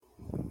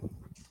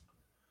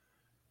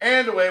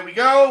And away we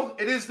go.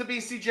 It is the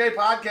BCJ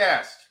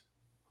podcast.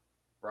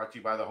 Brought to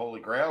you by the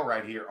Holy Grail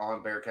right here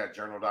on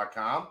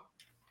BearcatJournal.com.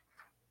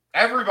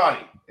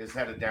 Everybody is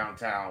headed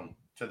downtown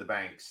to the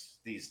banks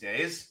these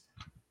days.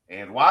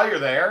 And while you're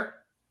there,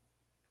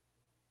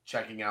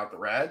 checking out the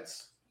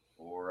Reds,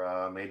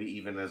 or maybe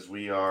even as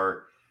we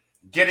are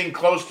getting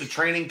close to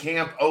training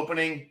camp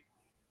opening,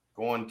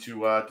 going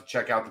to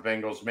check out the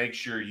Bengals, make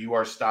sure you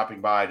are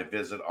stopping by to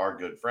visit our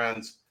good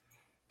friends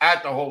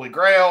at the Holy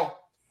Grail.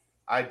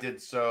 I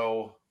did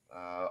so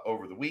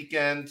over the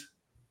weekend.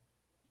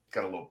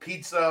 Got a little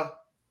pizza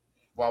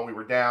while we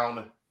were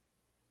down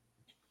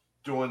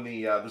doing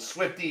the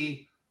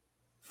Swifty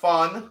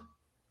fun.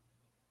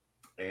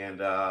 And,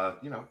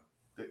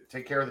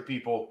 take care of the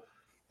people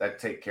that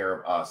take care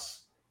of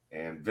us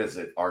and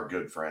visit our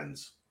good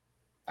friends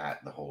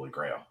at the Holy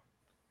Grail.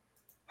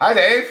 Hi,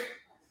 Dave.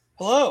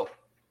 Hello.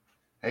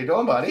 How you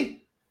doing,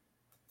 buddy?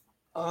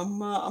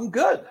 I'm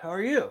good. How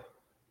are you?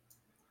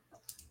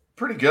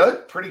 Pretty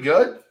good.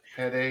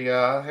 Had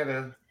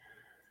a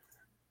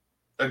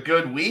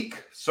good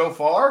week so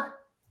far.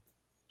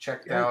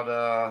 Checked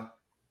out.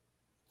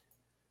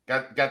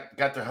 Got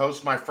to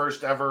host my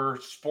first ever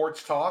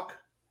sports talk.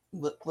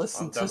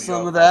 Listened to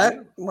some of that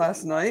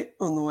last night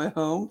on the way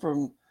home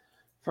from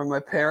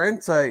my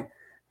parents. I'm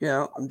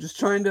just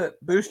trying to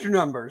boost your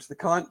numbers.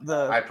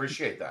 I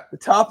appreciate that. The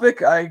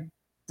topic I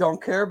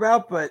don't care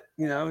about, but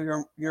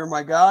you're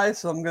my guy,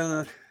 so I'm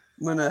gonna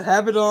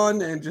have it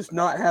on and just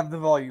not have the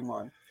volume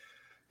on.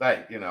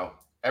 Hey,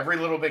 every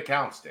little bit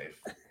counts, Dave.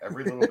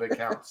 Every little bit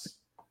counts.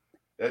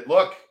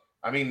 Look,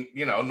 I mean,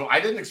 I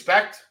didn't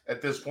expect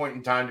at this point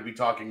in time to be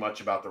talking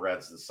much about the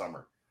Reds this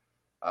summer.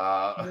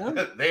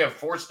 They have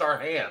forced our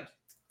hand.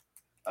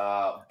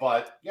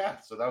 But yeah,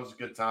 so that was a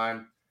good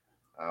time.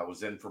 I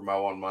was in for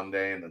Mo on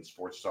Monday and then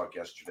sports talk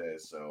yesterday.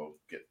 So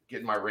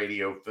getting my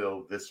radio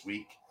filled this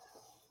week.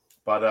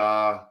 But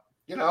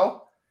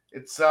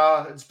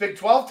it's Big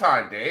 12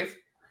 time, Dave.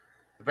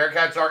 The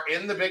Bearcats are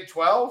in the Big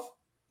 12.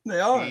 They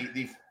are.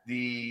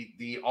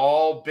 The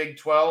all Big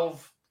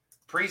 12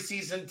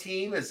 preseason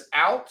team is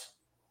out.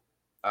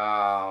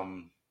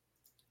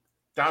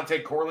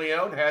 Dante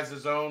Corleone has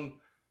his own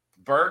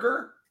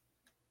burger.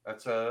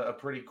 That's a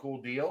pretty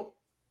cool deal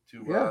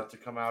to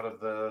come out of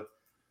the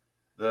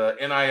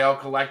NIL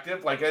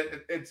collective. Like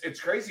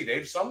it's crazy,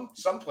 Dave. Some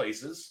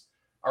places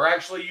are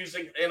actually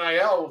using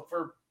NIL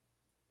for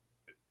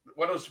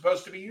what it was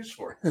supposed to be used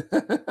for.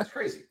 It's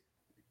crazy.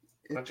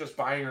 Not just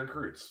buying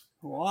recruits.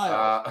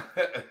 Wow.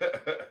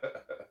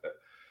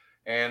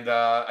 And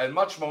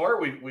much more.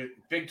 We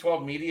Big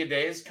 12 Media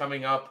Days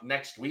coming up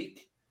next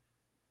week.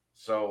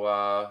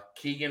 So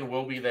Keegan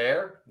will be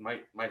there.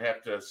 Might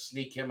have to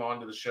sneak him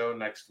onto the show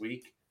next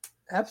week.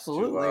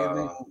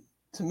 Absolutely.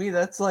 To me,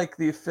 that's like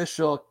the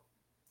official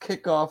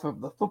kickoff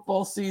of the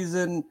football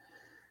season.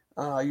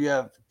 You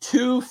have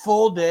 2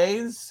 full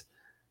days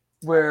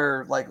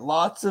where like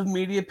lots of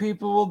media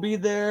people will be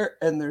there,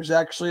 and there's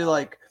actually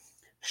like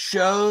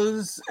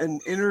shows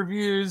and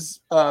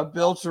interviews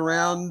built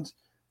around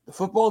the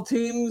football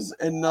teams,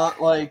 and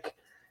not like,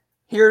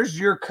 here's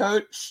your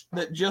coach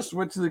that just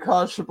went to the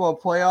college football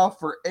playoff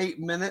for 8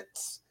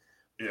 minutes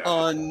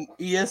on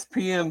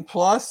ESPN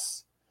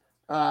Plus,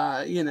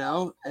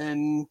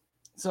 and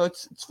so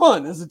it's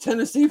fun. As a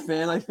Tennessee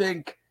fan, I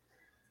think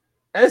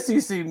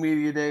SEC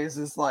Media Days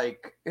is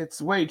like,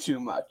 it's way too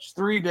much.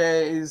 3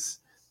 days.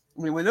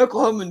 I mean, when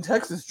Oklahoma and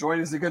Texas join,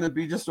 is it going to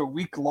be just a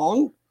week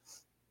long?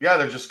 Yeah,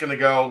 they're just going to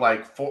go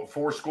like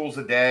four schools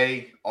a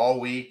day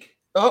all week.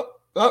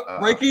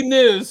 Breaking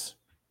news.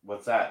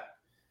 What's that?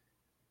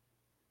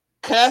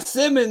 Cass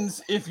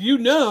Simmons, if you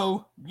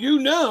know, you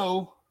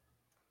know.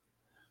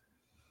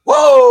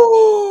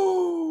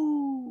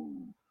 Whoa!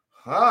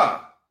 Huh.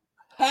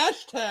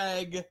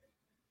 Hashtag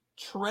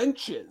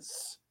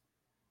trenches.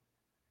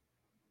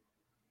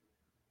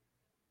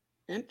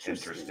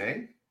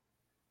 Interesting.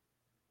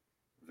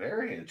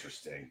 Very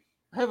interesting.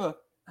 I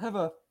have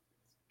a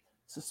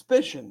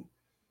suspicion,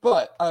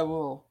 but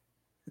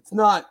it's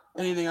not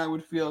anything I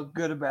would feel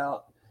good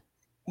about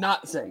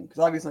not saying, because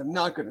obviously I'm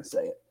not going to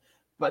say it.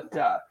 But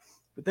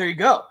there you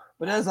go.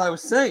 But as I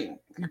was saying,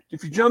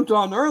 if you jumped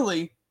on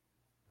early,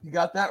 you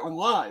got that one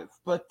live.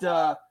 But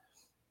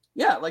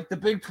like the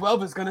Big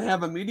 12 is going to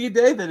have a media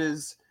day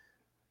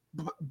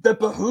that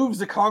behooves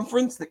a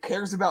conference that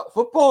cares about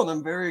football, and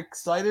I'm very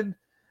excited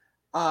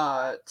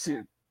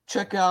to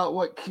check out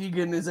what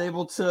Keegan is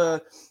able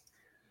to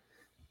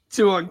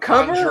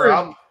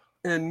uncover,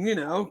 and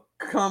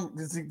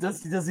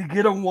does he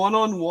get a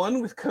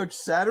one-on-one with Coach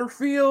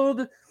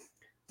Satterfield?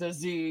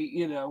 Does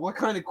he, what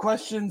kind of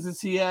questions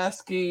is he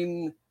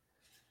asking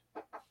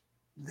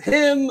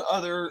him,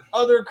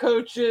 other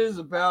coaches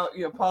about,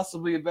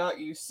 possibly about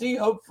UC?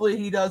 Hopefully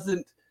he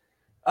doesn't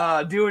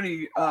do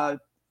any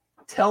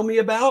tell me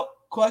about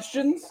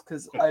questions,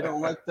 because I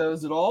don't like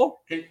those at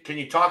all. Can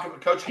you talk about,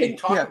 Coach? Can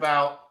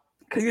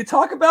you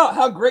talk about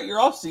how great your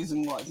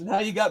offseason was and how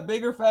you got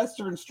bigger,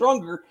 faster, and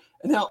stronger,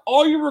 and how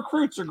all your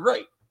recruits are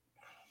great?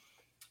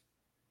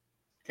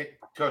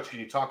 Coach, can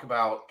you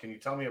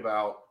tell me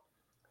about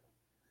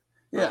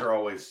Those Yeah. are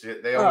always,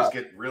 they always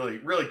get really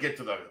get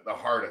to the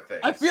heart of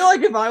things. I feel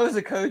like if I was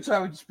a coach, I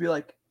would just be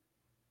like,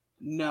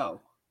 no.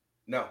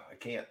 No, I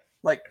can't.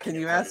 Like, can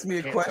you ask me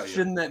a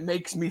question that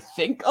makes me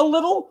think a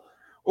little?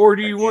 Or are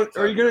you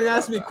going to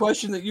ask me a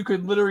question that you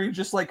could literally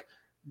just like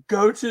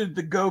go to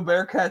the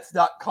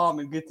gobearcats.com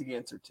and get the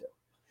answer to?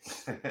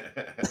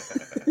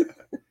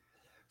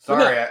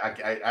 Sorry,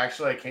 I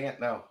actually can't.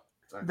 No.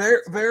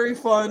 Very, very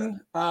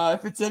fun.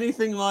 If it's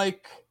anything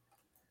like,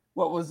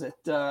 what was it?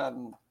 I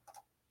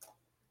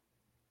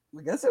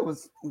guess it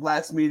was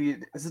last media.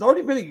 Has it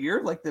already been a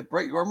year? Like the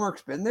Brett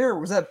Yormark's been there, or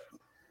was that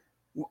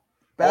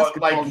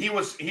basketball? Well, like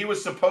he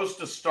was supposed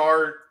to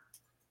start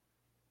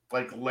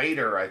like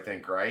later, I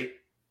think, right?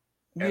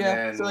 And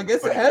yeah. So I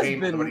guess it has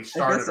been. I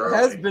guess it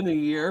has been a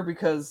year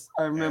because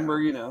I remember,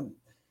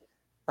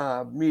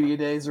 media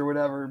days or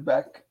whatever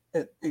back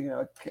at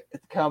at the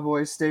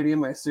Cowboys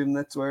Stadium. I assume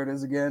that's where it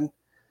is again.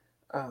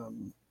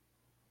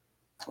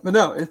 But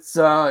no,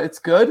 it's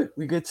good.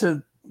 We get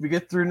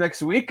through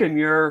next week, and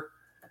you're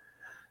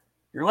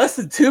less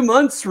than 2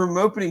 months from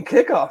opening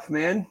kickoff,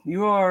 man. We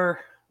are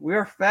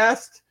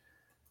fast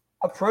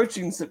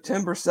approaching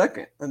September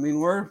 2nd. I mean,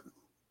 we're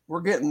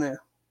getting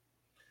there.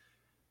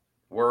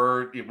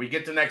 We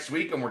get to next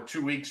week, and we're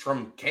 2 weeks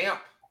from camp.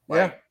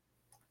 We're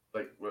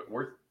about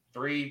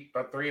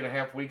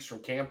 3.5 weeks from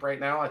camp right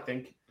now. I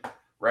think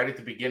right at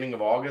the beginning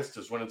of August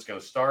is when it's going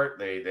to start.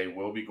 They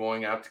will be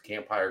going out to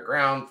Camp Higher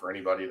Ground for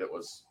anybody that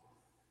was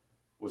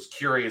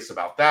curious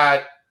about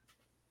that.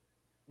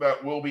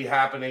 That will be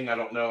happening. I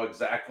don't know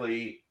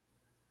exactly.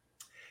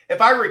 If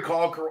I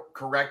recall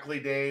correctly,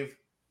 Dave,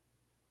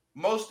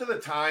 most of the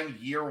time,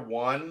 year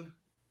one,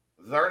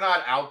 they're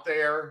not out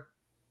there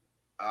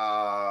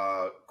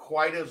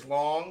quite as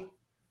long.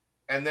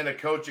 And then a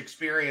coach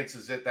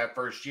experiences it that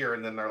first year,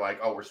 and then they're like,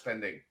 "Oh, we're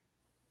spending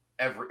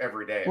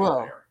every day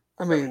out there."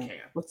 I mean,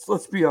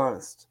 let's be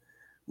honest.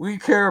 We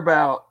care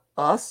about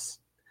us.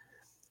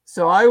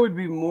 So I would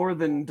be more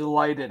than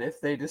delighted if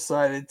they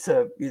decided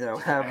to,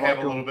 have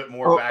a little bit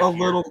more back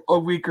a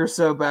week or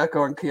so back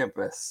on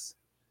campus.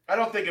 I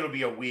don't think it'll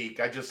be a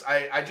week. I just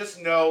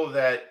know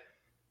that,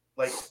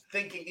 like,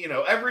 thinking,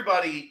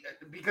 everybody,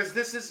 because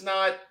this is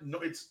not,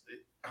 it's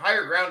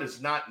Higher Ground is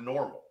not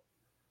normal.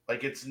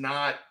 Like, it's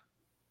not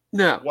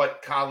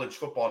what college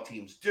football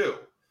teams do.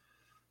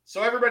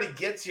 So everybody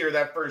gets here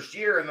that first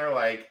year and they're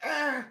like,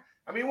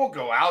 we'll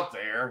go out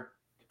there,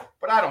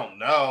 but I don't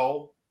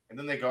know. And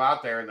then they go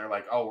out there and they're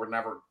like, "Oh, we're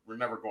never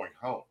going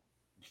home.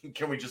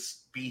 Can we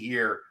just be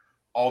here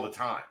all the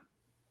time?"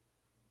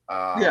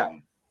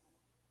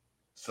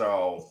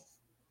 So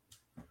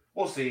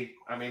we'll see.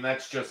 I mean,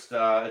 that's just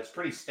it's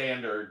pretty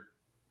standard.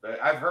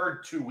 I've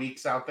heard 2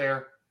 weeks out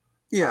there.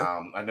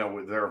 Yeah. I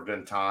know there have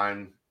been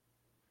times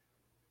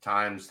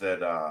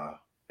that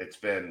it's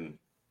been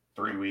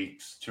 3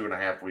 weeks,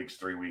 2.5 weeks,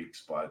 3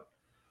 weeks, but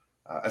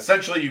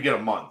essentially you get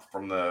a month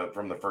from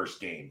the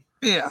first game.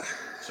 Yeah.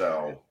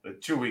 So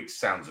 2 weeks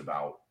sounds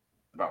about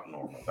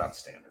normal, about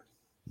standard.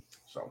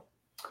 So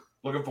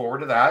looking forward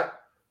to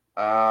that.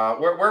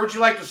 Where would you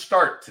like to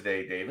start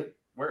today, David?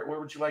 Where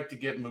would you like to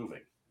get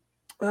moving?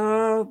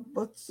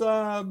 Let's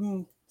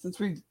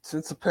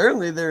since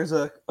apparently there's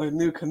a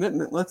new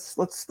commitment. Let's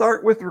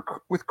start with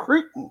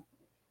Cruton.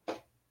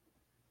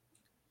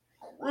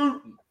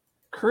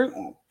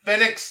 Cruton.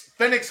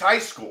 Phoenix High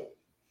School.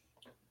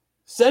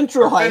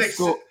 Central High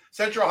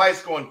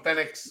School in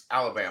Phoenix,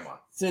 Alabama.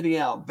 City,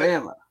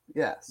 Alabama.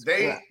 Yes.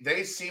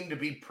 They seem to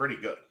be pretty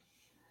good.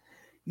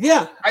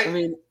 Yeah. I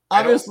mean,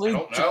 obviously, I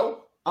don't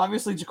know.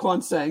 Obviously,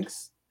 Jaquan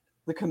Sanks,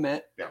 the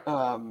commit,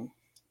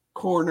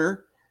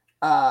 corner,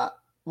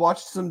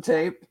 watched some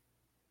tape.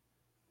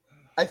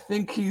 I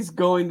think he's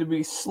going to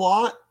be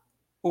slot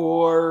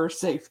or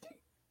safety,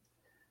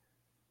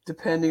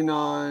 depending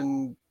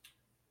on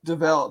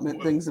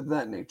development, things of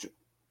that nature.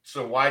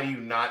 So why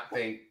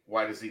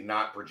does he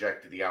not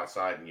project to the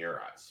outside in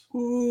your eyes?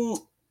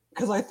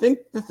 Because I think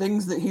the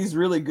things that he's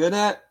really good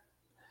at,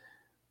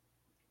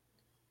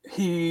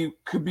 he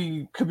could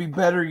be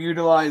better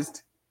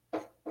utilized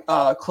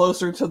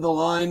closer to the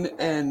line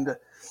and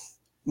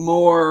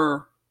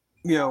more,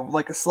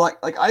 like a slot.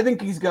 Like, I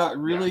think he's got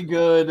really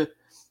good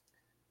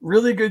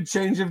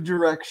change of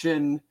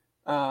direction.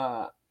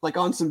 Like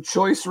on some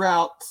choice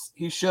routes,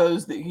 he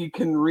shows that he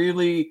can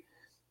really,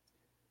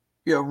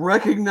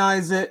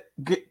 recognize it,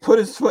 put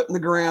his foot in the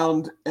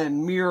ground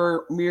and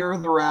mirror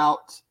the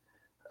route.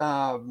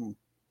 From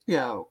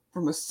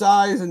a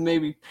size and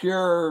maybe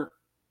pure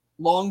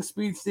long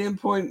speed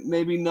standpoint,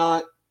 maybe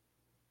not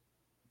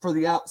for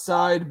the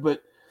outside,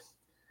 but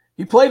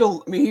he's played a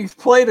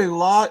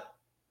lot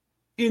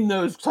in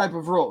those type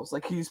of roles.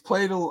 Like,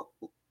 from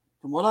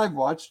what I've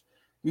watched,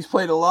 he's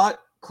played a lot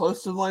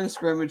close to the line of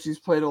scrimmage. He's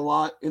played a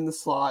lot in the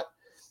slot.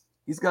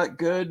 He's got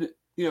good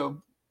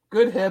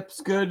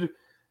hips, good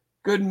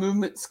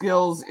movement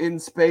skills in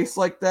space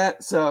like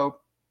that. So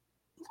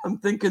I'm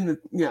thinking that,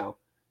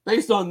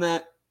 based on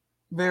that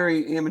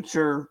very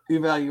amateur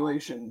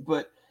evaluation,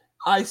 but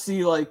I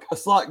see like a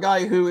slot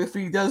guy who, if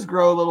he does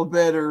grow a little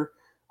bit or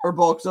or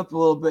bulks up a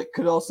little bit,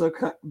 could also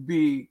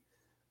be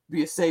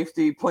a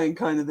safety, playing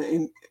kind of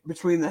in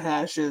between the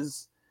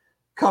hashes,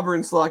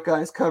 covering slot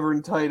guys,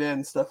 covering tight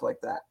ends, stuff like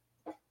that.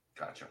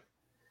 Gotcha.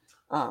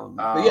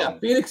 But yeah,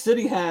 Phoenix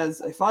City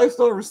has a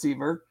 5-star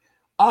receiver,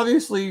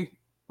 obviously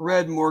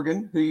Red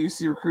Morgan, who you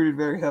see recruited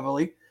very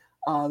heavily,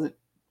 that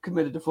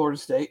committed to Florida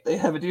State. They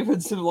have a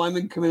defensive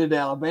lineman committed to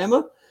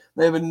Alabama.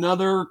 They have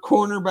another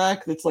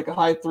cornerback that's like a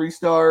high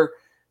 3-star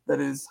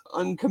that is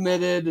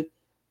uncommitted.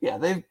 Yeah,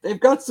 they've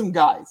got some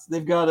guys.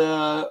 They've got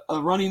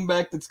a running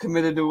back that's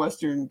committed to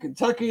Western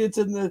Kentucky. It's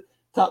in the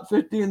top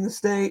 50 in the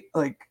state.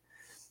 Like,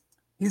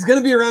 he's going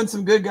to be around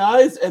some good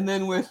guys. And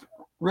then with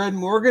Red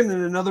Morgan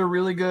and another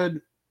really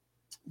good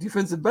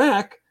defensive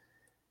back,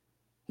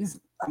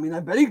 I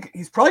bet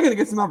he's probably going to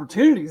get some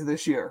opportunities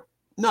this year.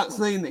 Not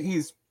saying that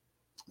he's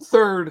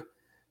third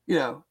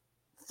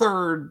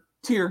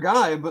tier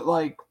guy, but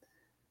like,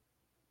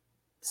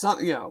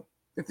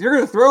 if you're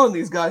going to throw in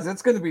these guys,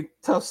 that's going to be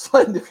tough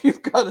sledding if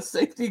you've got a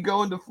safety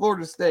going to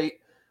Florida State,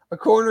 a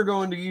corner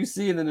going to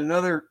UC, and then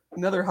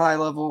another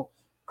high-level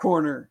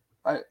corner.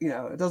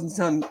 It doesn't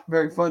sound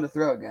very fun to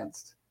throw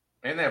against.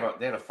 And they had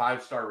a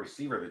 5-star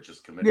receiver that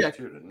just committed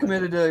too, didn't they?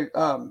 Committed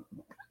to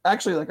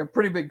actually like a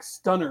pretty big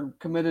stunner,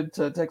 committed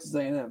to Texas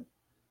A&M.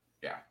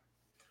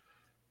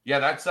 Yeah,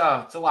 that's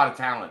it's a lot of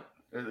talent.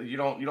 You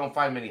don't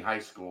find many high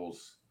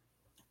schools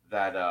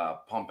that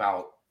pump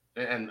out.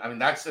 And I mean,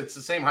 it's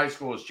the same high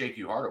school as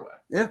JQ Hardaway.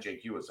 Yeah,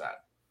 JQ was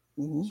at.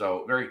 Mm-hmm.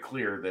 So very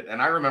clear that.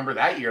 And I remember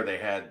that year they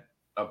had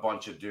a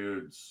bunch of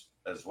dudes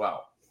as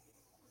well.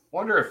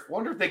 Wonder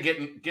if they get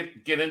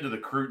into the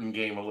Cruton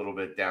game a little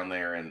bit down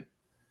there. And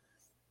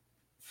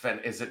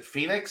is it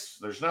Phoenix?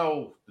 It's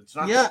not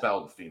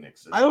spelled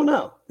Phoenix. I don't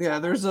know. Yeah,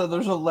 there's a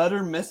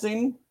letter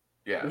missing.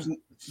 Yeah, it's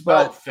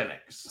spelled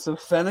Phoenix. So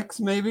Phoenix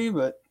maybe,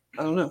 but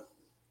I don't know.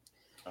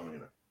 I don't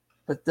either.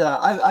 But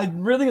I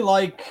really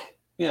like,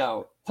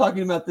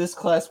 talking about this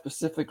class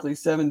specifically,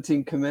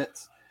 17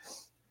 commits.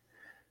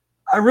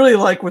 I really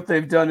like what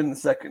they've done in the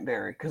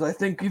secondary because I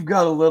think you've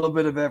got a little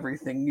bit of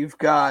everything. You've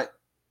got,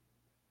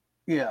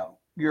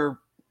 your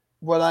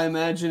what I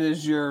imagine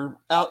is your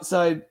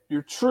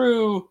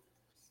true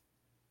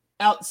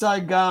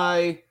outside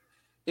guy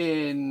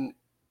in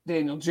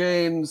Daniel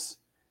James.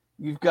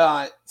 You've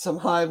got some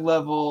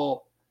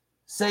high-level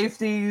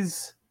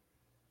safeties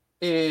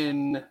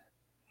in,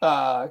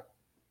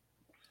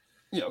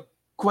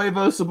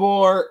 Quavo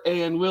Sabor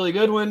and Willie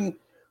Goodwin.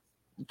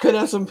 Could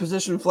have some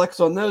position flex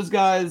on those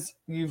guys.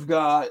 You've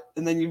got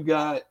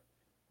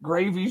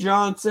Gravy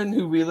Johnson,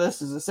 who we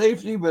list as a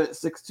safety, but at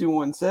 6'2",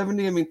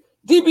 170. I mean,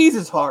 DBs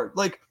is hard.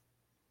 Like,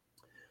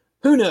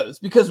 who knows?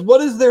 Because what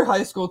does their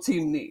high school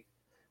team need?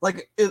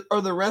 Like,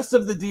 are the rest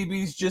of the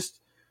DBs just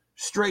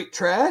straight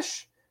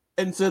trash?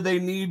 And so they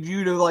need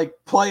you to, like,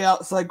 play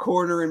outside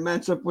corner and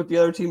match up with the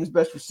other team's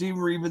best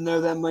receiver, even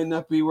though that might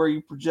not be where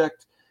you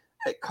project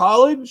at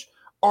college?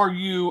 Are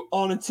you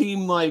on a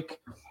team like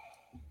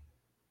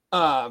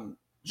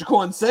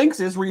Jaquan Sanks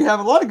is, where you have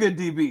a lot of good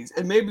DBs,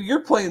 and maybe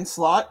you're playing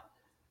slot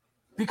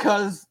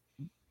because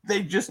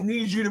they just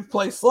need you to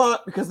play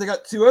slot because they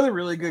got two other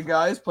really good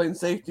guys playing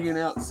safety and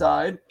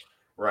outside.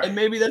 Right. And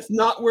maybe that's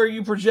not where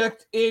you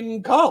project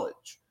in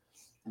college.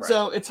 Right.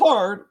 So it's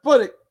hard,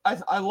 but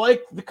I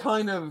like the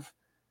kind of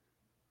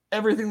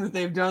everything that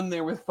they've done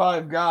there with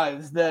 5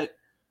 guys that,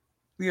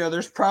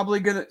 there's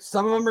probably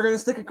some of them are going to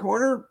stick a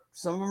corner,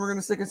 some of them are going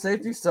to stick a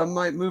safety, some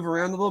might move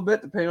around a little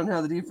bit depending on how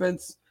the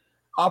defense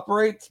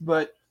operates.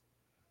 But,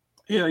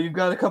 you've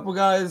got a couple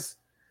guys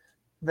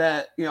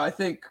that, I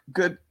think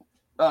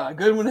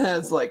Goodwin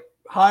has like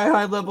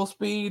high level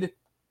speed.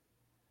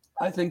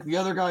 I think the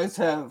other guys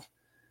have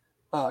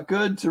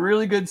good to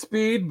really good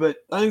speed, but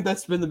I think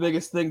that's been the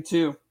biggest thing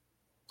too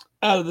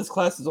out of this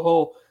class as a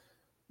whole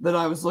that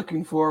I was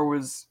looking for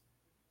was,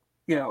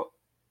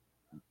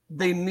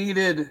 they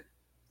needed,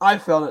 I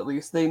felt at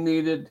least, they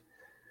needed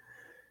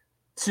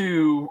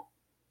to,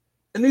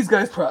 and these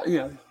guys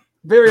probably,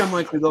 very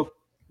unlikely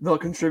they'll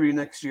contribute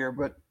next year,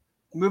 but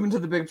moving to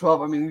the Big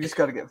 12, I mean, you just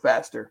got to get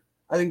faster.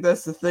 I think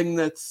that's the thing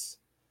that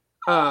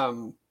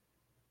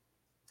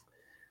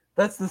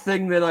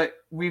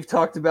we've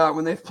talked about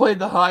when they've played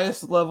the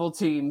highest level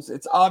teams.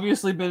 It's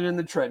obviously been in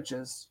the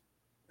trenches.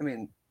 I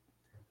mean,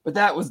 but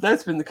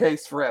that's been the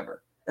case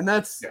forever. And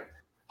that's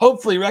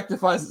hopefully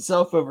rectifies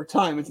itself over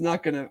time. It's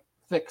not going to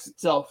fix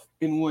itself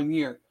in 1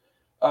 year.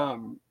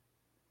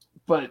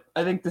 But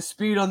I think the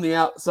speed on the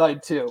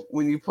outside too,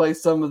 when you play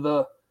some of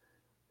the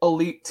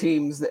elite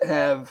teams that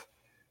have,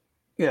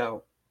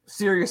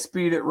 serious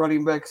speed at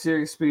running back,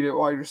 serious speed at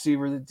wide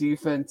receiver, the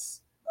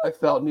defense I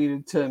felt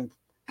needed to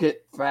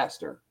get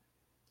faster.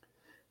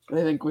 And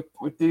I think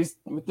with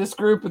this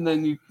group, and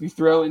then you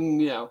throw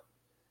in,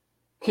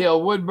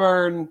 Cale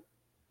Woodburn,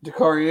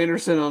 Dakari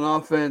Anderson on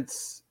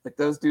offense, like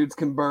those dudes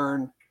can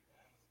burn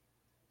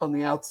on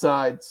the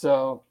outside.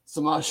 So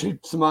Samaj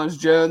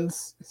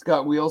Jones, he's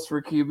got wheels for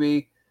a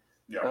QB.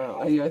 Yeah.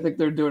 I think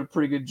they're doing a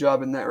pretty good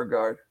job in that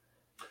regard.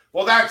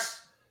 Well,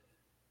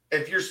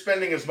 if you're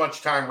spending as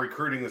much time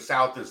recruiting the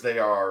South as they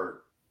are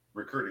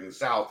recruiting the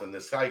South in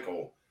this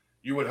cycle,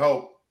 you would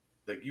hope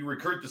that you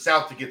recruit the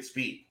South to get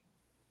speed.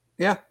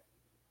 Yeah.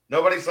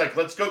 Nobody's like,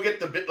 let's go get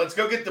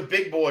the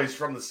big boys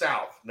from the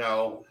South.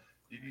 No,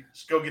 you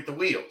just go get the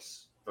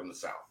wheels from the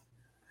South.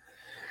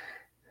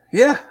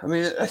 Yeah, I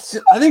mean, I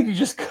think you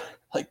just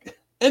like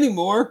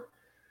anymore.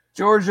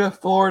 Georgia,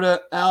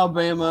 Florida,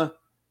 Alabama,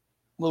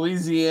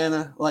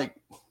 Louisiana, like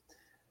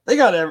they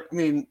got I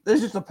mean, there's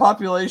just a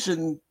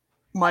population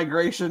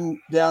migration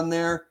down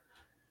there.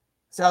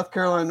 South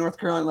Carolina, North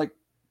Carolina, like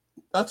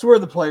that's where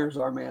the players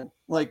are, man.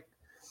 Like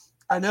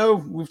I know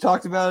we've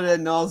talked about it ad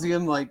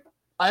nauseum. Like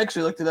I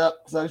actually looked it up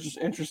because I was just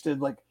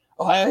interested. Like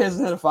Ohio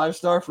hasn't had a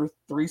 5-star for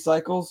 3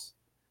 cycles.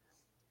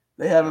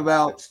 They have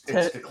about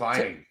it's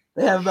declining.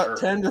 They have about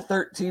 10 to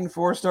 13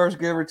 4-stars,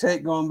 give or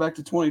take, going back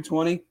to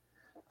 2020.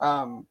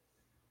 And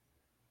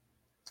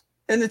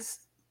it's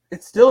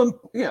still,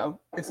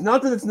 it's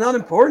not that it's not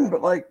important,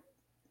 but like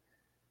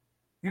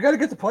you got to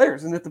get the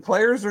players. And if the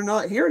players are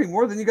not here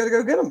anymore, then you got to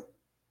go get them.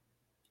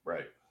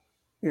 Right.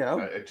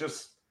 It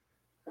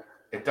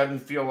doesn't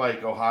feel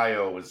like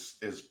Ohio is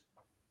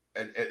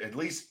at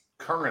least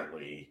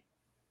currently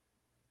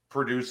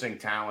producing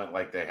talent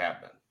like they have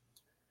been.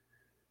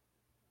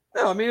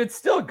 No, I mean it's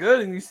still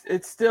good, and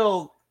it's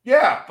still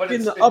but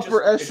in the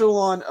upper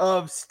echelon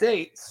of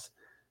states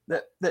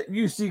that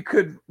UC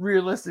could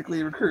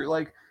realistically recruit.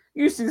 Like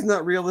UC's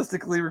not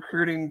realistically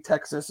recruiting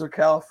Texas or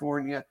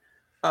California,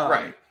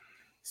 right?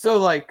 So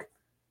like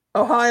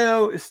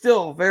Ohio is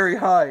still very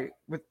high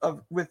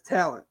with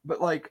talent, but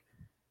like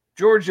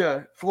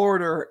Georgia,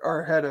 Florida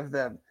are ahead of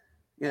them.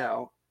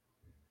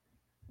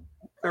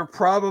 They're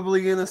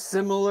probably in a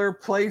similar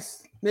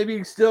place,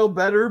 maybe still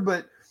better,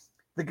 but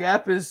the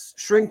gap is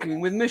shrinking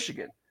with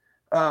Michigan.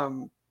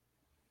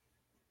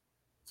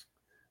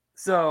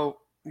 So,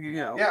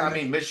 Yeah, I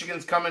mean,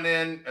 Michigan's coming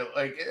in.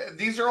 Like,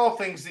 these are all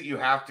things that you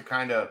have to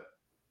kind of,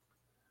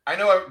 I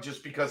know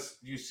just because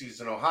UC's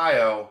in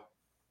Ohio,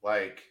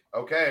 like,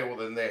 okay, well,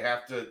 then they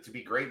have to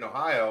be great in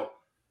Ohio.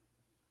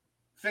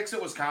 Fix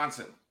it,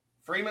 Wisconsin.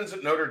 Freeman's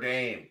at Notre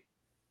Dame.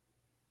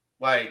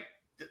 Like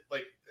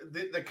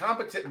the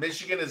competition,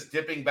 Michigan is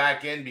dipping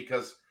back in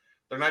because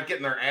they're not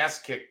getting their ass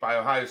kicked by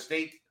Ohio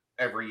State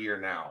every year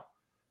now.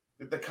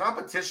 The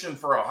competition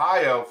for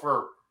Ohio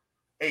for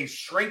a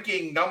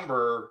shrinking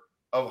number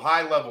of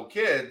high-level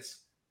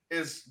kids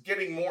is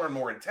getting more and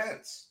more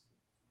intense.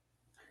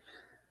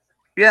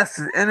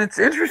 Yes, and it's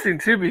interesting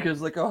too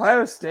because like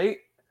Ohio State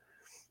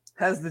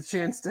has the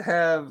chance to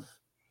have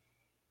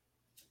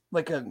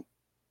like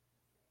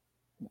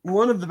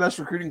one of the best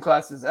recruiting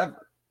classes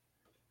ever.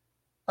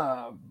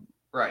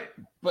 Right.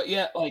 But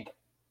yet, like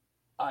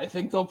I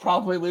think they'll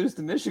probably lose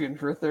to Michigan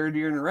for a 3rd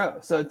year in a row.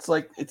 So it's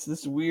like it's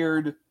this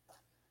weird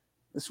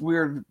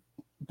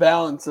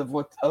balance of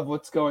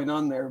what's going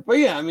on there. But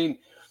yeah, I mean,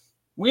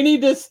 we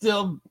need to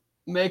still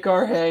make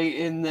our hay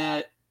in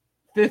that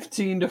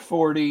 15 to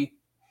 40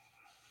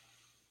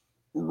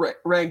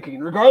 ranking,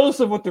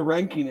 regardless of what the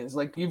ranking is.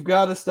 Like you've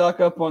got to stock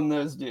up on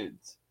those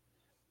dudes.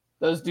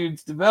 Those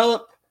dudes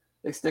develop,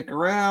 they stick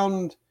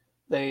around,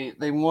 they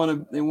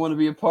want to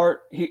be a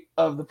part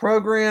of the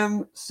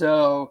program.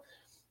 So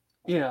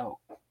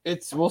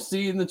we'll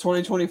see in the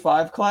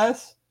 2025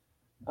 class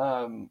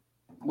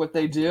what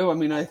they do. I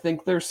mean, I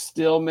think there's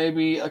still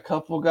maybe a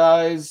couple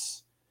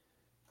guys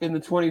in the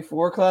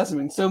 24 class. I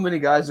mean, so many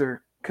guys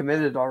are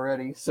committed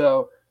already.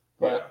 So,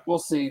 but we'll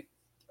see.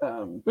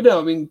 But no,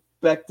 I mean,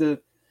 back to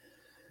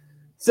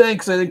saying,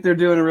 because I think they're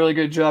doing a really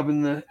good job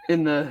in the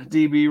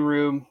DB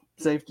room,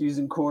 safeties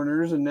and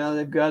corners, and now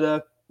they've got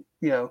to,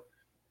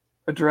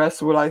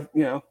 address what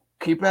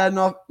keep adding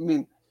off. I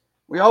mean,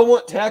 we all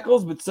want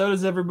tackles, but so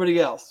does everybody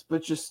else.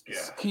 But just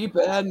keep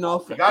adding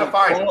off. You got to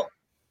find them.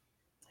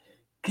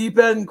 Keep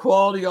adding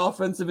quality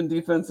offensive and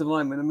defensive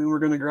linemen. I mean, we're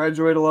going to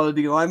graduate a lot of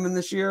D linemen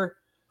this year,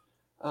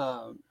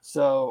 or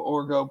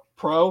go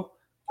pro.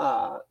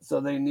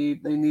 So they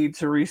need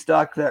to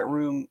restock that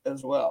room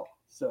as well.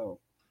 So,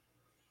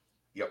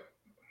 yep,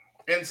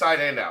 inside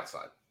and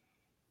outside.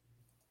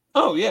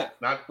 Oh yeah,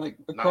 not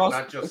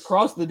just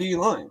across the D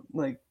line,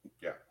 like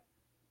yeah.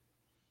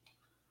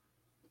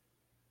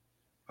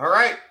 All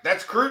right,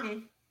 that's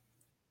Cruton.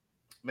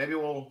 Maybe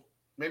we'll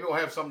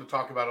have something to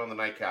talk about on the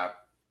nightcap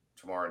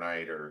tomorrow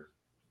night or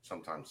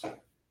sometime soon.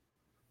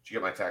 Did you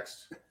get my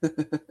text?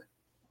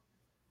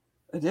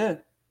 I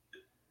did.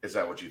 Is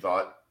that what you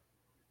thought?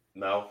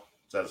 No?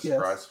 Is that a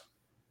surprise?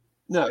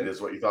 No. It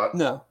is what you thought?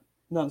 No,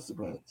 not a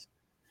surprise.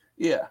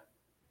 Yeah.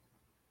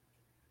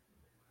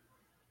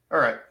 All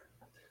right.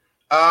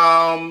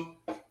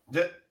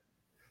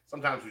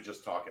 Sometimes we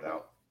just talk it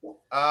out.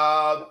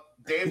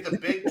 Dave, the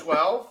Big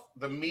 12,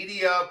 the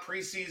media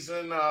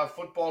preseason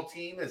football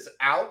team is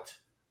out.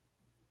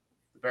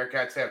 The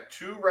Bearcats have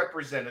 2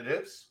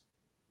 representatives.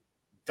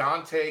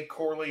 Dante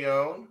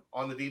Corleone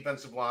on the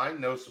defensive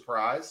line, no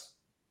surprise.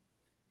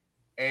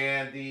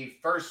 And the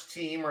first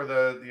team, or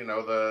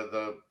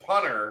the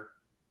punter,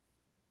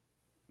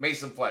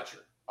 Mason Fletcher.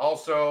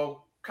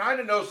 Also,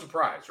 kind of no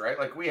surprise, right?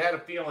 Like we had a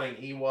feeling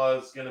he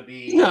was going to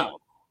be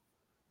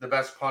the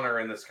best punter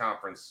in this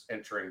conference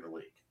entering the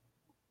league.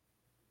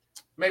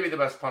 Maybe the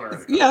best punter in the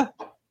country. Yeah.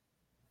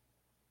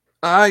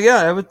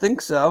 Yeah, I would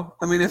think so.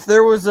 I mean, if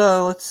there was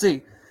let's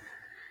see.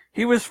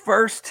 He was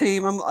first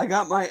team. I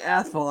got my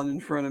athlon in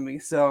front of me,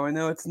 so I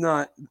know it's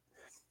not.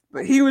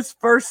 But he was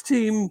first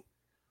team.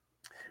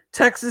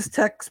 Texas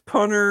Tech's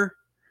punter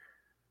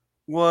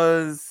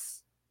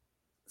was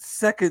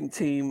second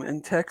team,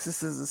 and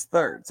Texas is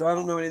third. So I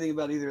don't know anything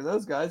about either of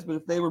those guys, but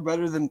if they were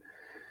better than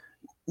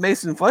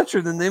Mason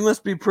Fletcher, then they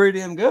must be pretty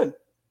damn good.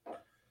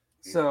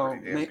 He's so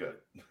pretty damn good.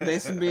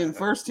 Mason being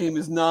first team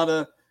is not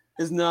a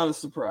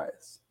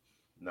surprise.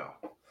 No.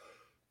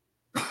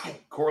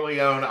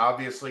 Corleone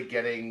obviously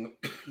getting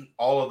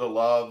all of the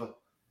love.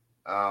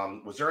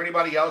 Was there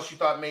anybody else you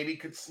thought maybe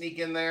could sneak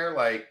in there?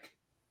 Like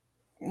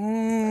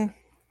maybe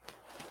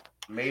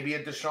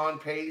a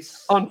Deshaun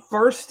Pace? On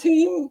first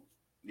team?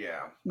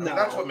 Yeah. I mean,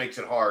 that's what makes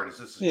it hard, is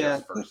this is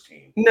just first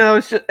team. No,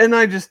 it's just, and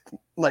I just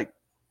like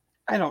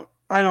I don't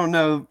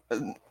know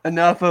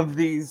enough of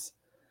these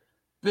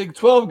Big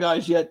 12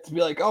 guys yet to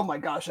be like, oh my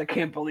gosh, I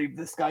can't believe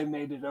this guy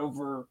made it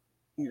over,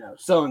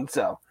 so and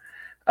so.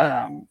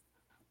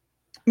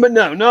 But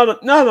no,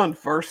 not on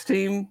first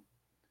team.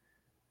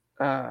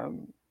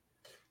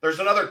 There's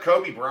another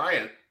Kobe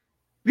Bryant.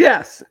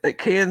 Yes, at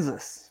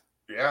Kansas.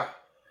 Yeah.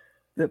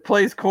 That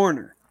plays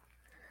corner.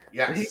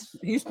 Yes.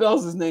 He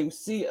spells his name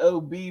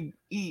Cobbee.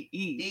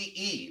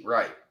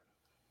 Right.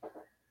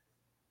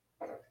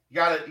 You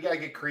gotta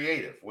get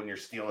creative when you're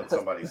stealing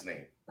somebody's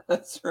name.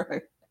 That's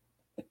right.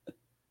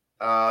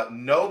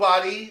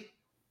 Nobody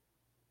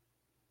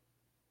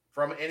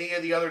from any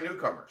of the other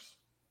newcomers,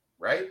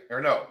 right?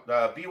 Or no,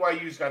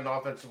 BYU's got an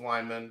offensive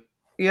lineman.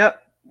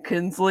 Yep,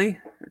 Kingsley,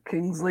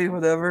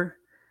 whatever.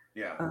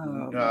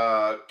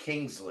 Yeah,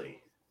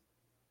 Kingsley.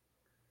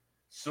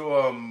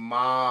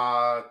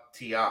 Suamatia.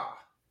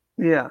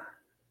 Yeah.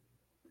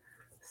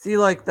 See,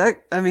 like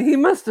that. I mean, he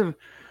must have.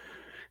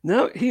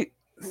 No, see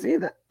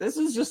that. This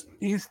is just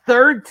he's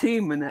third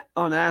team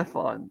on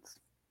Athlons.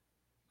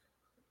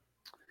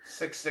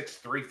 6'6",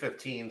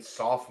 315,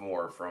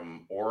 sophomore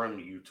from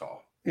Orem,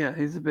 Utah. Yeah,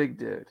 he's a big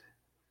dude.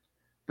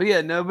 But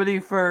yeah, nobody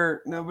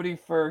for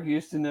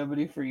Houston,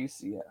 nobody for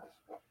UCF.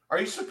 Are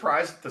you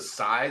surprised at the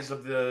size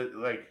of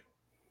the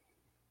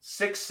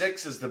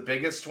 6'6" is the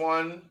biggest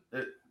one?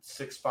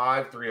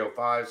 6'5",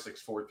 305,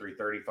 6'4",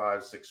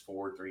 335,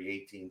 6'4",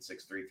 318,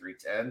 6'3",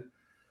 310.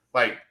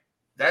 Like,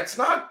 that's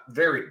not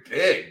very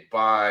big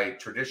by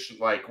tradition.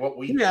 Like what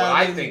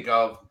I think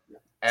of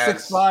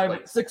as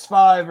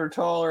 6'5" or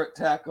taller at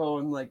tackle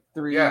and like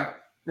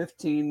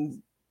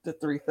 315 to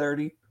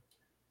 330.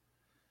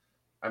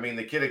 I mean,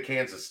 the kid at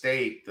Kansas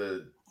State,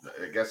 I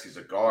guess he's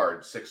a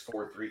guard,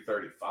 6'4",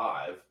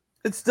 335.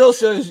 It still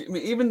shows you. I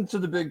mean, even to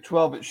the Big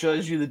 12, it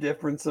shows you the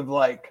difference of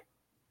like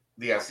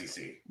the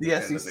SEC,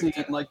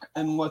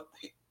 and what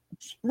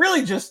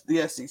really just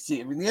the SEC.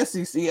 I mean, the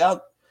SEC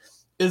out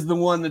is the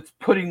one that's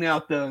putting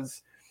out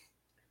those.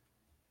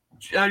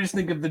 I just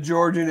think of the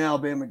Georgia and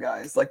Alabama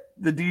guys, like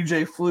the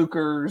DJ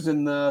Flukers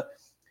and the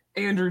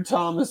Andrew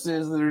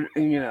Thomases, that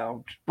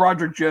are,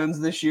 Broderick Jones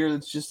this year.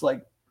 That's just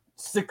like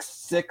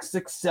 6'6",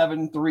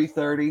 6'7",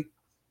 330.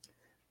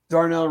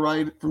 Darnell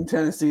Wright from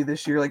Tennessee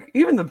this year. Like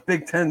even the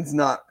Big Ten's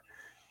not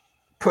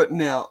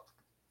putting out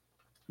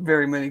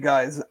very many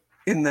guys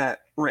in that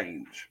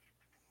range.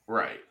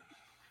 Right.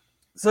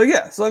 So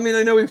I mean,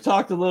 I know we've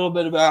talked a little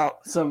bit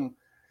about some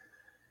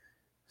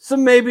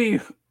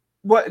maybe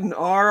what in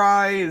our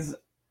eyes,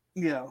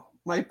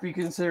 might be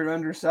considered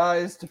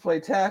undersized to play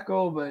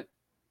tackle, but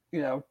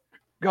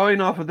going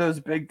off of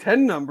those Big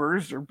Ten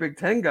numbers or Big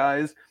Ten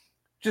guys,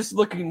 just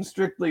looking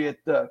strictly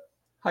at the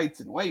heights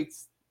and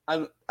weights,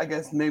 I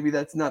guess maybe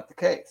that's not the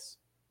case.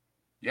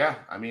 Yeah,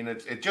 I mean,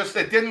 it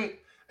didn't,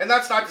 and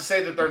that's not to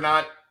say that they're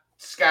not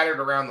scattered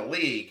around the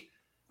league.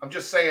 I'm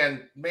just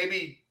saying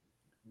maybe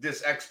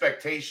this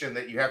expectation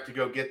that you have to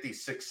go get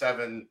these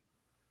 6'7",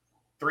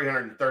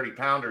 330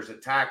 pounders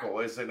at tackle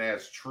isn't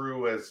as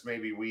true as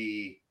maybe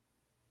we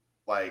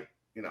right,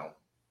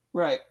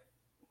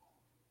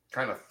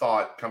 kind of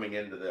thought coming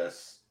into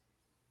this.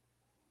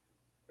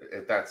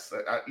 If that's,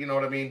 you know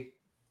what I mean?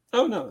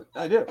 Oh no,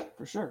 I do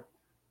for sure.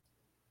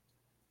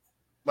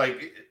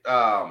 Like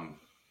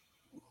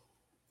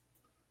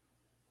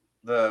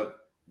the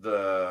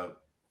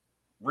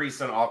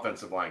recent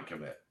offensive line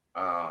commit.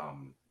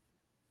 Damn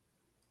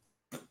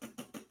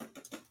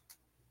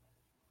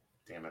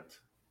it.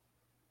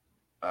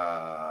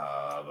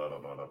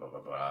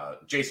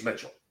 Jace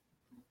Mitchell.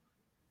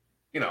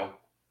 6'3",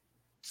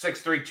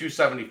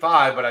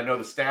 275, but I know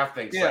the staff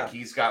thinks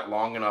he's got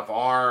long enough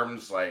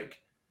arms,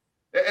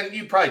 and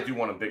you probably do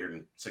want him bigger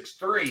than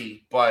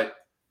 6'3", but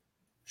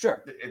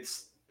sure,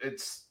 it's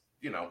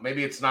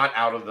maybe it's not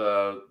out of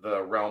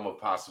the realm of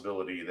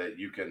possibility that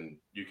you can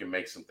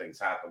make some things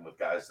happen with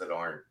guys that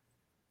aren't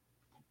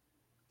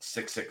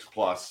 6'6"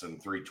 plus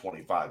and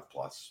 325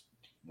 plus,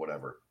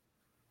 whatever.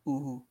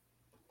 Mm-hmm.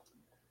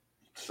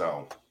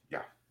 So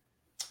yeah.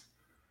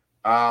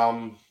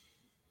 All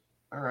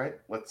right,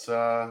 let's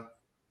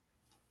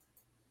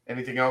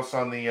Anything else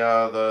on the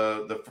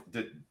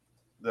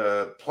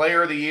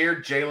player of the year,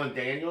 Jalen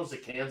Daniels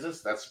at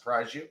Kansas? That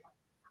surprised you?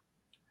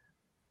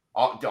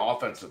 The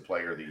offensive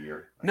player of the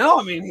year. No,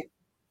 I mean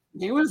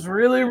he was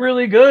really,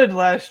 really good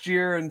last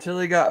year until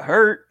he got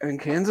hurt, and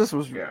Kansas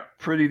was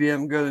pretty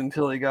damn good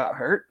until he got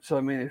hurt. So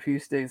I mean, if he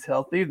stays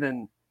healthy,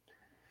 then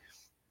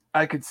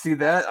I could see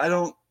that. I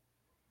don't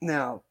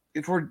now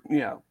if we're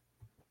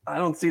I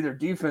don't see their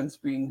defense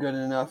being good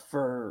enough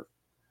for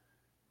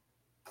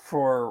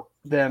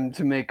them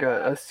to make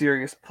a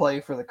serious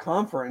play for the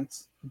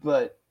conference,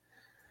 but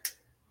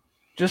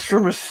just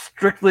from a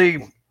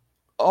strictly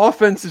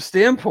offensive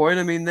standpoint,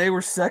 I mean, they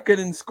were second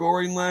in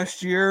scoring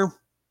last year,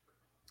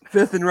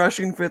 fifth in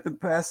rushing, fifth in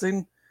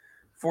passing,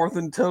 fourth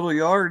in total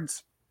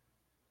yards.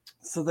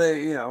 So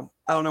they, I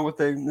don't know what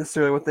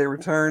they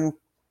return.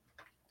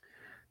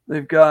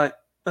 They've got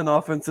an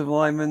offensive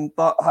lineman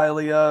thought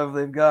highly of.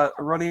 They've got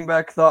a running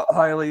back thought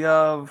highly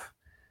of.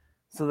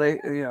 So they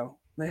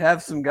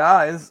have some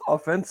guys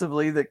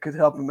offensively that could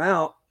help them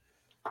out.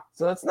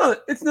 So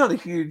it's not a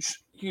huge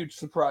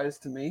surprise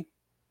to me.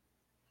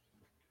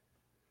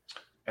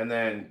 And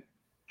then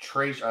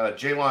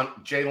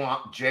Jalen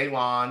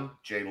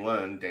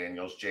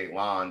Daniels,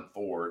 Jalen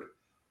Ford,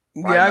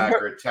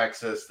 linebacker at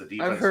Texas, the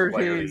defensive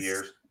player of the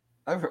year.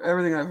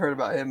 Everything I've heard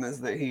about him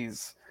is that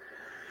he's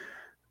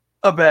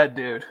a bad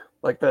dude.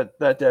 Like that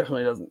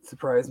definitely doesn't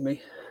surprise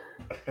me.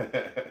 And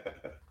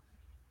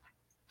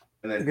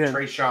then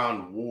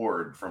Trayshawn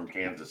Ward from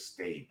Kansas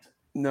State.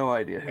 No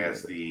idea.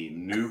 As the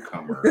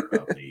newcomer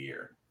of the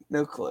year.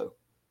 No clue.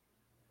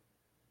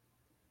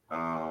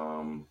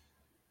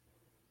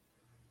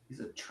 He's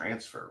a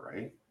transfer,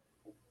 right?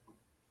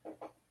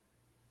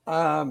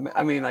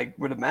 I mean, I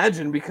would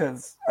imagine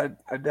because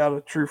I doubt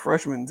a true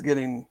freshman's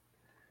getting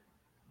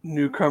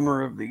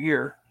newcomer of the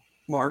year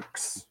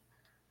marks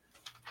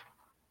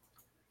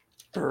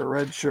or a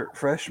redshirt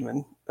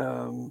freshman. I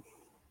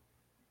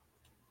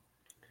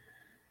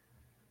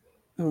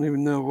don't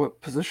even know what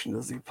position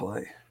does he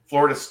play.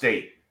 Florida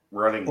State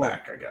running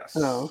back, I guess.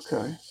 Oh,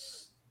 okay.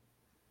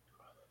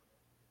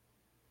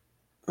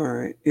 All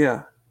right,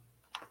 yeah.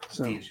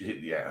 So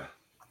yeah,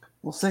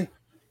 we'll see.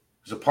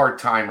 He's a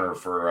part-timer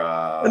for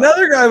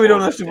another guy we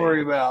don't have to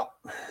worry about.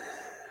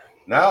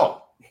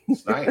 No,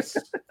 it's nice.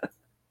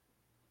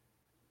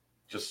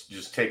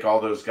 Just take all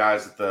those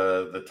guys at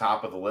the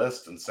top of the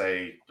list and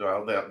say,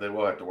 well, they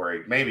will have to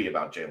worry maybe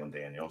about Jalen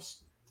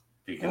Daniels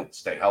if he can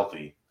stay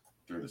healthy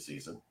through the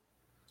season.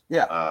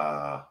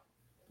 Yeah.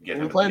 Get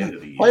him playing, at the end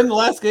of the year. Playing the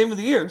last game of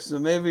the year, so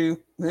maybe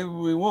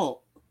we won't.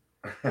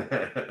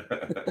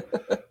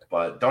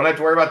 But don't have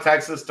to worry about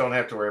Texas. Don't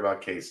have to worry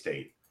about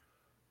K-State.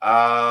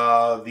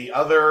 The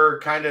other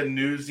kind of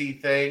newsy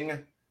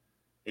thing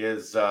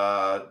is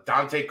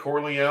Dante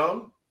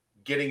Corleone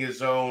getting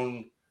his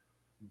own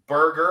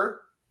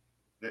burger.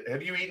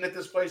 Have you eaten at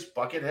this place,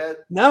 Buckethead?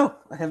 No,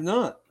 I have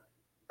not.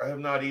 I have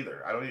not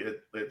either. I don't.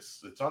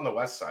 It's on the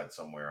west side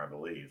somewhere, I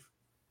believe.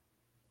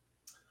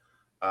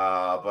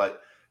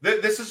 But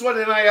this is what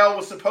NIL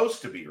was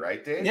supposed to be,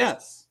 right, Dave?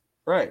 Yes,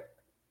 right.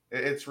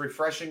 It's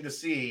refreshing to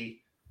see.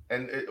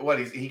 And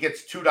he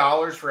gets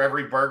 $2 for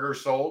every burger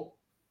sold.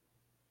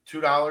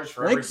 $2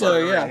 for every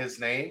burger in his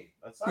name.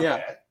 That's not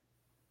bad.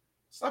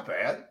 It's not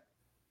bad.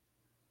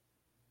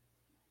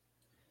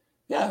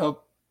 Yeah,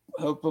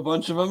 hope a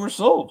bunch of them are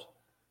sold.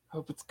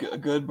 Hope it's a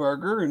good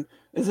burger. And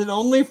is it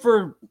only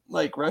for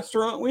like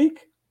restaurant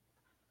week?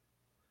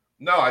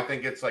 No, I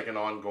think it's like an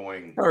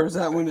ongoing. Or is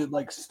that when it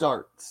like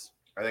starts?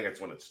 I think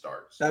it's when it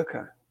starts.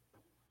 Okay.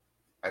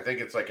 I think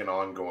it's like an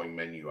ongoing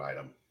menu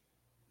item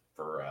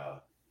for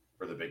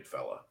the big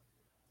fella.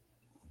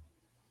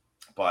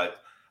 But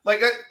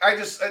like I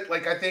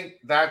think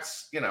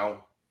that's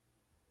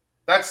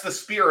that's the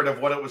spirit of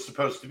what it was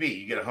supposed to be.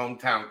 You get a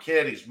hometown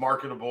kid, he's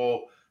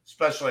marketable,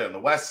 especially on the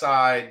west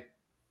side.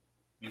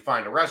 You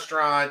find a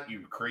restaurant,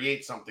 you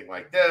create something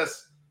like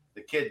this,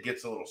 the kid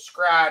gets a little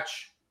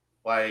scratch.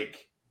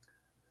 Like,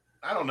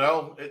 I don't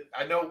know.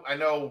 I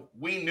know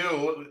we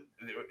knew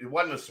it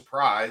wasn't a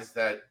surprise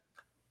that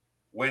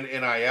when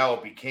NIL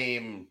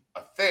became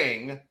a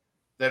thing,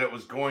 that it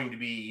was going to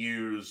be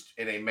used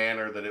in a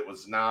manner that it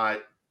was not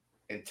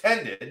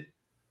intended.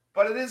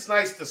 But it is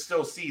nice to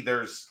still see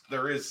there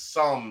is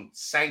some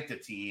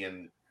sanctity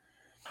in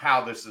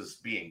how this is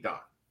being done.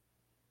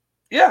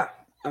 Yeah.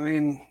 I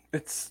mean,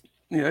 it's,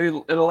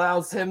 it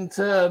allows him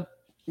to,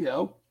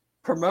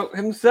 promote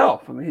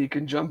himself. I mean, he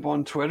can jump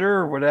on Twitter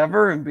or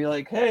whatever and be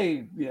like,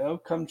 hey,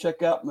 come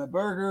check out my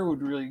burger.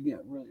 Would really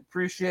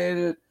appreciate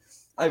it.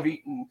 I've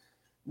eaten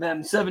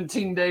them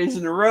 17 days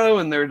in a row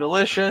and they're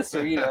delicious,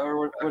 or,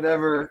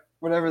 or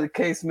whatever the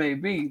case may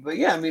be. But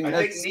yeah, I mean,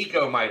 I think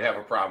Nico might have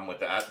a problem with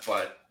that,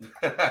 but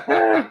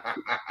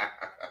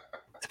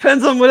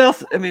depends on what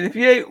else. I mean, if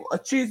you ate a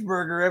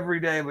cheeseburger every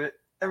day, but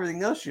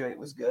everything else you ate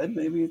was good,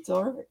 maybe it's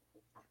all right.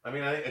 I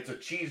mean, I think it's a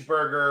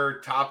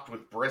cheeseburger topped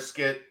with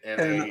brisket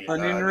and an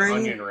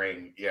onion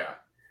ring. Yeah.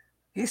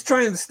 He's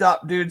trying to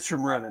stop dudes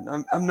from running.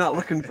 I'm not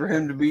looking for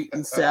him to be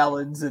eating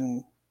salads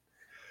and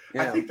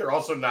Yeah. I think they're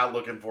also not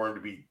looking for him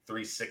to be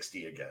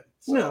 360 again.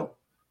 So. No.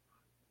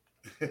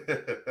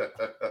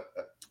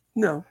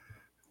 No.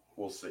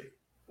 We'll see.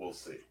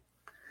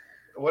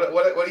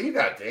 What do you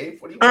got,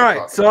 Dave? What do you All want to right,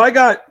 talk so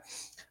about?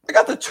 I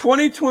got the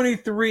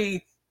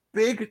 2023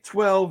 Big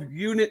 12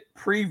 unit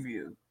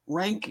preview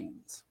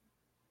rankings.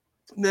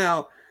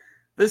 Now,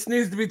 this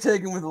needs to be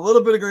taken with a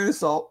little bit of grain of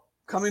salt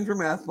coming from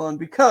Athlon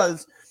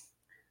because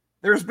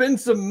there's been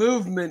some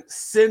movement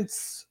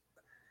since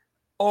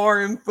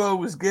our info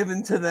was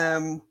given to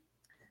them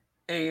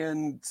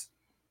and,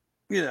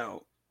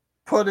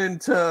 put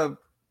into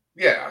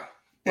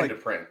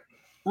print.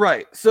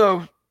 Right.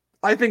 So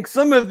I think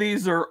some of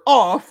these are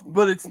off,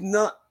 but it's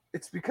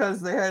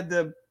because they had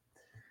to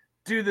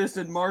do this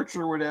in March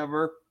or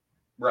whatever.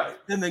 Right.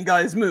 And then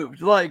guys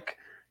moved. Like,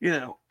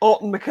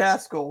 Alton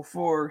McCaskill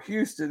for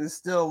Houston is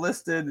still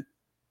listed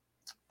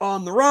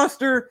on the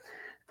roster,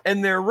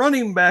 and their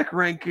running back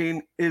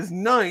ranking is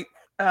 9th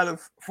out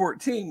of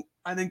 14.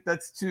 I think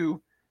that's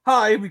too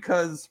high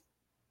because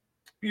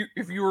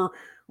if you were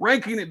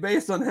ranking it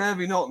based on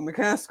having Alton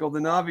McCaskill,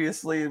 then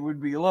obviously it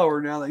would be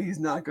lower now that he's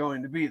not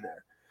going to be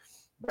there.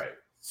 Right.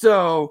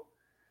 So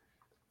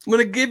I'm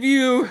going to give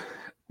you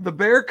the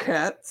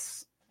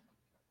Bearcats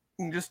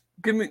and just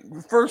give me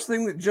the first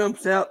thing that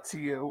jumps out to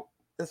you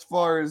as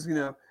far as,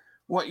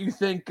 what you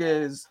think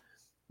is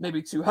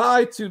maybe too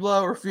high, too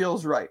low, or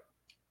feels right.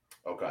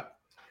 Okay.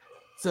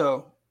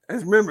 So,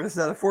 as remember, it's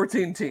out of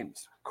 14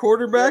 teams.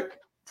 Quarterback,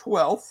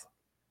 12th.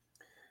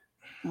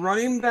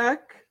 Running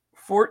back,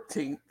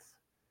 14th.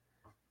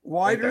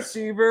 Wide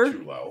receiver.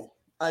 Too low.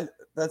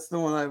 That's the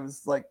one I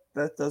was like,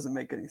 that doesn't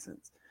make any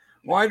sense.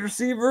 Wide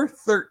receiver,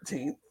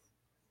 13th.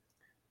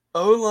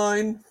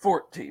 O-line,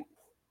 14th.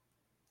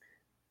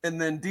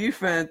 And then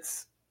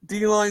defense,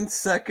 D-line,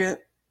 2nd.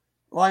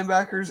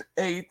 Linebackers,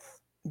 8th.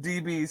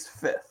 DBs,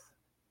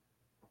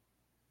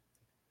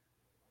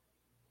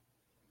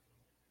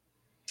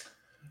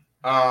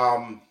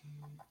 5th.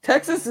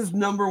 Texas is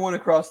number 1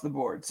 across the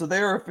board, so they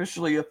are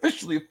officially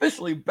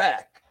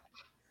back.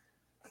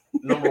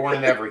 Number 1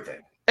 in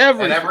everything.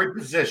 Every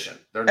position.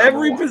 They're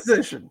every number 1.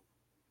 position.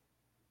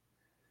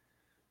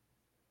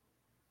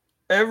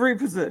 Every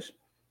position.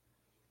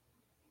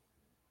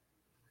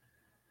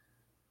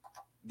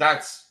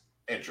 That's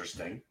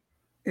interesting.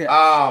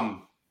 Yeah.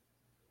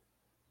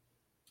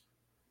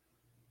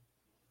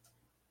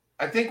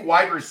 I think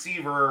wide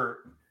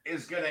receiver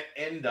is going to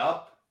end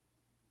up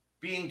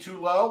being too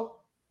low,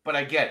 but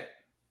I get it.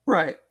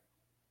 Right.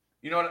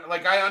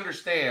 I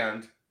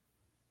understand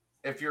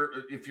if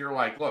you're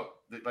like, look,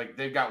 like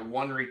they've got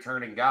one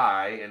returning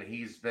guy and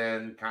he's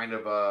been kind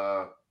of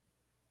a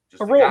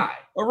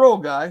role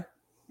guy.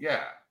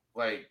 Yeah.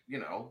 I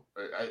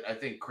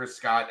think Chris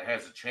Scott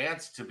has a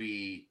chance to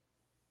be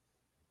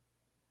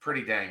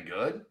pretty dang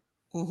good.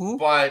 Mm-hmm.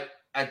 But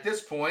at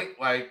this point,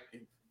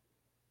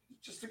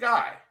 just a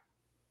guy.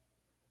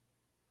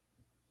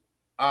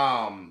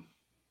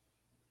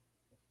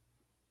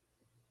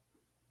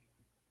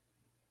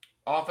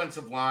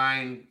 Offensive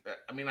line,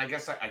 I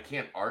guess I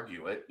can't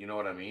argue it. You know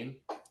what I mean?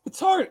 It's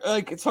hard.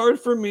 It's hard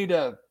for me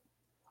to.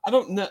 I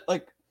don't know.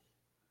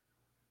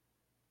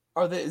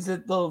 Is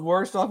it the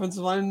worst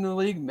offensive line in the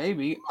league?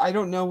 Maybe. I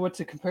don't know what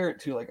to compare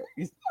it to. I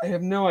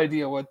have no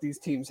idea what these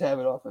teams have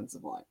at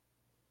offensive line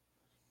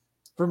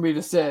for me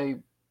to say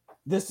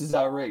this is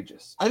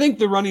outrageous. I think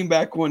the running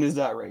back one is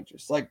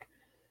outrageous.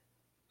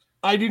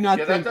 I do not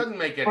think that doesn't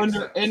make any under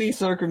sense. Any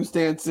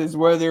circumstances,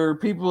 whether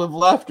people have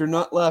left or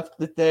not left,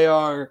 that they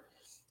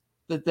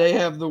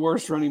have the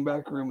worst running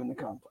back room in the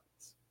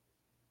conference.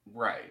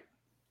 Right.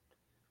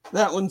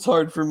 That one's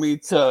hard for me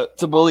to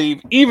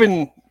believe,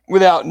 even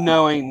without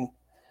knowing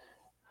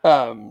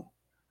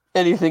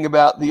anything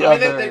about the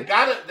other. They've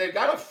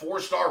got a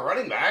 4-star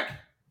running back.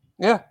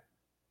 Yeah.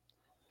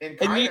 In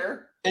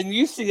Kiner. And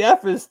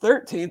UCF is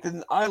 13th,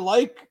 and I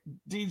like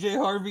DJ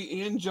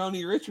Harvey and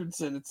Johnny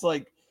Richardson. It's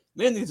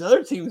man, these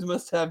other teams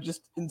must have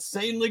just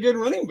insanely good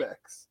running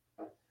backs.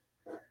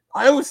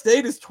 Iowa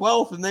State is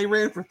 12th, and they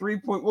ran for 3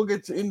 point. We'll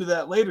get into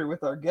that later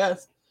with our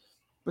guest.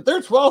 But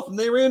they're 12th, and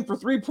they ran for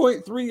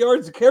 3.3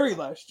 yards a carry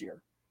last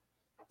year.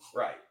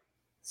 Right.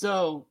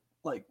 So,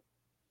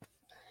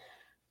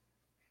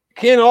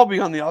 can't all be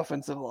on the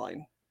offensive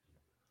line.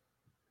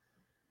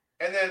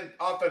 And then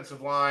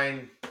offensive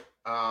line,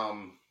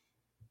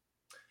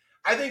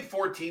 I think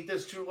 14th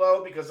is too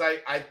low because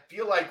I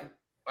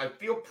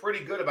feel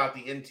pretty good about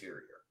the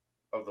interior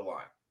of the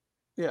line.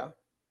 Yeah.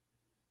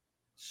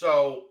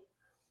 So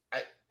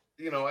I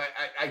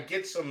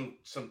get some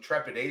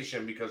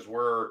trepidation because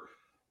we're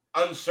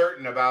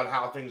uncertain about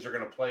how things are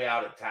going to play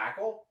out at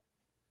tackle.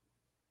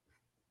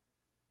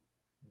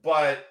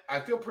 But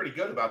I feel pretty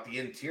good about the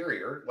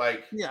interior.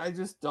 I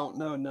just don't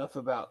know enough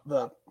about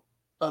the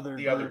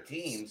other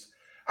teams.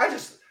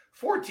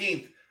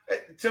 14th,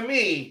 to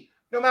me,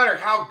 no matter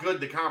how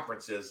good the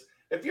conference is,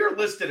 if you're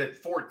listed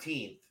at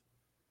 14th,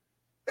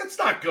 that's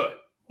not good.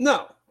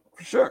 No,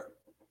 for sure.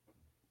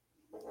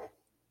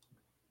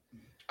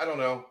 I don't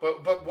know,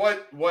 but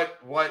what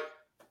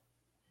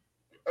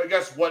I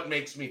guess what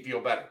makes me feel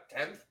better?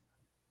 10th?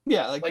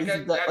 Yeah, like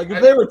Like,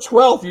 if they were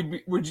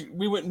 12th,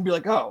 we wouldn't be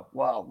like, oh,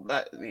 wow,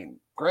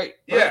 great.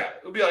 Yeah,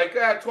 it would be like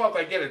 12th.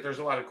 I get it. There's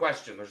a lot of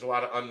question. There's a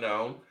lot of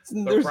unknown.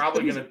 They're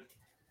probably gonna.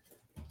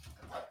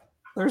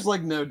 There's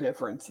like no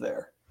difference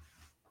there.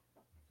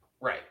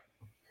 Right.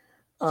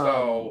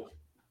 So.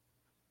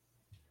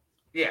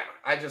 Yeah,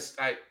 I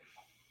the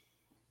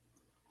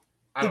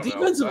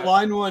defensive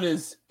line one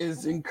is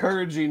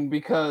encouraging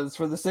because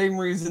for the same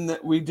reason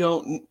that we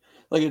don't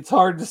like, it's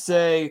hard to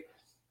say,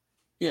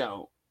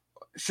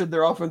 should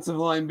their offensive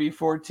line be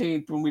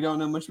 14th when we don't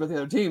know much about the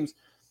other teams.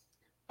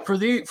 For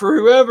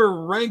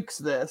whoever ranks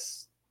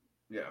this,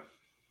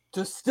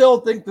 to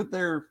still think that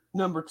they're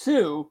number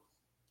 2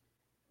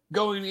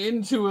 going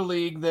into a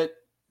league that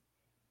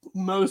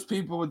most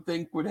people would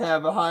think would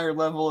have a higher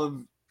level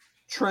of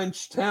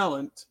trench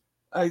talent,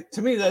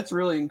 to me that's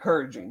really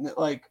encouraging. That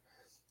like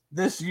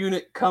this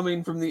unit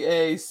coming from the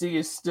AAC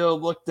is still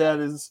looked at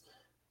as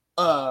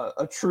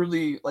a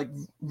truly I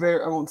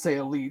won't say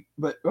elite,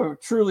 but a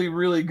truly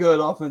really good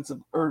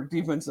offensive or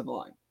defensive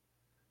line.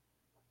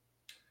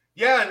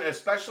 Yeah, and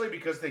especially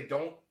because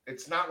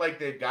it's not like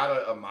they've got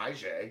a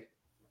Maije,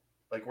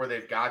 like where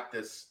they've got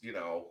this,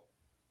 there's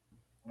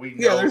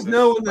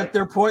no one that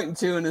they're pointing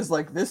to and is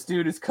like, this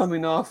dude is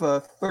coming off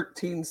a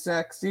 13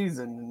 sack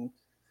season.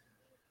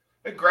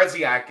 And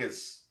Greziak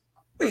is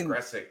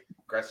Gresick.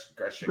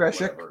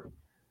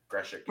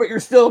 But you're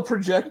still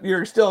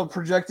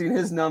projecting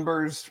his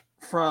numbers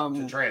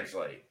to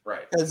translate,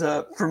 right?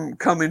 From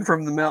coming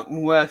from the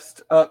Mountain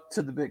West up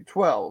to the Big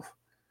 12.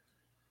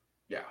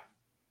 Yeah.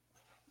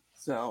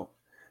 So,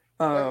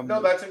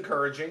 no, that's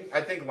encouraging. I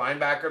think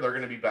linebacker they're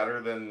going to be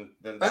better than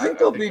that. I think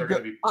they'll be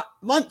good.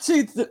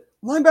 The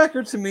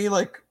linebacker to me,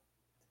 like,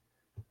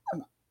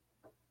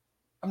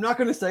 I'm not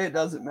going to say it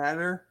doesn't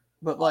matter,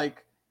 but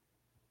like,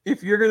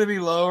 if you're going to be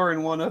lower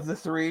in one of the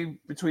 3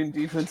 between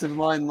defensive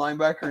line,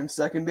 linebacker, and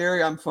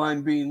secondary, I'm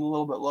fine being a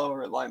little bit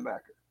lower at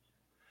linebacker.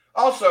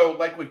 Also,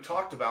 like we've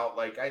talked about,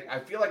 like I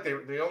feel like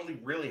they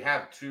only really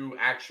have 2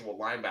 actual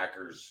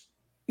linebackers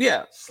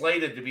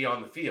slated to be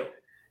on the field.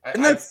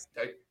 And that's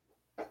the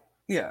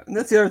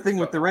other thing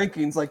with the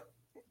rankings. Like,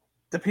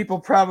 the people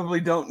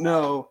probably don't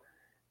know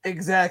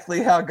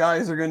exactly how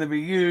guys are going to be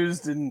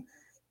used and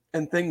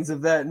things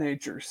of that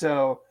nature.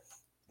 So,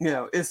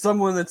 is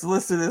someone that's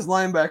listed as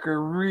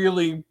linebacker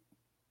really,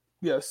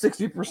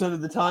 60%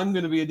 of the time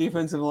going to be a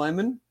defensive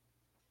lineman?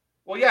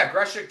 Well, yeah,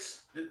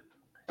 Greshik's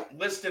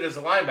listed as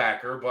a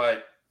linebacker,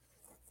 but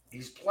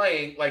he's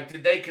playing. Like,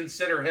 did they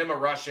consider him a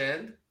rush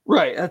end?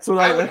 Right. That's what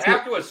I would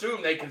have to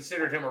assume they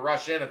considered him a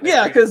rush end.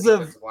 Because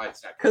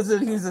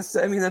he's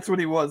that's what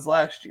he was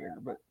last year.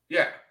 But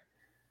yeah.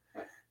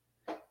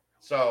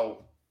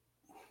 So,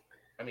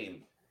 I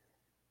mean,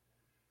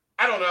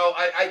 I don't know.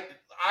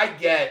 I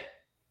get.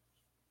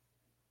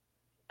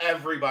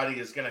 Everybody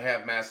is going to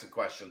have massive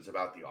questions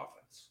about the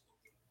offense.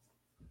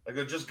 Like,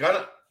 they're just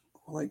gonna.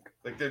 Like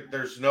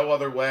there's no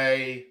other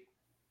way.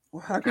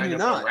 Well, how can you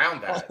not?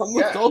 Around that.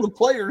 Almost all the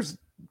players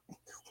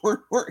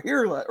weren't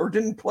here or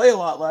didn't play a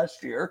lot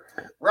last year.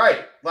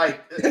 Right.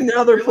 Like, and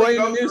now they're playing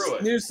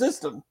a new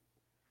system.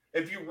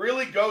 If you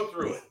really go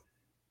through it,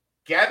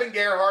 Gavin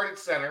Gerhardt at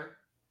center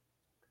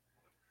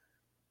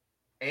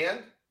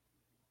and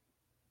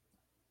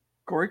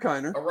Corey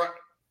Kiner.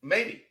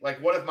 Maybe. Like,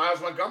 what if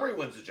Miles Montgomery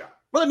wins the job?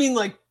 But I mean,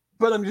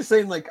 but I'm just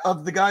saying, like,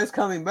 of the guys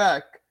coming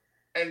back.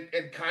 And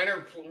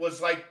Kiner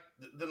was like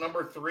the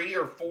number 3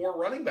 or 4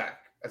 running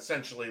back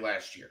essentially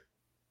last year.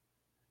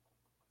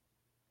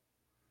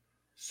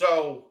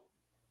 So,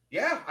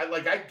 yeah,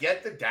 I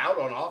get the doubt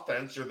on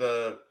offense or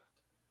the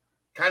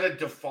kind of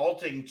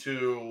defaulting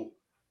to,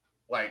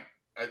 like,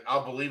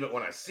 I'll believe it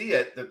when I see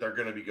it that they're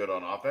going to be good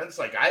on offense.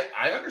 Like,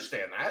 I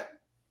understand that.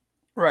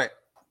 Right.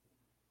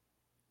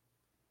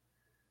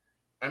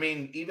 I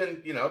mean,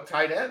 even,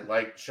 tight end,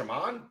 like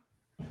Shaman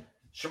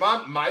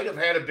might have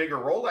had a bigger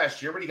role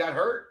last year, but he got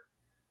hurt.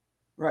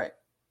 Right.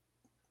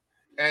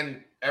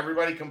 And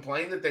everybody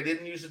complained that they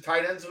didn't use the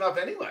tight ends enough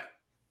anyway.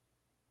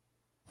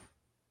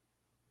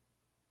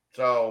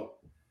 So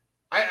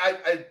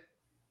I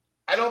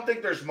don't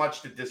think there's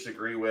much to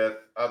disagree with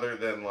other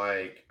than,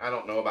 like, I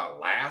don't know about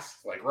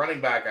last. Like,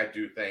 running back, I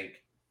do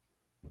think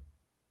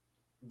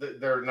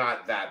they're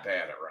not that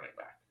bad at running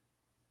back.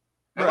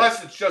 Right.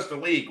 Unless it's just a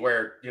league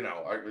where,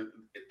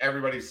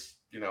 everybody's,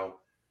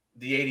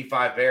 the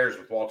 85 Bears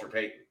with Walter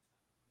Payton.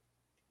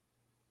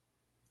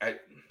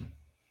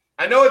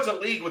 I know it's a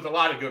league with a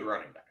lot of good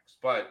running backs,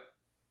 but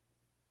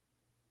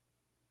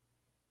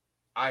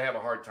I have a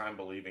hard time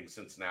believing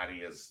Cincinnati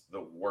is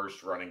the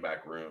worst running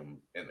back room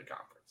in the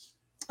conference.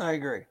 I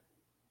agree.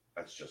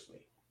 That's just me.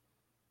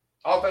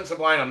 Offensive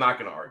line, I'm not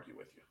going to argue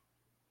with you.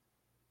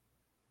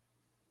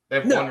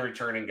 They have one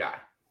returning guy.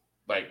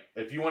 Like,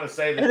 if you want to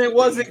say that, and it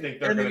wasn't,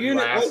 and the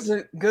unit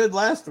wasn't good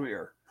last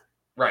year,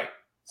 right?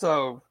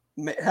 So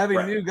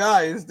having new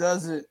guys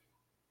doesn't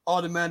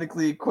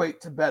automatically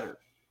equate to better.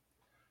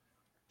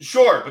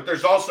 Sure, but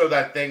there's also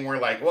that thing where,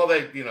 like, well,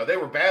 they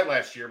were bad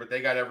last year, but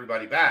they got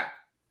everybody back,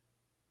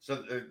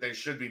 so they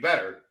should be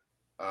better.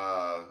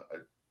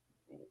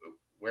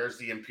 where's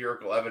the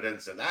empirical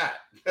evidence in that?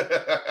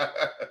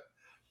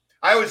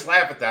 I always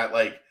laugh at that.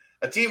 Like,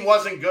 a team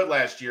wasn't good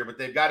last year, but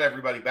they've got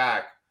everybody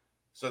back,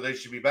 so they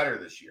should be better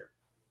this year.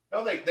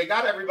 No, they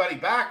got everybody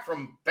back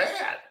from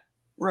bad.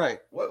 Right.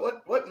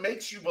 What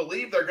makes you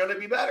believe they're going to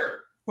be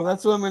better? Well,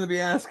 that's what I'm going to be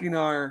asking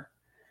our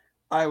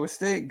Iowa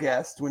State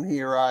guest when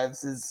he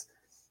arrives. Is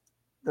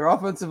their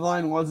offensive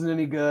line wasn't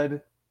any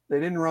good. They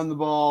didn't run the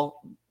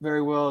ball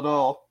very well at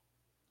all.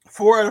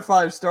 4 out of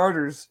 5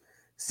 starters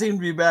seem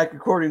to be back,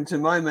 according to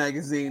my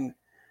magazine.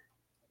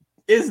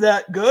 Is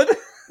that good?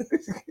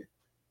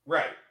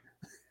 Right.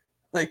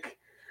 Like,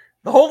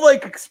 the whole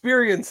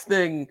experience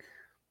thing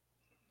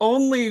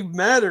only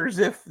matters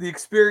if the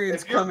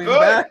experience coming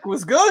back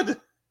was good.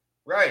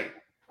 Right.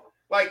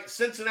 Like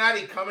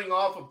Cincinnati coming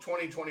off of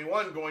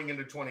 2021 going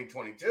into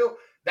 2022,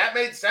 that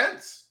made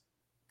sense.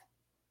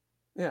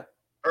 Yeah.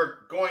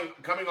 Or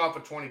coming off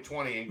of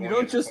 2020 and going you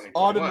don't into just 2021.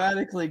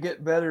 automatically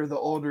get better the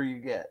older you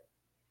get.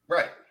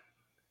 Right.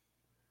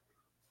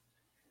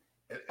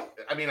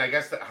 I mean, I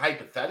guess that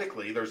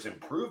hypothetically there's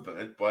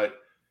improvement, but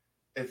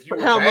if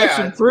you how much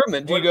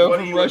improvement do you go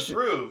from rushing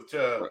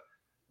to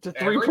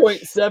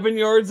 3.7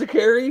 yards a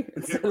carry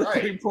instead of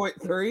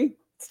 3.3?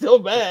 Still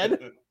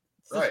bad.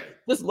 Right.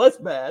 Just less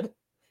bad.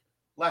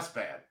 Less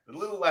bad. A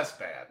little less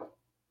bad.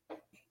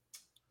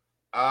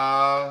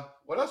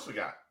 What else we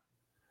got?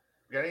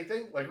 We got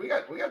anything? Like we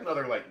got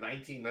another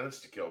 19 minutes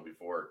to kill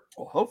before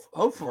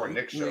hopefully before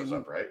Nick shows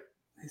up, right?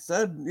 He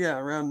said,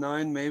 around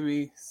 9,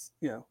 maybe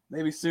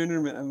maybe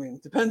sooner. I mean,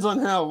 depends on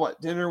how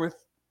dinner with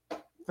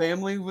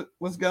family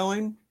was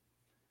going.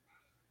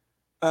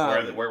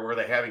 Where were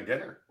they having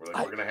dinner? We're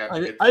gonna have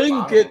to I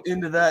didn't get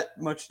into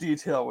that much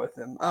detail with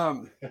him.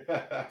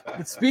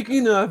 But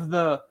speaking of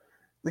the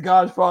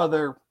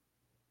Godfather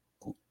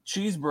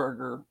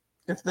cheeseburger,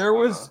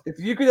 if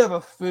you could have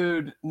a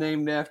food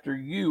named after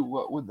you,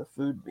 what would the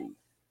food be?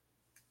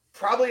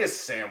 Probably a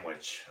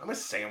sandwich. I'm a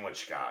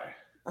sandwich guy.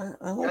 I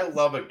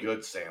love a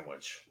good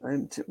sandwich.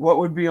 What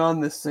would be on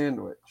this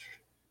sandwich?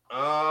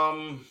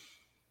 You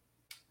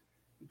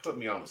put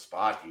me on the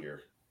spot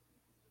here.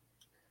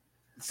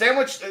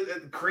 Sandwich,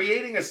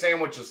 creating a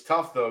sandwich is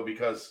tough though,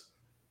 because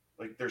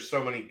there's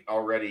so many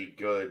already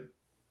good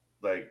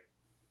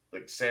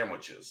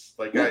sandwiches.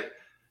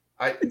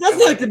 It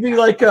doesn't have to be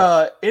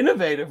a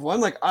innovative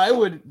one. I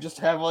would just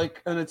have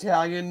an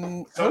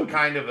Italian, some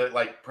kind of it,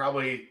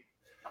 probably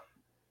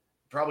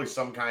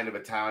some kind of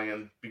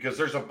Italian, because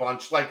there's a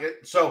bunch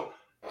so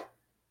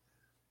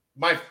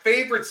my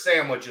favorite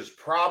sandwich is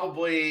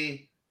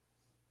probably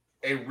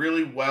a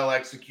really well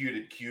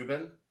executed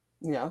Cuban.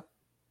 Yeah.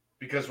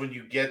 Because when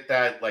you get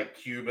that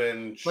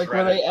Cuban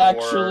where they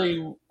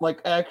actually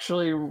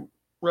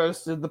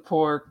roasted the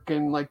pork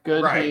and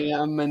good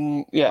ham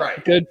and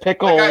good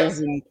pickles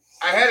and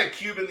I had a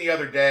Cuban the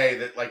other day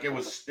that it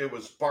was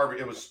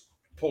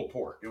pulled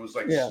pork. It was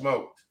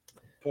smoked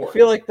pork. I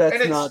feel like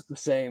that's not the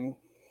same.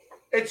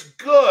 It's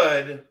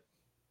good,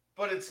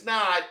 but it's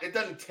not. It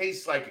doesn't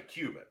taste like a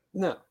Cuban.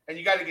 No. And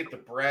you got to get the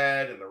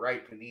bread and the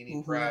right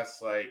panini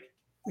press.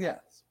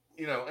 Yes.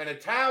 An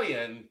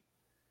Italian.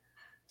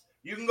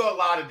 You can go a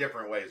lot of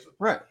different ways with it.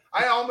 Right.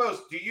 Are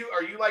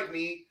you like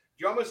me? Do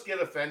you almost get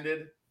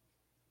offended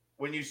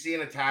when you see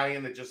an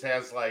Italian that just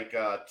has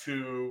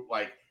two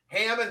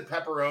ham and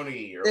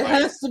pepperoni? Or it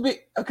has to be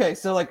okay.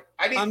 So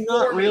I'm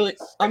not really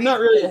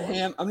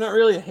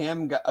a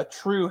ham guy, a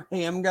true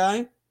ham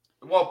guy.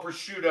 Well,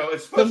 prosciutto.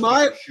 It's supposed to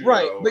be prosciutto.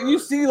 Right, but you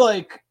see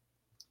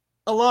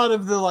a lot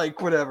of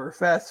the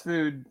fast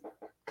food,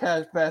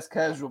 fast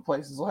casual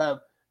places will have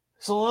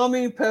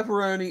salami,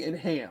 pepperoni, and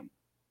ham.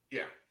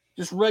 Yeah.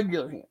 Just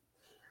regular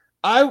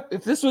ham.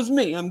 If this was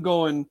me, I'm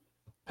going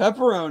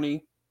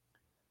pepperoni,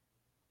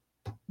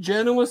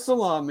 Genoa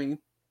salami,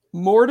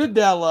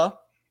 mortadella,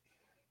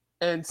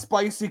 and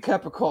spicy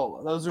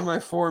capicola. Those are my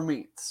 4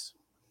 meats.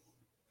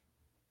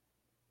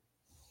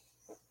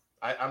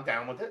 I'm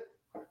down with it.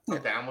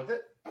 I've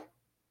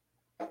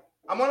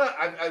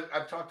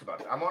talked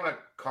about it. I'm on a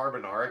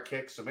carbonara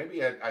kick, so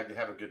maybe I'd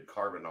have a good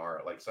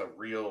carbonara, some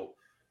real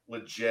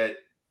legit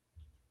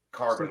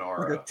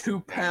carbonara. A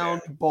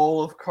 2-pound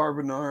bowl of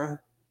carbonara.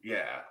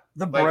 Yeah.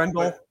 The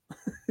Brendel.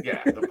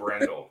 The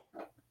Brendel.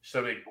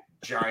 So big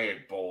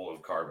giant bowl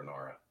of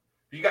carbonara.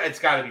 It's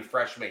got to be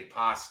fresh made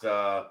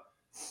pasta.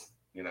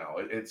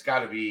 It's got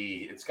to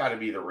be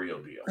the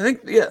real deal. I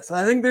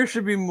think there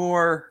should be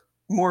more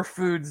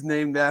foods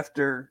named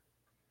after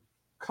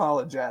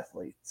college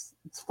athletes.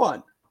 It's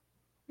fun.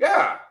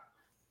 Yeah.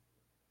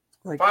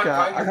 Find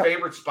your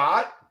favorite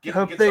spot. I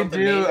hope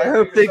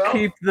they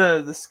keep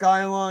the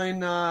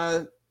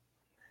Skyline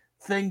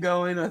thing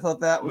going. I thought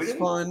that was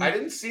fun. I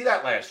didn't see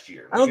that last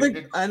year. I don't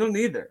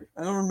either.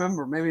 I don't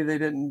remember. Maybe they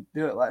didn't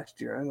do it last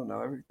year. I don't know.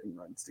 Everything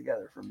runs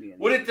together for me.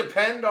 Would it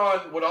depend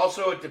on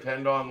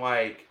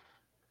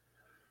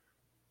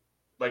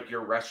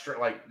your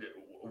restaurant,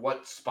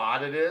 what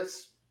spot it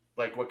is?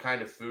 What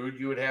kind of food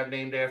you would have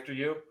named after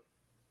you?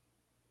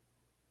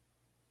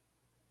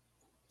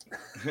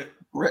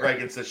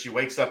 Reagan says she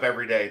wakes up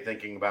every day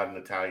thinking about an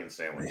Italian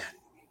sandwich.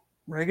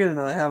 Reagan and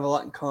I have a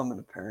lot in common,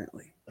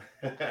 apparently.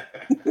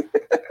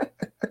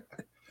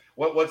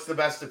 What's the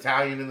best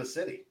Italian in the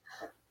city?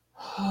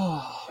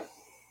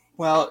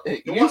 Well,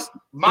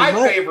 my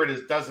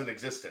favorite doesn't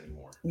exist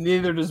anymore.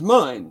 Neither does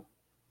mine.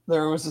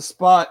 There was a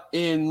spot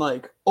in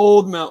like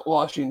Old Mount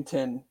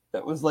Washington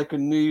that was like a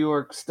New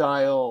York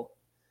style.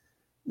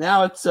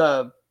 Now it's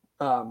a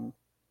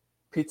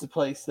pizza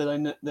place that I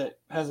know that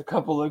has a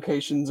couple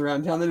locations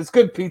around town that is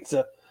good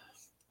pizza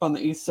on the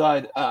east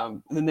side.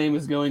 The name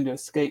is going to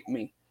escape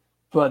me,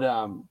 but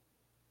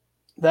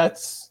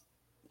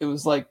it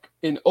was like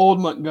in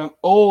old Mount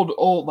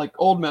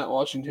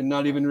Washington,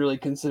 not even really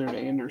considered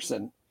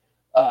Anderson,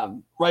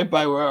 right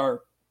by where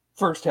our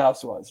first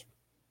house was.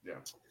 Yeah,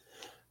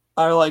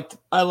 I liked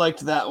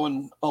that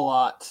one a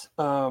lot.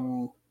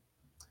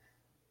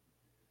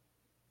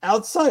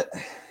 Outside,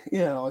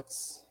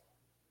 it's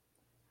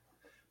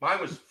mine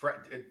was Fred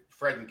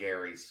and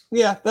Gary's.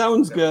 Yeah, that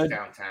one's good.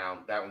 Downtown,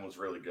 that one was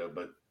really good,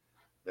 but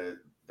they're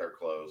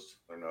closed.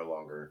 They're no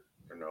longer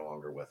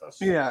with us.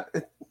 Yeah,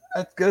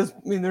 that goes.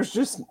 I mean, there's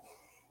just,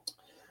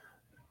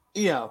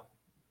 I'm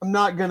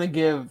not gonna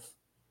give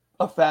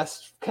a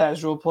fast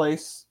casual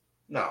place.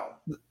 No.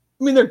 I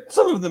mean,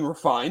 some of them are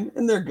fine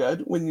and they're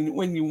good when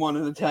you want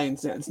an Italian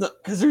sandwich. It's not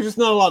because there's just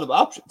not a lot of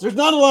options. There's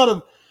not a lot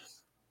of.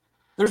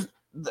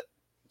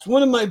 It's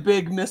one of my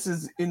big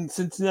misses in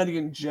Cincinnati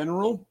in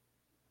general.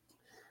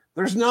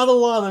 There's not a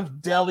lot of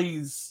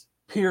delis,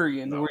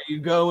 period, where you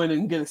go in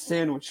and get a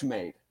sandwich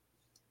made.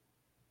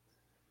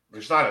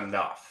 There's not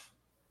enough.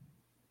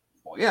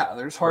 Well, yeah,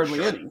 there's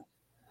hardly any.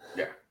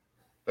 Yeah,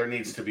 there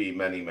needs to be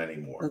many, many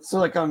more. So,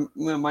 like,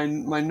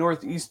 my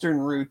northeastern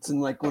roots,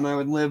 and like when I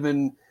would live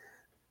in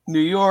New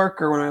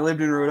York or when I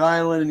lived in Rhode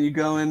Island, and you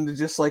go into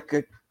just like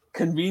a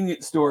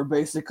convenience store,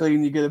 basically,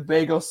 and you get a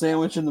bagel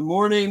sandwich in the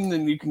morning,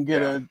 and you can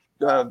get a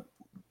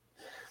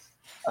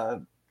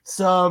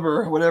sub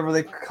or whatever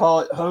they call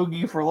it,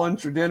 hoagie for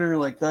lunch or dinner.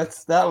 Like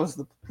those are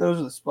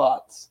the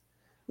spots.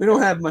 We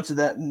don't have much of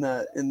that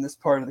in this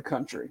part of the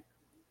country.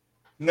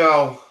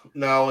 No,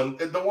 and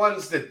the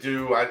ones that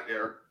do,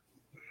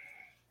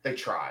 they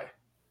try,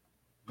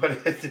 but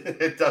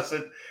it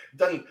doesn't.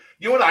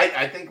 You know what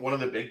I think one of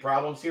the big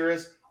problems here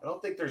is I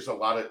don't think there's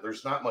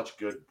not much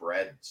good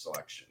bread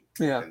selection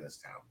in this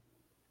town.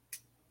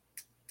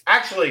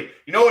 Actually,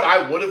 you know what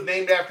I would have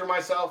named after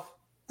myself?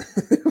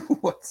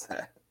 What's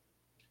that?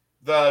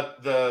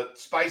 The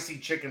spicy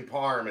chicken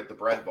parm at the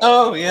bread bar.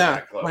 Oh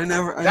yeah,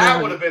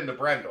 that would have been the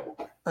Brendel.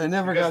 I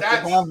never got to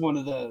have one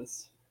of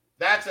those.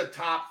 That's a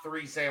top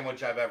 3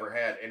 sandwich I've ever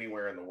had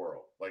anywhere in the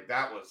world. Like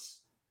that would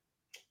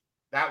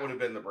have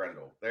been the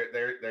Brendel.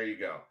 There you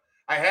go.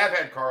 I have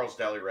had Carl's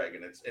Deli,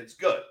 Reagan. It's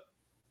good.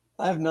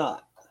 I have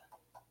not.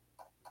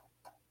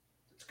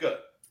 It's good.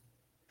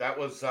 That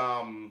was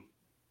I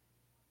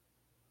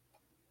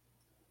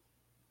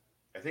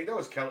think that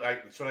was Kelly.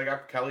 That's what I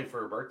got for Kelly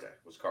for her birthday.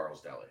 Was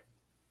Carl's Deli.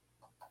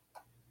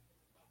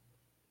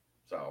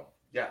 So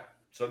yeah.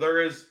 So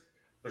there's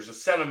a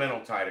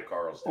sentimental tie to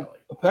Carl's Deli.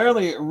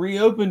 Apparently, it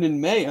reopened in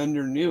May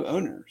under new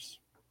owners.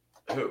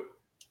 Who?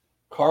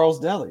 Carl's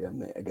Deli.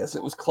 I guess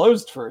it was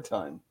closed for a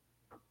time.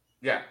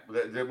 Yeah,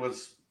 it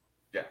was.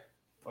 Yeah.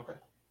 Okay.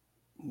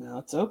 Now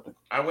it's open.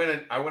 I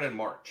went in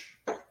March.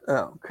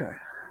 Oh, okay.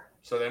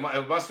 So it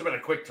must have been a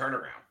quick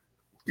turnaround.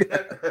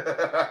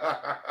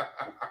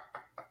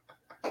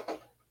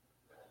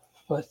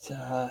 But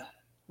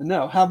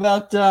no, how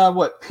about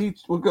what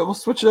Peach? We'll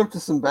switch it up to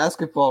some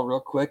basketball real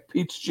quick.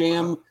 Peach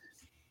Jam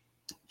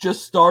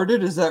just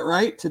started. Is that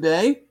right?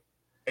 Today?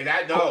 And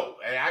it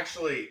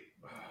actually.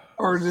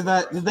 Or did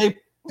they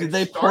On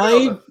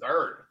play? the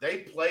 3rd. They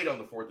played on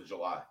the 4th of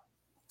July.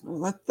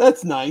 Well,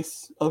 that's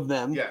nice of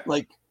them. Yeah.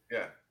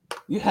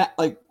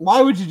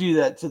 Why would you do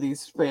that to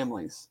these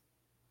families?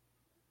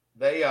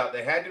 They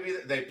had to be.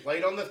 They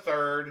played on the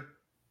 3rd.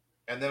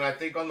 And then I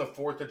think on the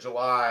 4th of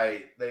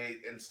July, they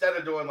instead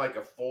of doing like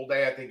a full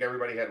day, I think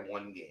everybody had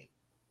one game.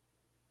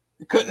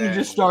 You couldn't have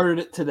just started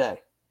it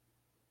today.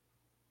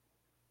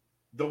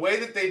 The way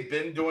that they've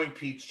been doing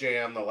Peach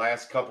Jam the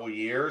last couple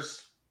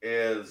years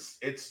is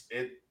it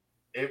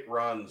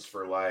runs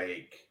for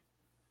like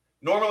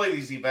normally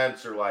these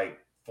events are like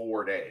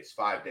 4 days,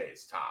 5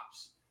 days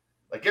tops.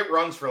 Like it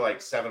runs for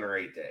like 7 or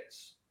 8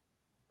 days.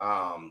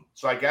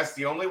 So I guess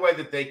the only way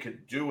that they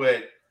could do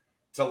it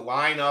to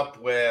line up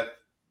with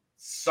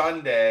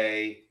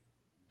Sunday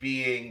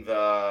being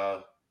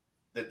the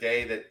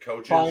day that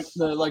coaches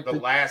the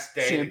last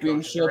day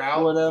championship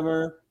or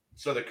whatever,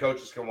 so the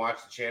coaches can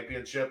watch the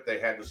championship. They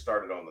had to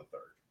start it on the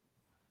 3rd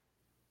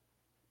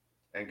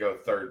and go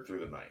 3rd through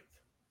the 9th.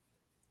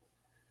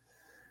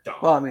 Dumb.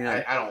 Well, I mean,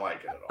 I don't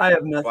like it at all. I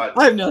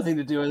have nothing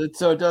to do with it,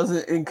 so it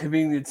doesn't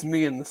inconvenience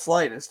me in the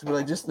slightest. But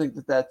I just think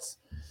that that's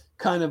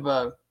kind of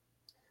a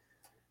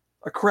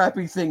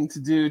crappy thing to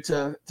do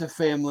to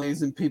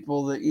families and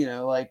people that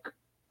like.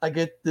 I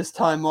get this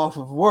time off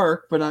of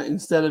work, but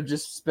instead of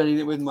just spending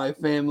it with my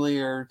family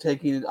or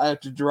taking it, I have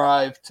to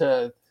drive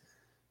to,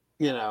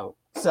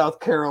 South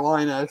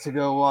Carolina to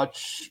go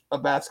watch a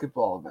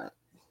basketball event.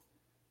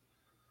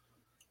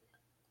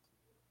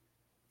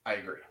 I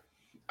agree.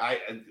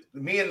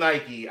 Me and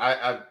Nike,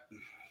 I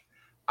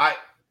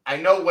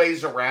know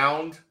ways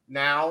around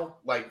now,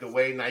 like the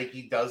way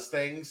Nike does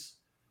things,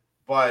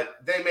 but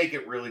they make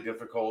it really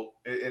difficult.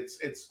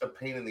 It's a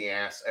pain in the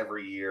ass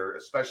every year,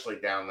 especially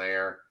down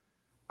there.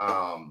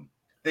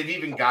 They've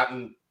even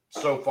gotten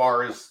so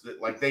far as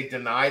like they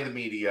deny the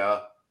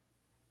media,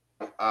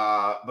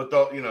 but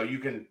though you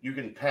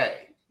can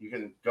pay, you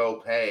can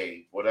go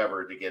pay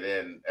whatever to get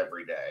in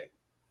every day,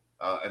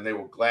 and they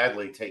will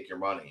gladly take your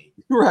money,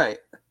 Right.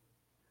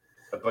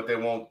 but they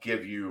won't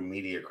give you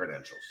media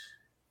credentials.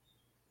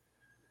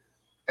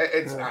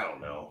 It's I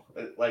don't know,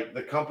 like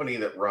the company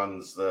that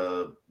runs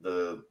the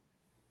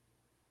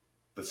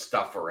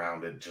stuff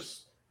around it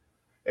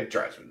it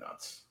drives me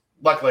nuts.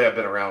 Luckily, I've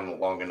been around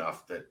long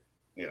enough that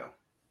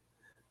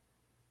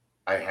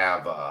I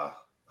have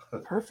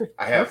Perfect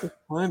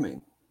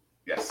timing.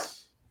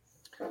 Yes.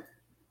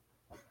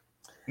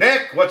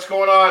 Nick, what's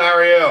going on? How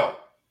are you?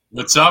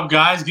 What's up,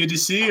 guys? Good to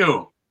see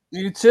you.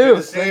 You too. Good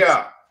to see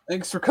ya.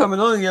 Thanks for coming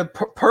on. You have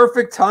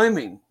perfect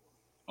timing.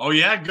 Oh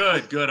yeah,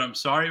 good. I'm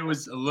sorry it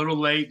was a little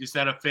late. Just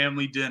had a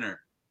family dinner.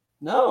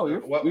 No,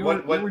 we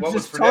were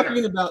just talking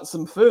dinner? About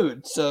some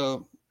food.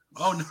 So.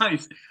 Oh,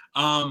 nice.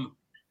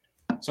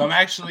 So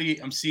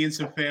I'm seeing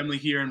some family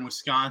here in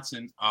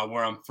Wisconsin,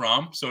 where I'm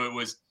from. So it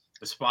was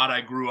a spot I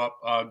grew up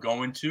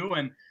going to,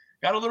 and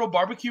got a little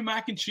barbecue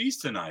mac and cheese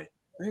tonight.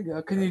 There you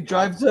go. Can you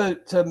drive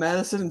to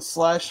Madison and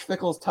slash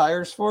Fickle's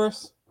tires for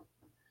us?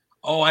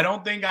 Oh, I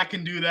don't think I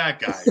can do that,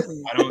 guys.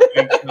 I don't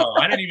think so.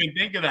 I didn't even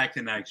think of that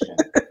connection.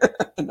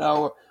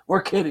 No,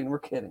 we're kidding. We're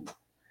kidding.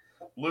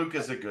 Luke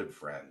is a good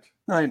friend.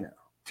 I know.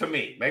 To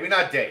me. Maybe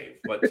not Dave,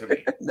 but to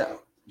me. No.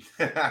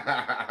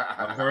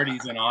 I heard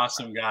he's an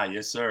awesome guy.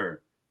 Yes,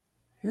 sir.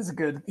 He is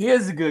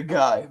a good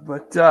guy.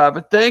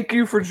 But thank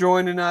you for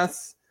joining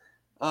us.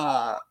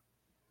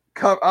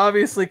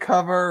 Obviously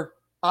cover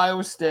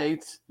Iowa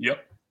State.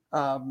 Yep.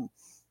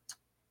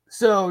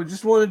 So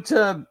just wanted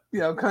to,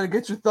 kind of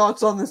get your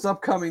thoughts on this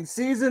upcoming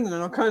season, and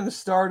I'll kind of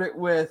start it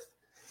with,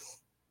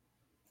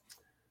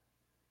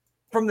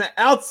 from the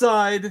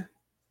outside,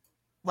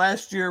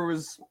 last year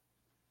was,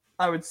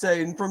 I would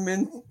say, and from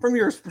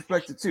your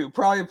perspective too,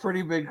 probably a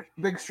pretty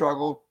big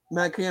struggle.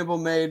 Matt Campbell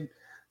made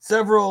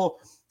several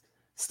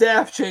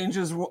staff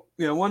changes,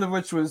 one of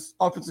which was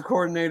offensive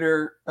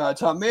coordinator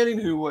Tom Manning,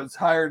 who was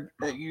hired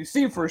at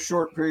UC for a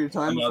short period of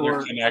time.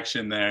 Another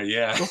connection there,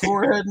 yeah.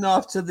 Before heading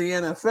off to the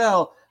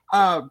NFL.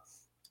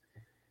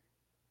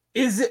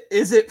 Is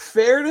it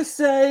fair to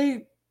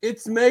say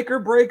it's make or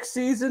break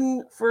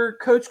season for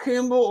Coach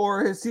Campbell,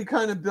 or has he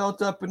kind of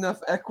built up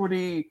enough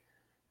equity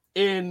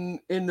in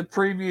the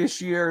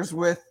previous years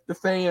with the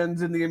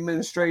fans and the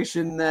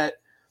administration that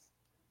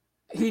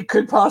he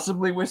could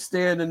possibly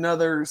withstand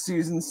another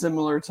season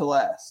similar to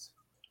last?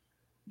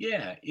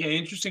 Yeah,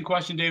 interesting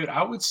question, David.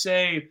 I would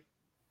say,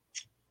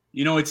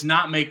 it's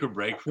not make or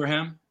break for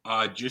him.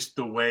 Just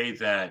the way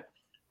that,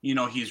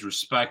 he's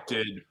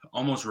respected,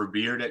 almost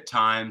revered at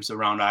times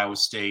around Iowa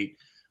State.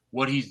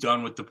 What he's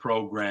done with the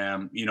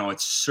program,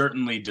 it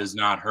certainly does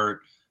not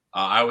hurt.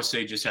 Iowa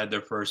State just had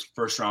their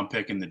first round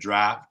pick in the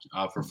draft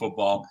for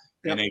football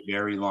in a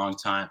very long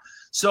time.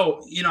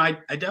 So, I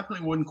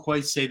definitely wouldn't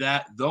quite say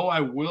that, though I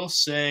will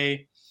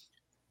say,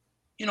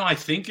 I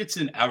think it's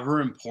an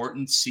ever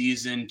important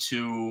season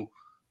to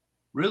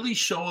really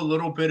show a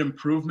little bit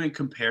improvement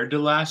compared to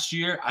last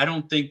year. I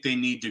don't think they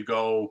need to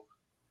go,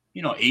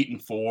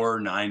 8-4,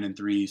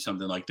 9-3,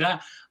 something like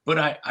that.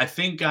 But I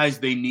think, guys,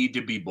 they need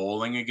to be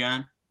bowling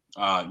again.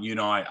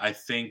 I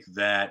think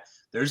that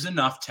there's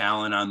enough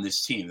talent on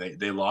this team.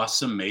 They lost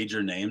some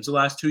major names the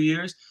last 2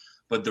 years,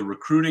 but the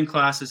recruiting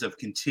classes have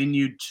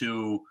continued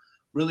to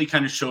really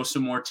kind of show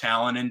some more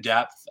talent and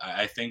depth.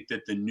 I think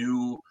that the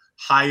new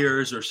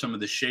hires or some of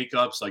the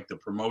shakeups, like the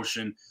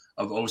promotion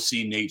of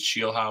OC Nate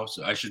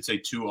Shieldhouse, I should say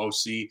to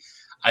OC,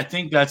 I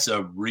think that's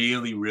a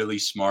really, really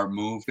smart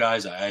move,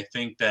 guys. I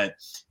think that,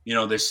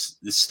 this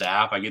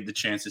staff, I get the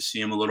chance to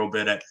see them a little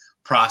bit at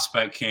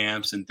prospect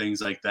camps and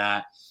things like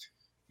that.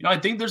 I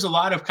think there's a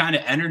lot of kind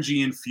of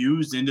energy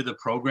infused into the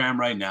program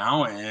right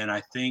now. And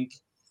I think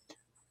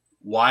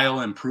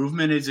while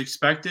improvement is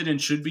expected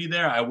and should be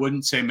there, I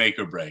wouldn't say make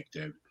or break,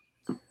 David.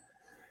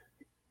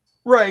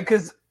 Right,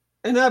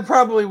 and that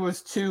probably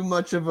was too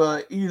much of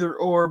a either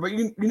or, but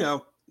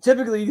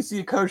typically you see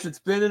a coach that's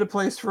been at a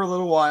place for a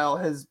little while,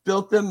 has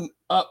built them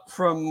up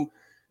from,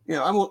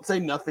 I won't say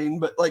nothing,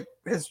 but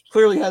has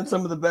clearly had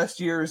some of the best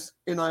years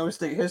in Iowa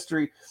State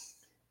history.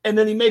 And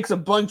then he makes a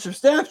bunch of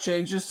staff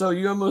changes. So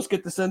you almost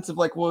get the sense of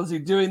well, is he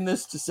doing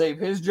this to save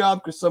his job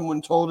because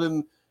someone told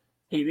him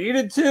he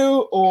needed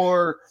to,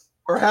 or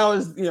how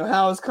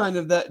is kind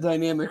of that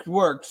dynamic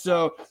work?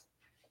 So,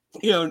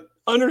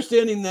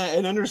 understanding that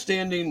and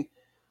understanding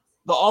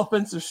the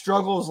offensive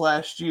struggles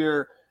last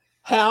year,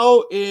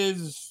 how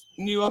is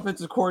new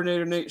offensive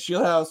coordinator Nate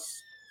Shieldhouse?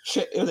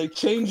 Are they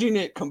changing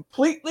it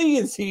completely?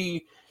 Is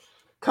he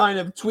kind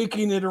of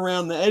tweaking it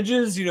around the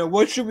edges?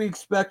 What should we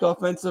expect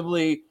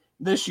offensively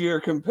this year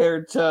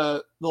compared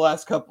to the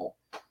last couple?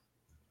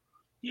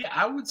 Yeah,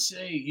 I would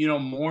say,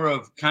 more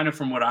of kind of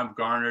from what I've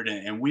garnered,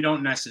 and we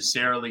don't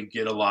necessarily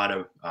get a lot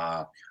of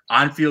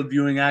on-field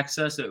viewing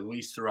access, at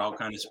least throughout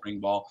kind of spring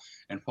ball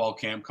and fall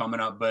camp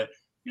coming up. But,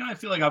 I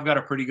feel like I've got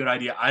a pretty good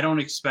idea. I don't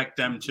expect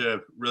them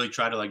to really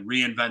try to like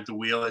reinvent the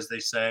wheel, as they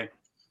say.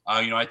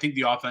 I think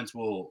the offense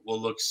will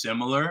look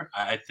similar.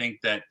 I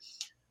think that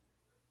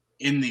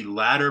in the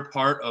latter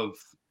part of,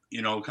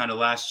 kind of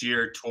last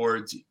year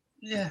towards,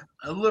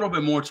 a little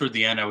bit more toward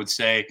the end, I would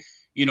say,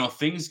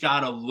 things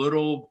got a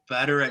little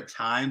better at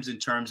times in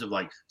terms of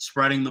like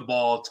spreading the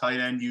ball, tight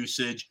end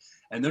usage.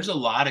 And there's a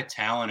lot of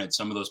talent at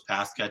some of those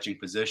pass catching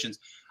positions.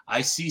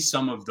 I see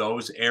some of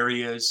those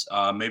areas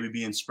maybe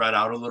being spread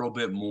out a little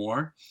bit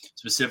more,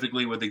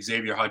 specifically with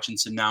Xavier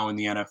Hutchinson now in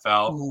the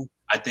NFL. Mm-hmm.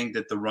 I think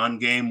that the run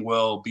game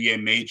will be a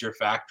major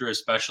factor,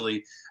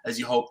 especially as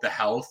you hope the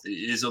health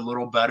is a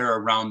little better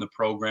around the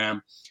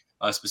program,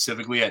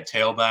 specifically at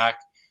tailback.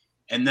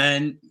 And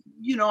then,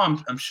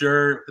 I'm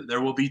sure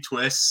there will be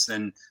twists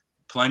and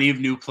plenty of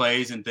new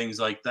plays and things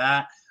like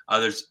that.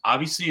 There's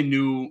obviously a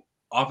new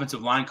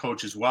offensive line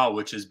coach as well,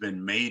 which has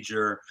been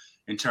major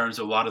in terms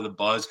of a lot of the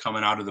buzz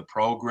coming out of the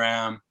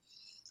program.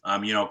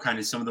 Kind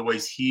of some of the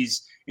ways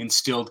he's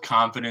instilled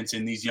confidence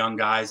in these young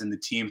guys and the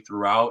team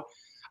throughout.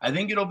 I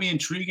think it'll be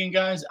intriguing,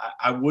 guys.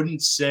 I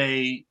wouldn't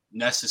say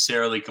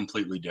necessarily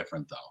completely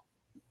different,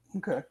 though.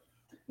 Okay.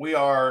 We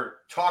are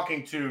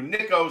talking to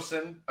Nick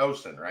Osen.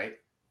 Osen, right?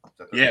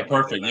 Yeah,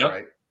 perfect. Yep.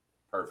 Right?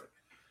 Perfect.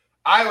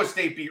 Iowa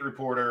State beat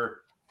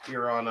reporter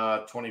here on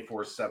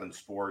 24/7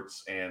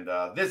 Sports. And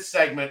this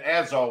segment,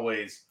 as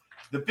always,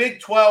 the Big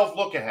 12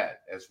 look ahead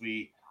as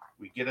we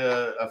get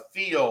a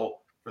feel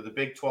for the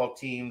Big 12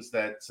 teams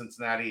that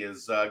Cincinnati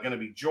is going to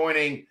be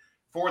joining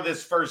for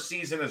this first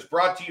season, is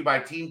brought to you by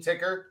Team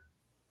Ticker.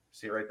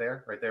 See it right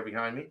there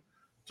behind me.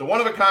 It's a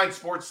one-of-a-kind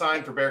sports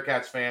sign for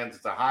Bearcats fans.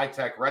 It's a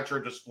high-tech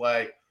retro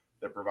display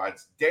that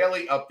provides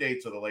daily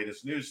updates of the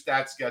latest news,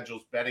 stats,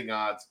 schedules, betting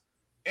odds,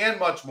 and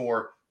much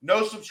more.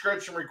 No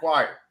subscription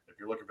required. If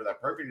you're looking for that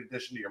perfect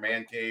addition to your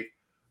man cave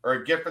or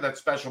a gift for that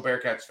special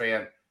Bearcats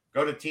fan,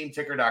 go to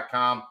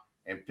teamticker.com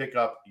and pick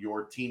up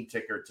your Team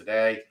Ticker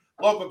today.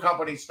 Local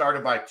company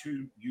started by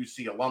 2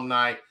 UC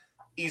alumni.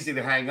 Easy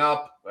to hang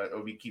up.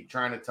 We keep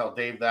trying to tell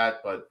Dave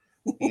that, but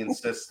he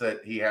insists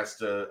that he has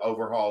to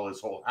overhaul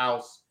his whole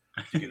house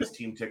to get his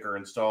Team Ticker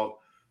installed.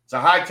 It's a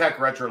high-tech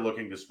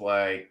retro-looking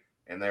display,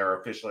 and they are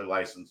officially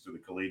licensed through the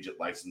Collegiate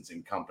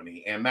Licensing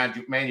Company and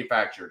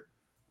manufactured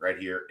right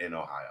here in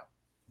Ohio.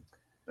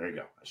 There you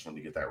go. I just wanted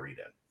to get that read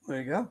in. There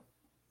you go.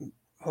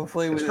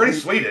 Hopefully, it's pretty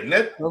sweet, isn't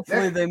it?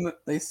 Hopefully,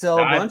 they sell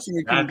a bunch and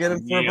you can get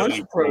them for a bunch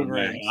of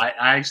programs. I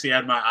actually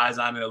had my eyes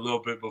on it a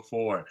little bit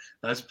before.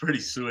 That's pretty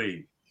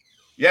sweet.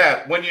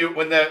 Yeah,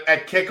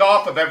 at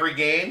kickoff of every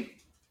game,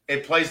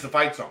 it plays the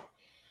fight song.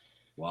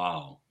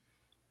 Wow.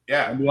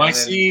 Yeah. Do I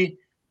see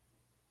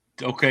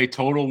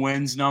total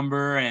wins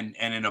number and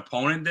an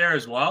opponent there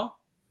as well?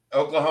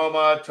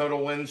 Oklahoma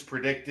total wins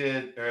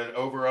predicted,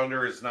 over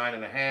under is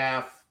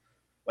 9.5.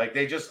 Like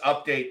they just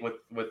update with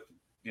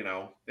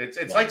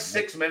it's like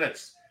 6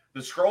 minutes.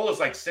 The scroll is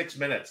like 6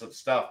 minutes of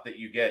stuff that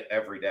you get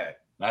every day.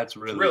 That's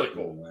really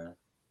cool, man.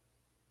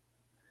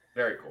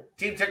 Very cool.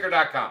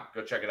 Teamticker.com.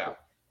 Go check it out.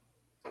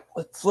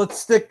 Let's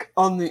stick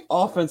on the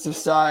offensive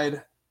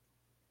side.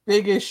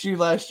 Big issue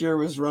last year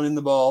was running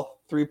the ball,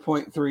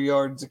 3.3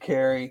 yards a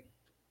carry.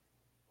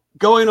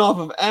 Going off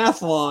of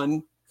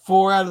Athlon,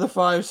 4 out of the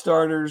 5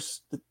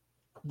 starters that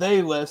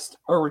they list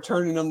are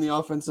returning on the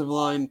offensive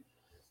line.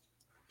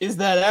 Is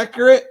that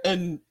accurate?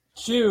 And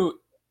 2,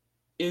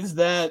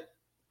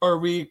 are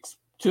we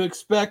to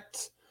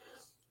expect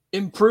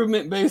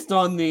improvement based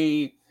on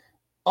the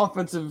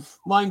offensive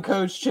line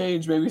coach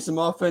change, maybe some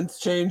offense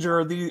change,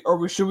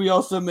 or should we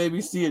also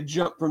maybe see a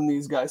jump from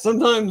these guys?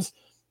 Sometimes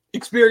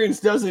experience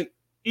doesn't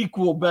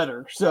equal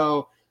better.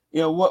 So,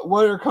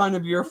 what are kind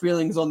of your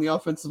feelings on the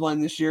offensive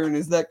line this year, and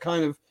is that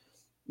kind of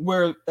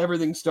where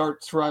everything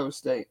starts for Iowa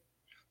State?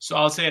 So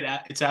I'll say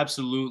it's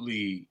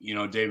absolutely,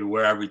 David,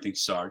 where everything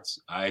starts.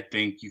 I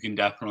think you can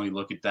definitely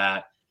look at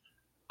that,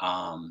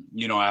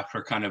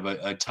 after kind of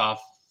a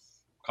tough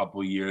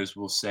couple of years,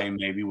 we'll say,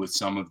 maybe with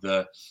some of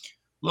the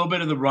little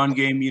bit of the run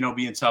game,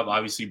 being tough.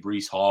 Obviously,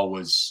 Breece Hall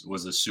was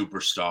a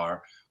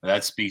superstar.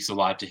 That speaks a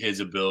lot to his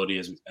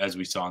ability as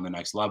we saw on the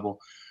next level.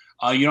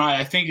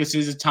 I think this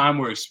is a time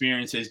where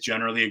experience is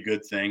generally a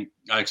good thing.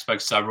 I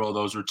expect several of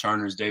those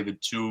returners, David,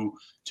 to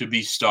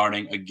be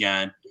starting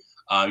again.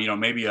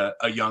 Maybe a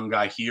young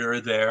guy here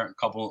or there. A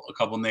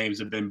couple names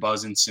have been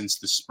buzzing since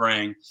the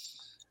spring.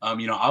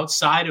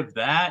 Outside of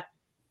that,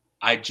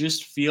 I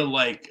just feel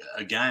like,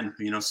 again,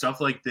 stuff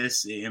like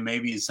this,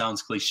 maybe it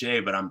sounds cliche,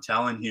 but I'm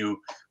telling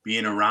you,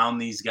 being around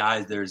these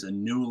guys, there's a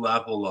new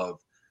level of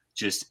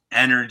just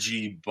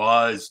energy,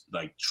 buzz,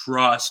 like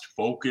trust,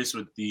 focus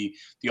with the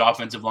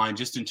offensive line,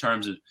 just in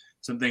terms of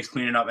some things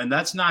cleaning up. And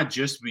that's not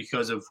just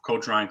because of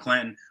Coach Ryan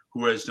Clanton,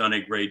 who has done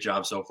a great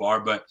job so far,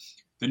 but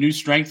the new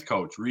strength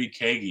coach, Reed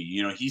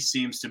Kagi, he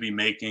seems to be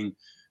making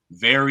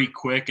very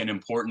quick and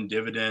important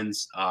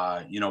dividends,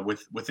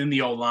 within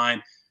the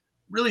O-line.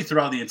 really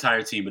throughout the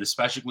entire team, but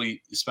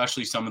especially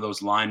some of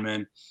those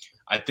linemen.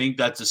 I think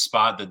that's a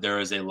spot that there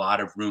is a lot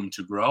of room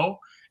to grow.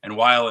 And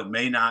while it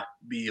may not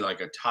be like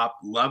a top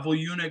level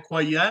unit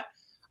quite yet,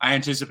 I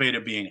anticipate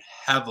it being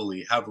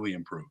heavily, heavily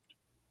improved.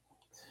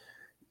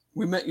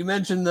 You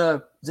mentioned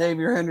the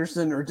Xavier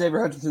Hutchinson,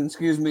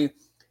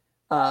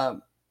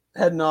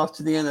 heading off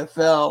to the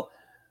NFL.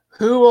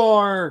 Who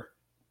are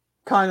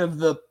kind of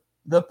the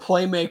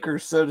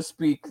playmakers, so to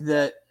speak,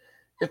 that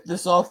if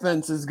this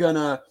offense is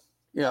gonna,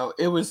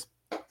 it was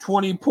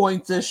 20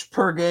 points-ish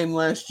per game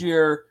last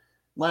year,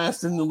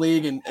 last in the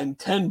league, and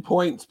 10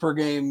 points per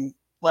game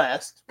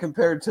last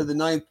compared to the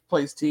 9th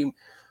place team.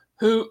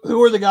 Who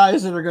are the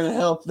guys that are going to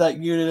help that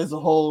unit as a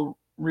whole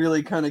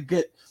really kind of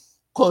get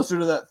closer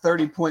to that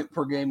 30-point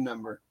per game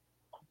number?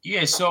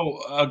 Yeah,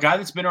 so a guy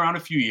that's been around a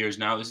few years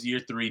now, this is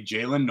year 3,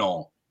 Jalen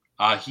Knoll.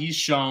 He's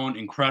shown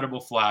incredible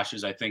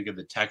flashes, I think, of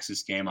the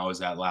Texas game I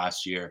was at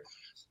last year.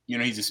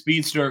 He's a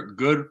speedster,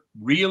 good,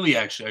 really,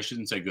 actually, I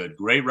shouldn't say good,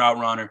 great route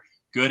runner,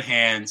 good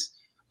hands,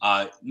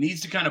 needs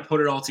to kind of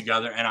put it all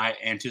together, and I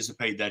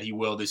anticipate that he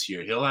will this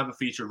year. He'll have a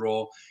featured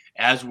role,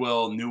 as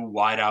will new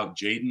wideout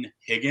Jaden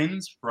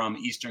Higgins from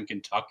Eastern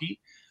Kentucky.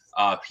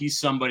 He's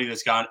somebody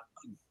that's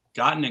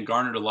gotten and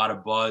garnered a lot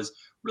of buzz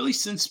really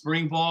since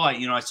spring ball.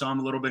 I saw him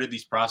a little bit at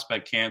these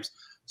prospect camps.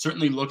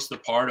 Certainly looks the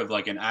part of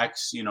like an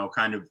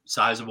kind of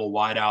sizable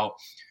wideout.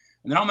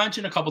 And then I'll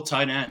mention a couple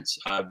tight ends.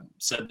 I've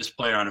said this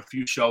player on a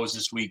few shows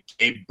this week,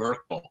 Gabe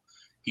Burkle.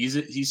 He's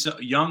a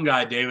young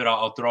guy, David.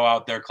 I'll throw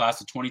out there,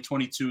 class of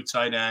 2022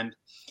 tight end.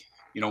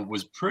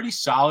 Was pretty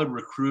solid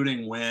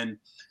recruiting when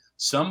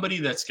somebody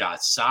that's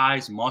got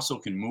size, muscle,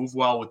 can move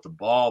well with the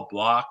ball,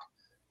 block.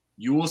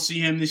 You will see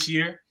him this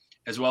year,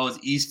 as well as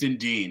Easton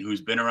Dean,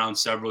 who's been around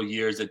several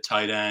years at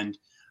tight end.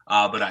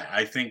 But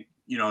I think,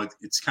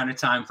 it's kind of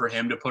time for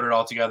him to put it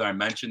all together. I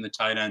mentioned the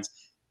tight ends,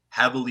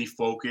 heavily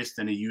focused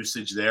and a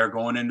usage there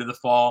going into the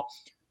fall.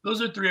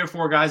 Those are 3 or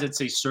 4 guys I'd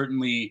say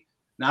certainly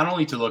not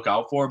only to look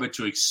out for, but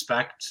to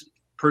expect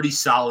pretty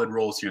solid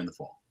roles here in the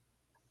fall.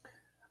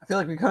 I feel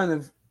like we kind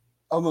of,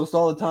 almost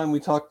all the time we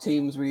talk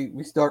teams,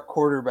 we start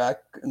quarterback,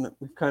 and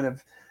we've kind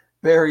of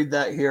buried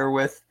that here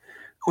with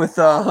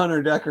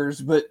Hunter Deckers.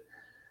 But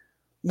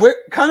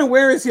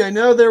where is he? I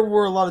know there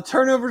were a lot of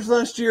turnovers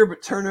last year,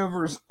 but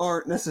turnovers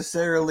aren't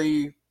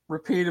necessarily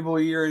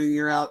repeatable year in and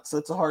year out, so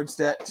it's a hard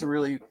stat to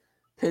really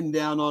pin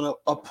down on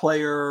a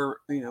player,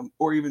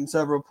 or even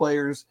several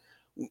players.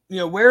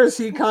 Where is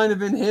he kind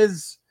of in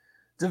his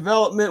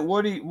development?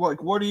 What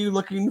are you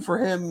looking for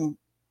him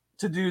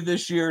to do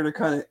this year to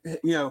kind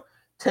of,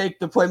 take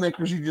the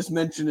playmakers you just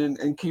mentioned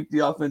and keep the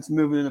offense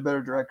moving in a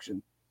better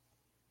direction?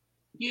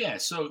 Yeah,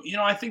 so,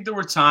 I think there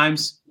were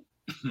times,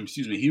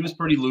 he was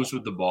pretty loose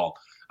with the ball.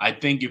 I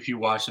think if you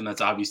watch him,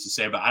 that's obvious to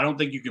say, but I don't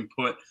think you can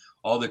put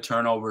all the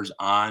turnovers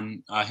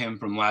on him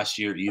from last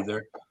year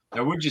either.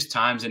 There were just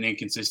times and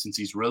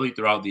inconsistencies really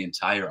throughout the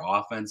entire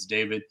offense,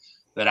 David,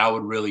 that I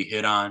would really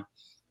hit on.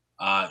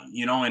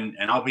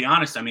 And I'll be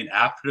honest,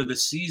 after the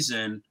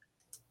season,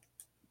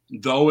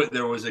 though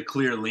there was a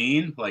clear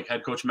lean, like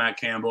head coach Matt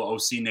Campbell,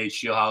 OC Nate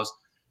Shieldhouse,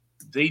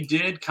 they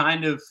did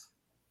kind of,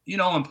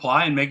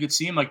 imply and make it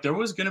seem like there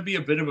was going to be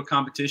a bit of a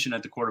competition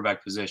at the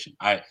quarterback position.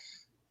 I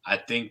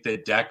think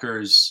that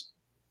Deckers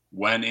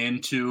went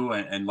into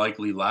and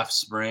likely left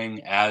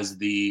spring as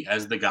the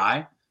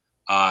guy.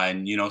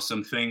 And,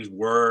 some things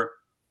were,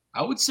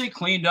 I would say,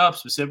 cleaned up,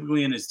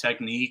 specifically in his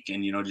technique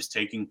and, just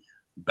taking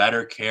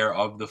better care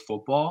of the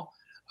football.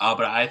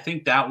 But I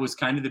think that was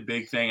kind of the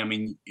big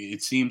thing.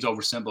 It seems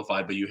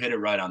oversimplified, but you hit it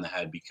right on the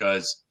head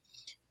because,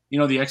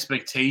 the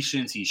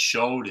expectations he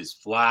showed, his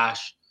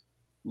flash,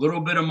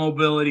 little bit of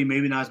mobility,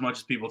 maybe not as much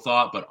as people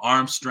thought, but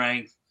arm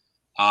strength,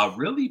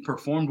 really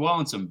performed well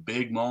in some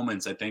big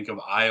moments. I think of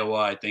Iowa.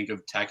 I think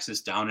of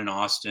Texas down in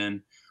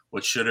Austin,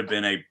 which should have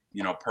been a,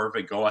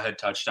 perfect go-ahead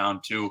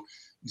touchdown to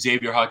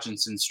Xavier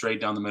Hutchinson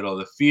straight down the middle of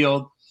the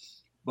field.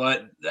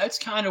 But that's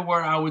kind of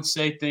where I would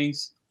say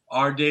things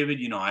are, David.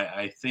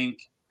 I think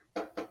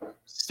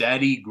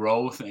steady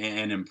growth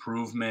and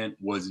improvement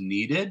was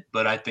needed,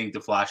 but I think the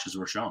flashes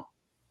were shown.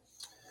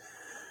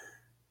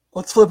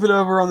 Let's flip it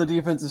over on the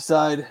defensive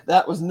side.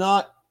 That was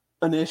not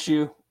an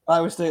issue.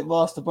 Iowa State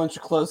lost a bunch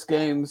of close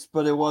games,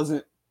 but it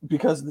wasn't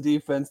because of the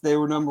defense. They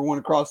were number 1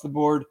 across the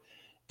board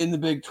in the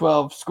Big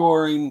 12,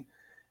 scoring,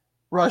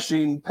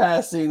 rushing,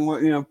 passing,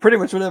 pretty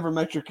much whatever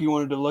metric you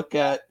wanted to look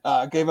at.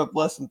 Gave up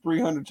less than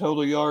 300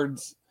 total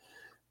yards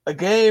a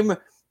game.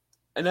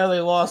 I know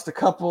they lost a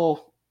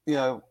couple,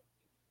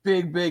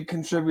 big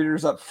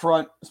contributors up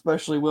front,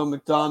 especially Will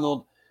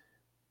McDonald.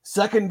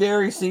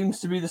 Secondary seems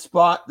to be the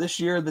spot this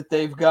year that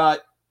they've got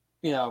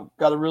a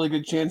really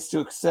good chance to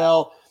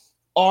excel.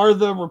 Are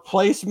the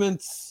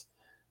replacements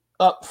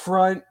up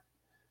front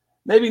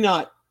maybe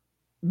not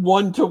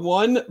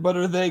 1-to-1, but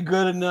are they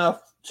good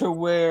enough to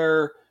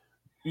where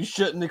you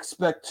shouldn't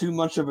expect too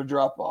much of a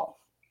drop-off?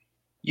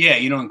 Yeah,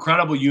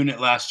 incredible unit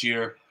last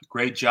year.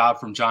 Great job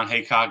from John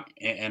Haycock.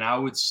 And I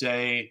would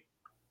say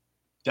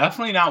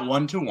definitely not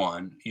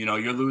 1-to-1.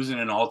 You're losing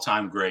an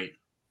all-time great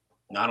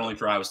not only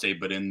for Iowa State,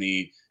 but in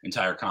the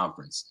entire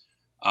conference,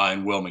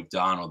 and Will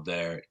McDonald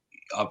there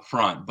up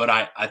front. But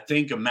I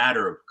think a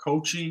matter of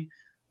coaching,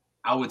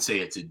 I would say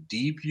it's a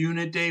deep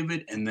unit,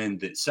 David. And then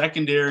the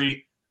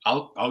secondary,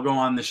 I'll go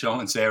on the show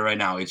and say it right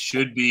now. It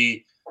should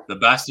be the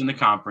best in the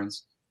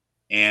conference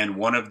and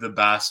one of the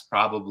best,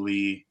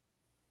 probably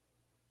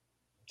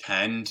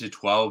 10 to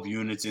 12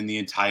 units in the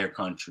entire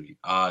country.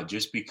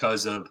 Just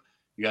because of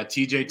you got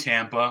TJ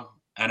Tampa,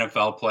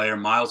 NFL player,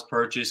 Miles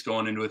Purchase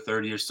going into a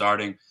third year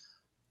starting,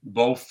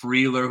 Bo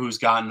Freeler, who's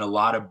gotten a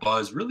lot of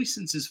buzz really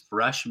since his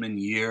freshman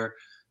year.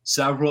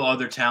 Several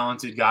other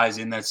talented guys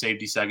in that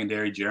safety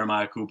secondary,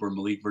 Jeremiah Cooper,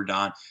 Malik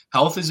Verdon.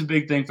 Health is a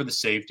big thing for the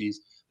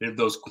safeties. If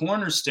those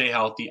corners stay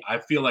healthy, I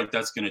feel like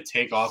that's going to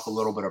take off a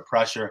little bit of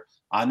pressure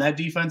on that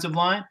defensive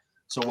line.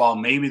 So while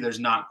maybe there's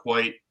not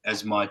quite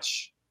as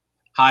much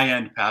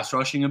high-end pass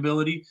rushing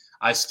ability,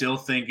 I still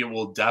think it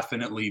will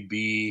definitely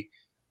be,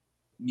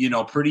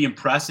 pretty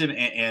impressive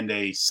and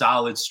a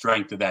solid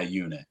strength of that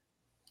unit.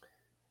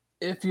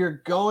 If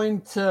you're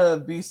going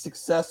to be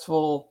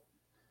successful,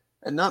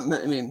 and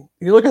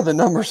you look at the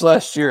numbers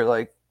last year,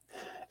 like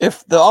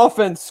if the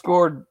offense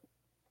scored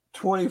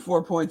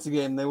 24 points a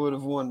game, they would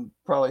have won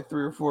probably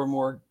 3 or 4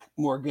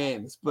 more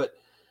games. But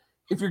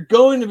if you're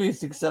going to be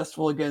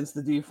successful against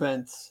the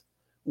defense,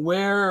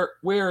 where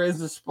is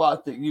the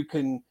spot that you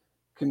can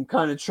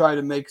kind of try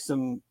to make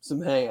some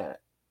hay at?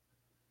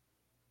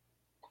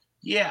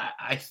 Yeah,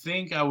 I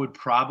think I would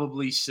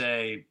probably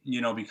say,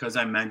 because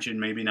I mentioned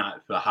maybe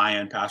not the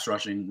high-end pass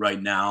rushing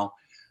right now,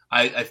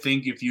 I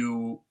think if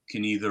you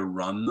can either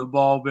run the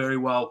ball very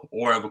well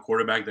or have a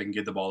quarterback that can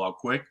get the ball out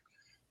quick,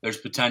 there's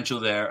potential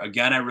there.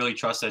 Again, I really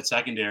trust that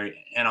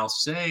secondary. And I'll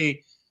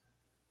say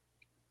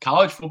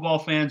college football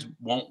fans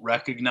won't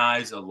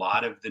recognize a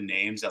lot of the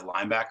names at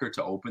linebacker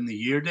to open the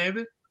year,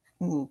 David.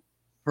 Mm-hmm.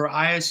 For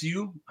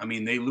ISU,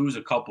 they lose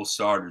a couple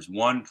starters.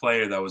 One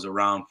player that was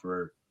around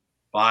for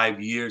 5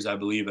 years, I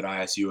believe, at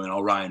ISU, and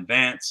Orion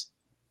Vance.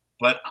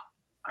 But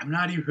I'm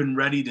not even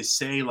ready to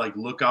say,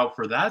 look out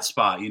for that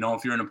spot,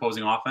 if you're an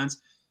opposing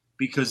offense,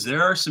 because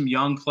there are some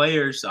young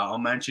players I'll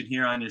mention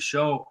here on your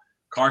show.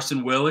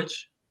 Carson Willage,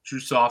 true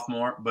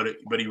sophomore, but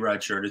he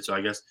redshirted, so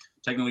I guess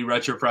technically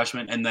redshirt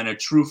freshman, and then a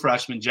true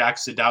freshman, Jack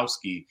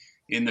Sadowski,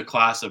 in the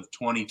class of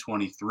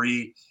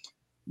 2023.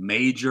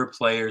 Major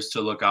players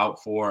to look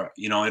out for.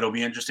 It'll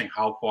be interesting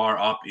how far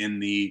up in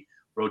the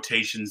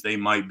rotations they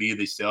might be.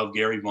 They still have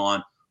Gary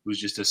Vaughn, who's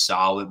just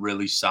a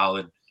really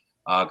solid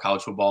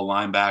college football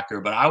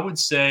linebacker. But I would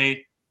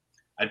say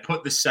I'd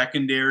put the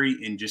secondary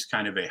in just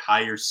kind of a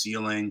higher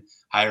ceiling,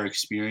 higher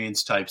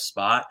experience type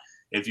spot.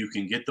 If you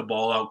can get the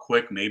ball out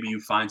quick, maybe you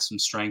find some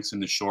strengths in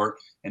the short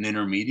and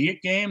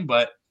intermediate game.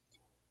 But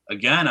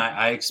again,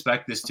 I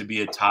expect this to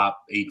be a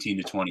top 18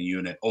 to 20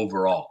 unit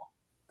overall.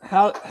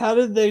 How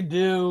did they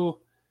do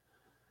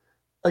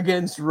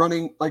against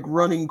running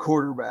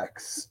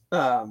quarterbacks?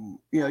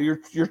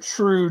 Your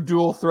true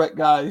dual threat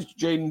guys,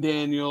 Jaden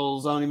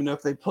Daniels. I don't even know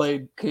if they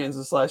played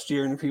Kansas last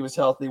year and if he was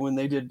healthy when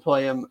they did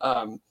play him.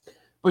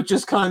 But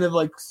just kind of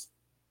like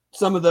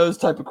some of those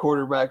type of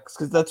quarterbacks,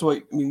 because that's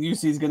what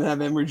UC is going to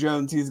have. Emory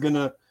Jones. He's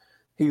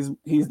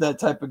that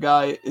type of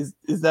guy. Is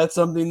that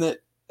something that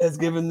has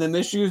given them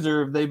issues,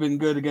 or have they been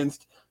good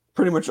against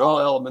pretty much all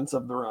elements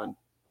of the run?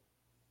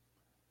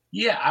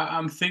 Yeah,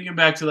 I'm thinking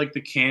back to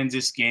the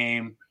Kansas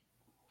game.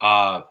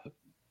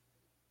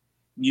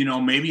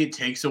 Maybe it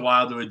takes a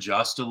while to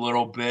adjust a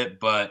little bit,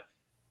 but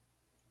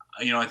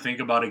I think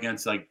about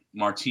against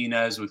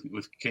Martinez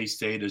with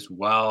K-State as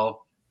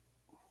well.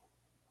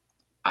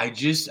 I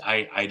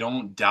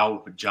don't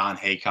doubt John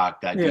Haycock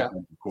that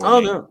defensive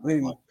coordinator. Oh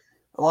no,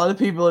 a lot of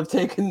people have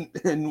taken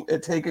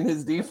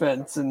his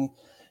defense and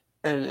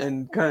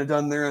kind of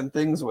done their own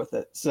things with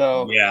it.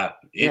 So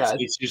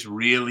it's just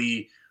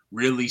really,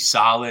 really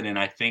solid, and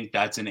I think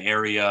that's an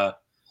area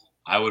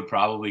I would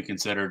probably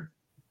consider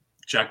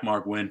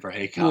checkmark win for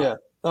Haycock. Yeah.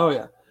 Oh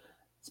yeah.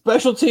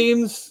 Special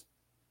teams.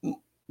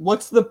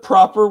 What's the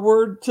proper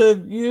word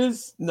to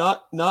use?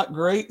 Not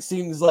great.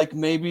 Seems like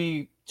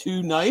maybe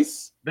too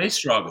nice. They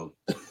struggled.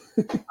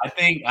 I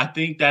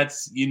think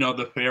that's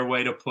the fair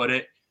way to put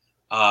it.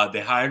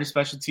 They hired a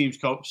special teams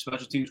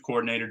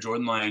coordinator,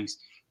 Jordan Langs,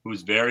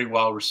 who's very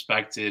well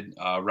respected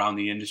around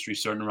the industry,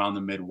 certainly around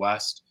the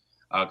Midwest,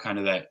 kind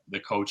of the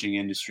coaching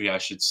industry, I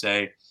should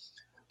say.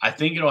 I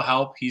think it'll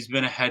help. He's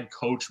been a head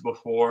coach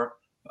before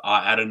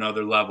at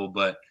another level,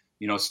 but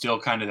still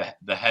kind of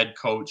the head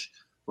coach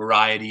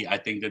variety. I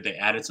think that they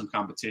added some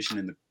competition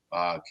in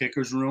the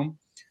kickers room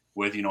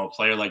with a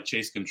player like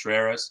Chase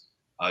Contreras,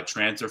 a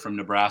transfer from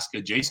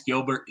Nebraska. Jace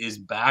Gilbert is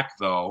back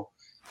though,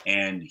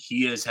 and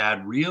he has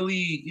had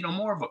really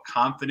more of a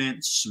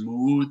confident,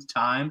 smooth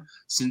time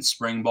since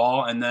spring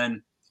ball. And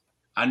then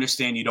I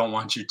understand you don't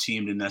want your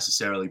team to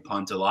necessarily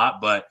punt a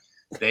lot, but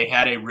they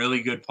had a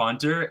really good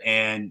punter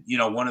and,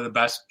 one of the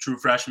best true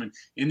freshmen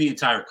in the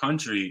entire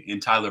country in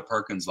Tyler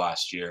Perkins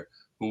last year,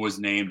 who was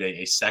named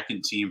a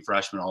second-team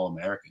freshman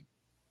All-American.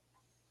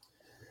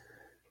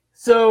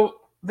 So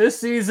this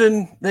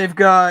season, they've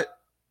got,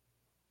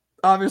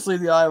 obviously,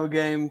 the Iowa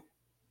game.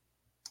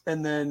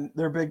 and then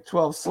their Big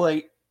 12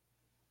 slate.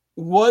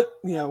 What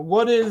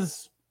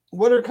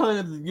are kind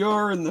of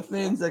your and the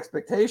fans'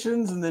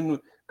 expectations, and then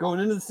going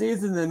into the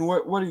season? And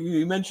what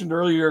you mentioned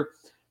earlier,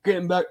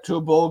 getting back to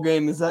a bowl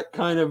game, is that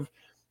kind of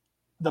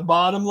the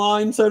bottom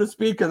line, so to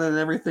speak, and then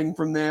everything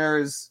from there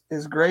is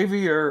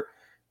gravy, or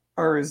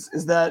is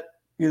that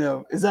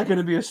is that going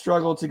to be a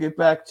struggle to get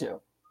back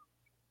to?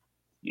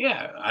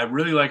 Yeah, I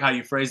really like how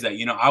you phrase that.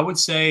 I would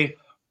say,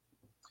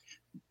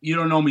 you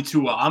don't know me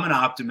too well. I'm an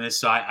optimist,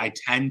 so I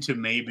tend to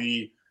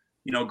maybe,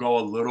 go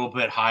a little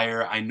bit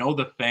higher. I know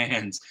the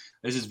fans,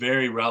 this is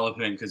very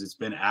relevant because it's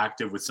been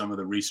active with some of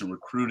the recent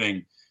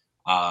recruiting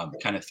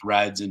kind of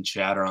threads and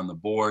chatter on the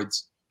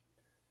boards.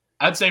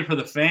 I'd say for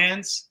the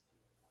fans,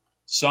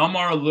 some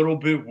are a little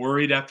bit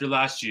worried after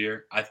last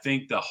year. I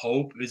think the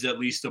hope is at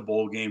least a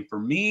bowl game. For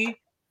me,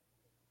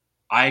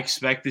 I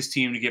expect this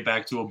team to get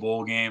back to a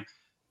bowl game.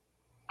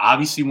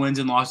 Obviously, wins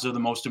and losses are the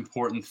most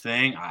important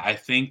thing. I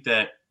think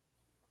that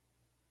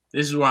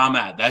this is where I'm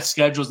at. That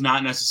schedule is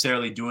not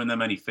necessarily doing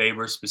them any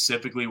favors,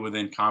 specifically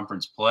within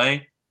conference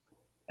play.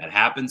 That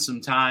happens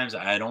sometimes.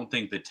 I don't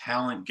think the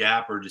talent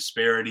gap or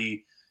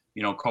disparity,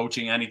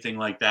 coaching, anything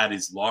like that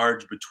is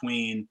large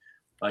between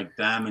like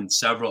them and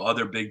several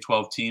other Big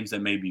 12 teams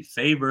that may be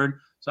favored.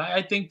 So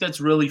I think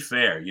that's really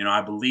fair.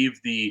 I believe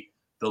the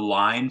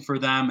line for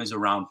them is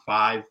around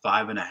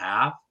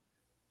 5.5.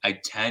 I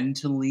tend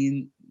to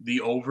lean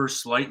the over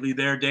slightly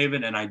there,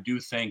 David, and I do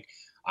think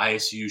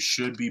ISU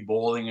should be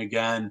bowling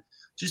again,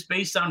 just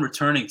based on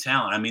returning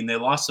talent. I mean, they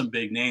lost some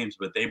big names,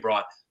 but they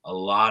brought a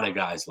lot of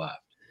guys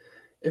left.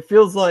 It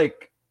feels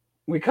like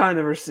we kind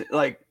of are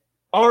like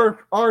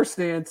our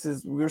stance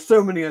is there's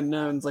so many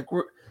unknowns. Like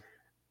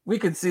we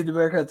could see the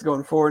Bearcats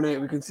going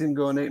 4-8. We could see them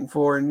going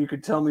 8-4, and you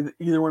could tell me that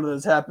either one of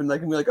those happened. I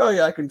can be like, oh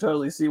yeah, I can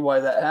totally see why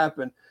that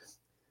happened.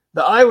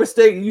 The Iowa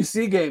State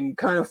UC game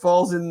kind of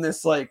falls in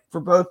this, like,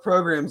 for both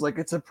programs, like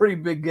it's a pretty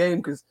big game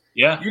because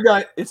you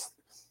guys,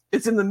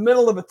 it's in the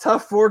middle of a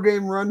tough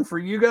 4-game run for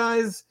you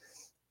guys,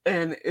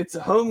 and it's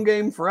a home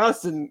game for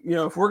us. And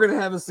if we're going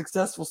to have a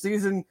successful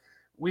season,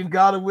 we've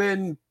got to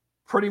win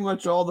pretty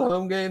much all the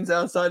home games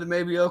outside of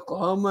maybe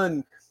Oklahoma.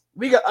 And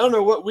I don't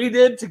know what we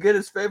did to get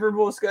as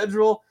favorable a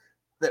schedule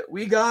that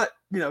we got,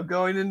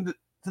 going into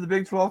the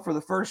Big 12 for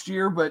the first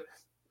year, but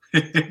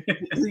the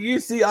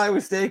UC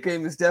Iowa State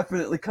game is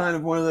definitely kind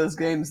of one of those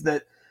games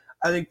that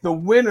I think the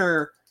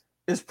winner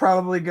is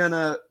probably going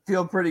to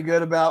feel pretty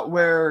good about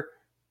where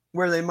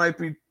they might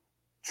be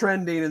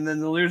trending. And then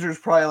the loser's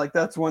probably like,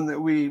 that's one that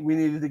we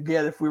needed to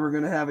get if we were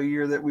going to have a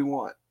year that we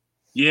want.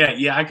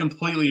 Yeah, I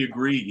completely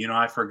agree.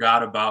 I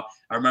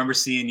remember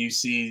seeing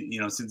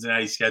UC,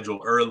 Cincinnati's schedule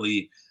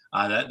early.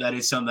 That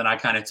is something I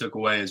kind of took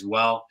away as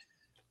well.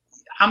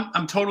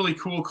 I'm totally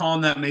cool calling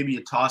that maybe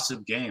a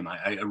toss-up game.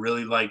 I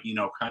really like,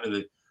 kind of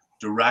the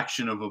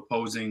direction of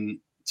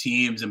opposing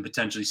teams and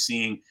potentially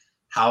seeing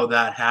how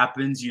that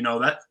happens.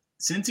 That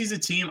since he's a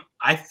team,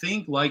 I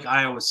think like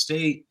Iowa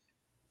State,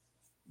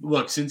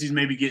 look, since he's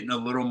maybe getting a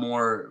little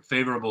more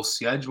favorable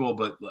schedule,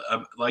 but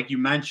like you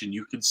mentioned,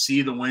 you could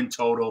see the win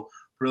total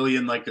really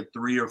in like a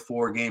 3 or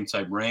 4 game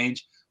type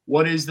range.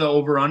 What is the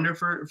over-under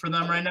for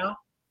them right now?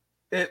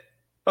 It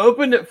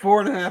opened at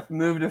 4.5,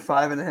 moved to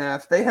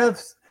 5.5. They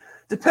have –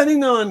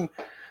 depending on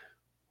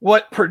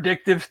what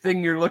predictive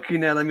thing you're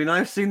looking at, I mean,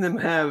 I've seen them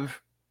have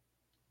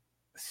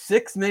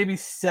 6, maybe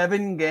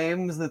 7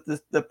 games that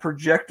the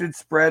projected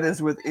spread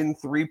is within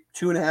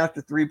 2.5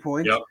 to 3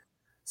 points. Yep.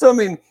 So, I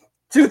mean,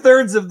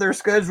 2/3 of their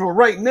schedule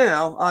right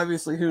now,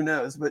 obviously who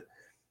knows, but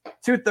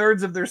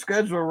 2/3 of their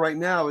schedule right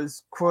now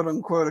is quote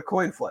unquote a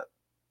coin flip.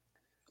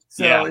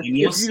 So yeah, and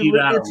you'll see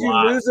that if you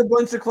lose a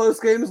bunch of close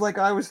games like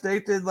Iowa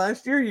State did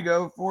last year, you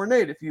go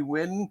 4-8. If you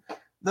win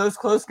those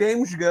close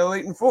games, you go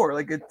 8-4.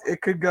 Like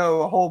it could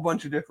go a whole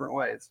bunch of different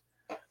ways.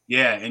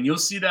 Yeah, and you'll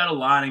see that a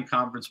lot in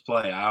conference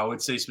play. I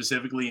would say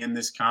specifically in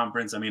this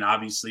conference. I mean,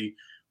 obviously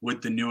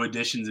with the new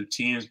additions of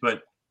teams,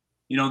 but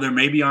there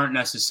maybe aren't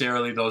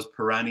necessarily those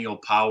perennial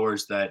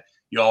powers that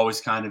you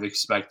always kind of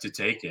expect to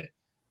take it.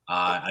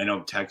 I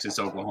know Texas,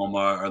 Oklahoma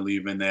are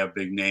leaving. They have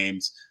big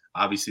names,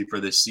 obviously,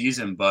 for this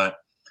season, but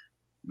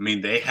I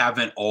mean, they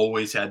haven't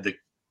always had the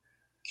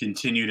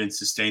continued and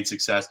sustained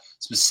success,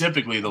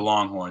 specifically the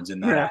Longhorns in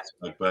that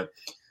aspect. But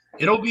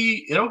it'll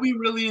be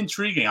really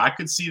intriguing. I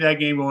could see that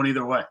game going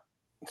either way.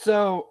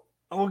 So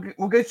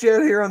we'll get you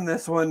out here on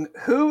this one.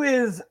 Who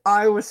is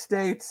Iowa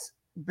State's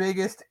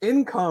biggest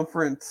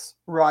in-conference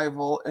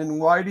rival, and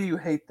why do you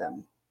hate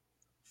them?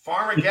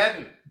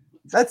 Farmageddon.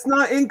 That's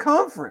not in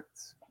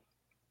conference.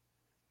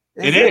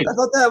 It is. I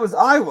thought that was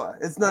Iowa.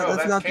 It's not. No,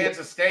 that's not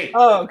Kansas State.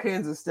 Oh,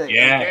 Kansas State.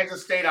 Yeah.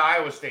 Kansas State,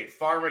 Iowa State.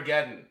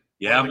 Farmageddon.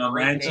 Yeah, my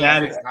man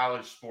Chad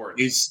college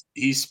sports.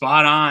 He's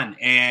spot on,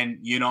 and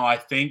I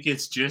think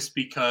it's just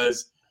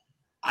because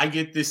I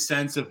get this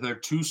sense of they're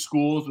two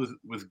schools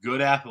with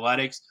good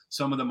athletics,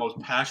 some of the most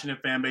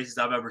passionate fan bases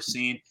I've ever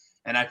seen,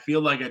 and I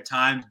feel like at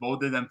times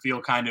both of them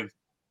feel kind of,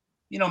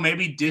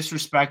 maybe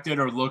disrespected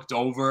or looked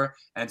over,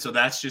 and so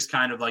that's just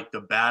kind of like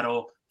the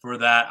battle for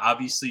that.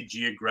 Obviously,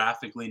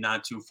 geographically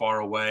not too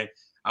far away.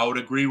 I would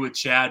agree with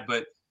Chad,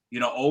 but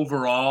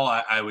overall,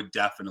 I would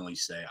definitely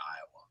say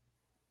Iowa.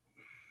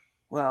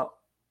 Well,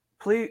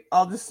 please,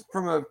 I'll just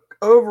from an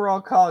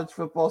overall college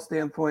football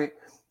standpoint,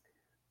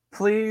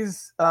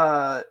 please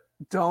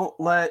don't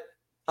let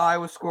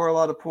Iowa score a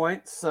lot of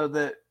points so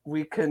that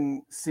we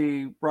can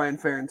see Brian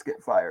Ferentz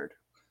get fired.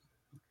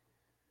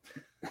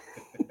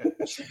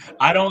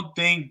 I don't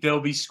think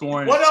they'll be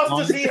scoring. What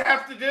else does he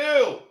have to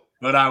do?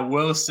 But I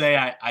will say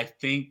I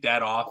think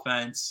that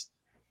offense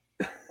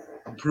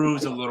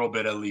improves a little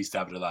bit, at least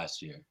after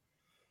last year.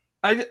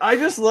 I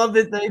just love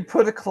that they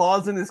put a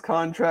clause in his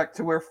contract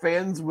to where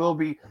fans will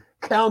be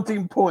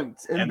counting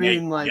points and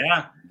being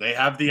they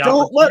have the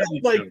don't let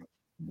opportunity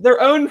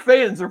their own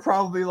fans are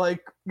probably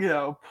like,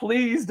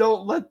 please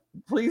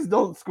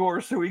don't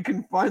score so we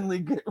can finally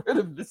get rid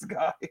of this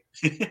guy.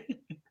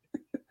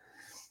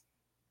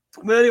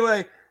 But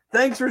anyway,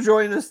 thanks for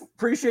joining us.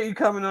 Appreciate you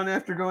coming on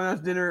after going out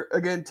to dinner.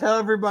 Again, tell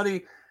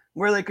everybody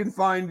where they can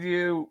find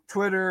you,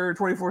 Twitter,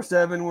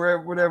 24/7,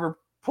 wherever, whatever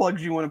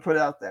plugs you want to put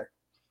out there.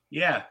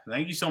 Yeah,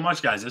 thank you so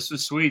much, guys. This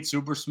was sweet,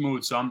 super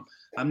smooth. So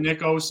I'm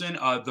Nick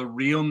Osen. The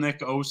real Nick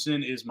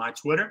Osen is my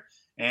Twitter.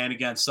 And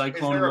again,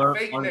 Cyclone Is there Alert. a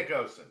fake Nick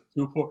Osen?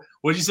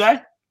 What'd you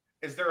say?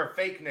 Is there a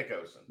fake Nick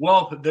Osen?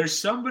 Well, there's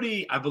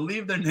somebody, I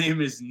believe their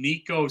name is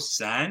Nico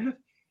Sen.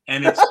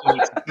 And it's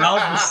spelled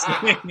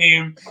the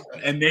same,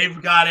 and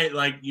they've got it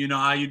like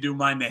how you do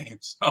my name.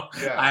 So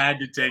yeah, I had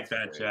to take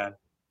that, Chad.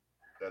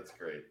 That's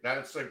great. Now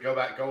let's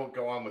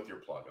go on with your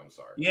plug. I'm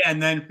sorry. Yeah,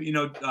 and then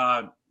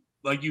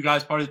like you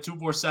guys, part of the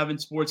 247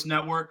 Sports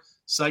Network,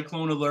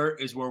 Cyclone Alert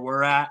is where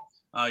we're at.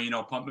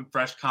 Pumping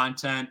fresh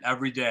content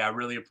every day. I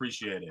really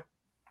appreciate it.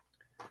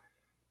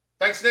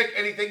 Thanks, Nick.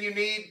 Anything you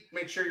need,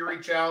 make sure you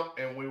reach out,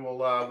 and we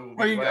will.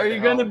 Are you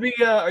going to be?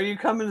 Are you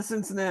coming to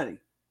Cincinnati?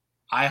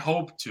 I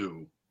hope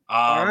to.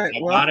 All right, I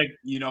gotta,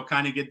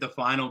 kind of get the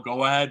final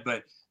go ahead,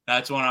 but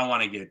that's what I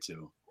want to get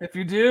to. If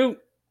you do,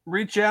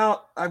 reach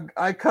out.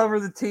 I cover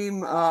the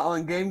team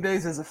on game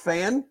days as a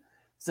fan,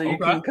 so you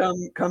can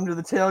come to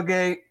the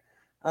tailgate.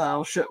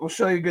 We'll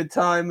show you a good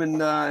time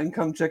and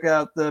come check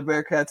out the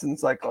Bearcats and the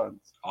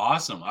Cyclones.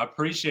 Awesome, I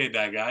appreciate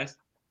that, guys.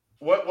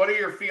 What are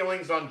your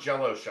feelings on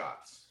Jello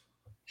shots?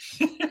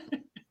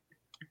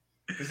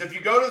 Because if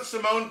you go to the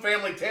Simone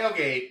family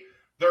tailgate,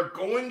 they're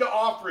going to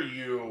offer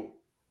you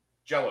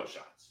Jello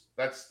shots.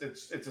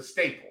 It's a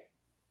staple.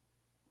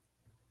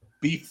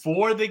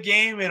 Before the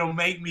game, it'll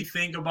make me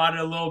think about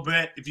it a little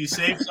bit. If you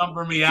save some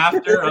for me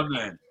after, I'm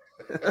in.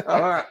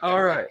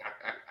 All right.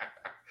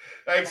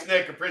 Thanks,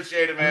 Nick.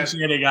 Appreciate it, man.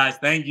 Appreciate it, guys.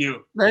 Thank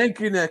you. Thank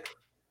you, Nick.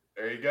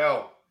 There you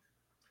go.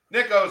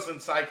 Nick Osen,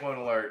 Cyclone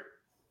Alert,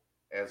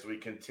 as we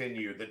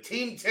continue the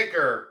Team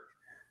Ticker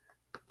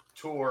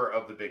tour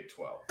of the Big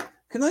 12.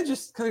 Can I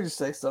just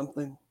say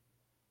something?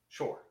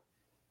 Sure.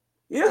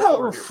 You know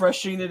how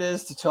refreshing it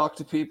is to talk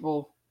to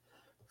people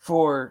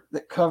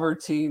that cover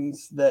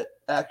teams that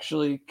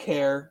actually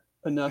care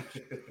enough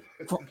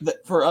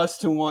for us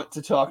to want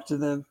to talk to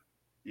them?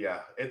 Yeah,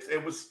 it's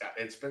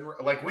been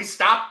like we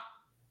stopped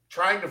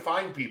trying to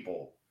find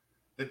people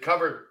that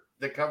cover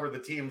the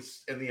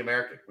teams in the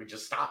American. We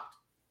just stopped.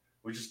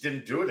 We just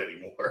didn't do it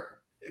anymore.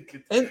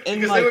 And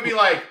because they would be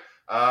like,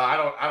 I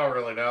don't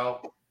really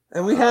know.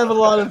 And we have a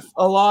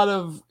lot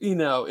of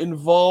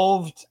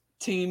involved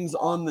teams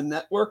on the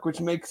network,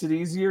 which makes it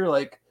easier.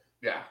 Like,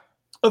 yeah,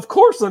 of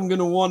course I'm going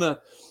to want to,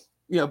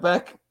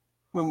 back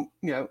when,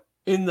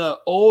 in the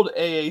old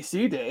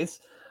AAC days,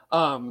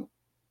 we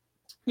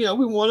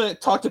want to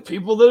talk to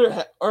people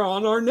that are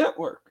on our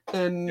network.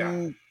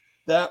 And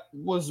that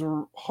was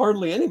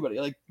hardly anybody.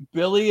 Like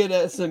Billy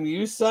at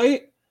SMU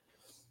site.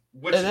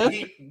 Which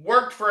he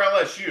worked for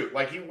LSU.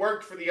 Like he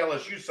worked for the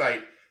LSU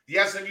site. The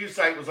SMU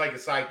site was like a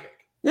sidekick.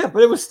 Yeah,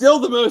 but it was still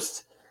the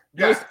most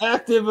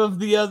active of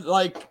the other.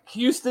 Like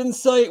Houston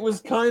site was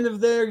kind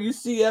of there.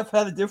 UCF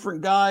had a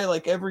different guy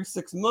like every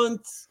 6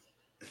 months.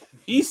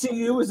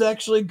 ECU was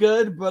actually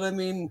good, but I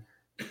mean,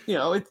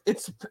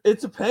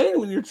 it's a pain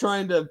when you're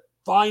trying to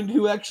find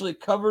who actually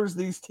covers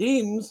these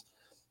teams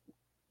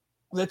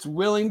that's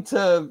willing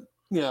to,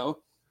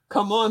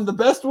 come on. The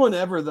best one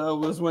ever though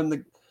was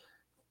when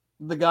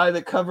the guy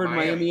that covered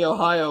Miami,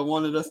 Ohio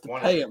wanted us to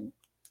pay him.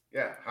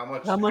 Yeah,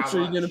 how much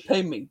are you going to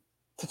pay me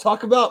to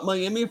talk about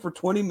Miami for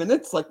 20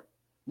 minutes? Like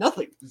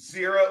nothing.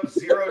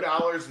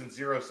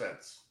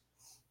 $0.00.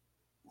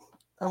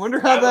 I wonder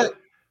how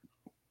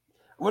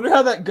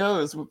that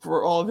goes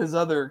for all of his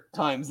other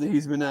times that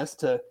he's been asked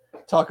to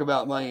talk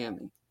about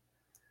Miami.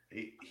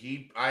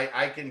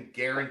 I can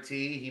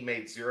guarantee he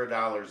made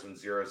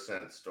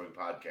 $0.00 doing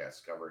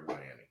podcasts covering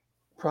Miami.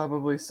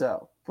 Probably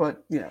so,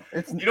 but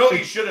it's what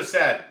you should have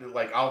said,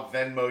 like I'll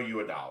Venmo you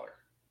 $1.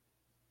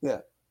 Yeah,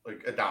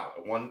 like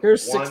 $1.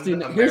 Here's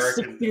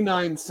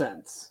 69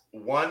 cents.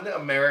 $1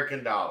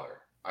 American dollar.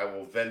 I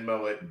will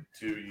Venmo it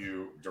to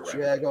you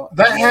directly.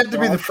 That had to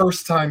be the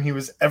first time he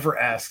was ever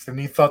asked, and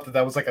he thought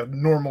that was like a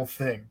normal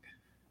thing.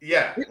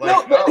 Yeah,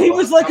 he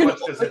was like, how much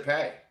does it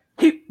pay?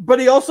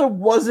 But he also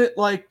wasn't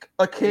like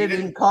a kid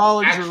in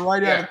college or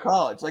right out of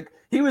college. Like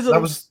he was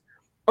a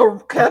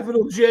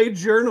capital J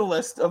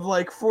journalist of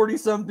like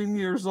 40-something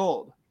years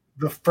old.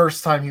 the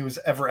first time he was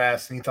ever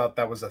asked, and he thought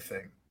that was a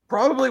thing.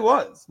 Probably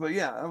was, but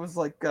yeah, I was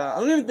like, I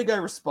don't even think I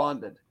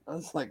responded. I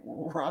was like,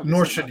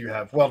 nor should you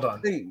have. Well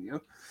done.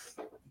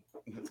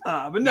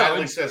 But no,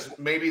 Natalie says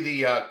maybe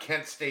the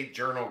Kent State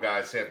Journal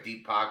guys have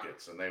deep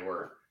pockets, and they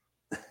were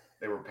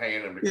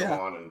paying him to come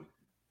on and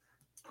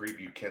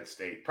preview Kent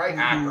State. Probably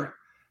Akron.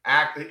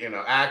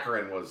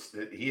 Akron was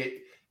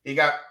he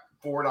got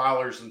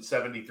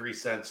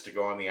 $4.73 to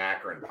go on the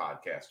Akron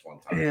podcast one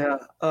time. Yeah,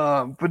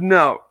 but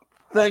no,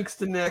 thanks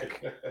to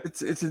Nick,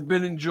 it's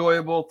been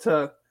enjoyable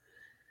to.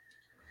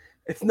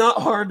 It's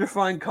not hard to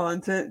find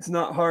content. It's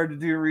not hard to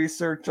do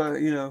research.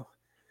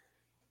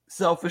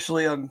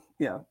 Selfishly,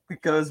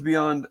 it goes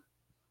beyond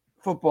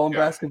football and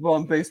basketball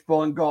and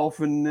baseball and golf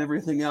and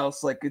everything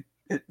else. Like it,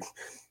 if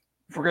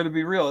we're going to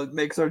be real, it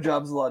makes our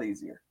jobs a lot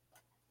easier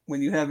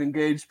when you have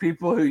engaged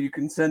people who you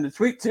can send a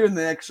tweet to and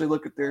they actually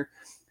look at their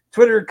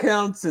Twitter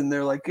accounts and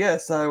they're like,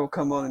 yes, I will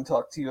come on and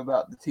talk to you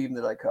about the team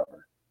that I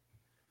cover.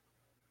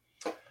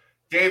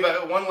 Dave,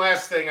 one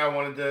last thing I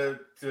wanted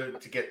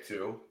to get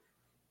to.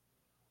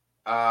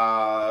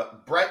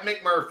 Brett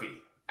McMurphy,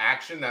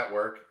 Action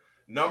Network,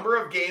 number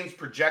of games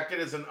projected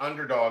as an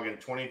underdog in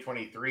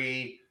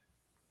 2023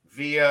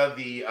 via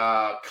the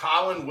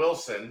Colin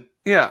Wilson.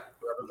 Yeah.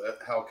 Whoever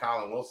the hell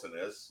Colin Wilson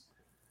is.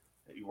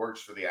 He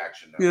works for the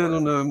Action Network. Yeah, I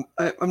don't know.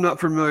 I'm not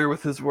familiar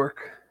with his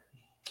work.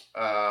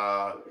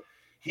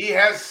 He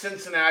has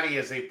Cincinnati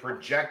as a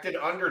projected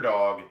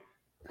underdog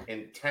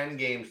in 10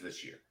 games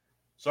this year.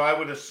 So I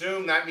would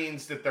assume that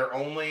means that they're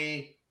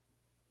only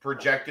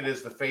projected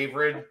as the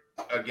favorite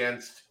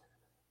against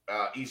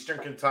Eastern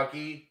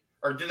Kentucky,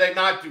 or do they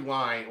not do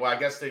line? Well, I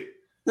guess they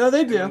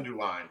do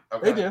line.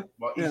 Okay. They do.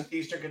 Well,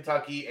 Eastern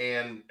Kentucky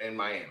and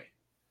Miami,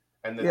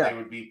 and then they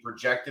would be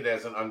projected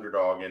as an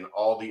underdog in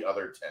all the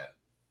other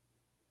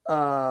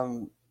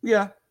 10.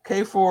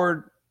 K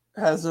Ford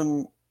has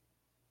them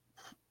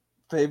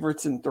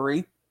favorites in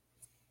 3.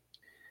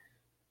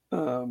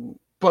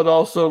 But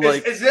also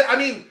is it? I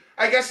mean,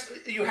 I guess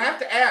you have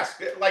to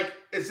ask. Like,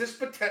 is this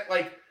potential?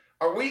 Like,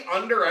 are we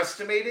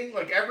underestimating?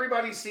 Like,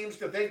 everybody seems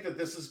to think that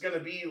this is going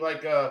to be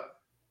like a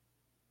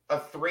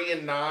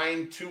 3-9,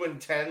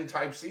 2-10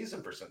 type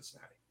season for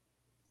Cincinnati.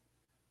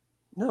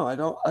 No, I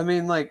don't. I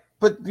mean,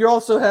 but you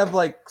also have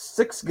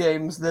 6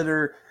 games that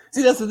are.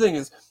 See, that's the thing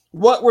is,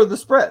 what were the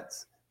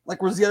spreads?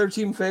 Like, was the other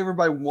team favored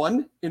by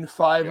 1 in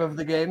 5 of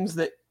the games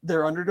that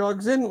they're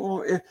underdogs in?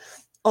 Well,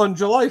 on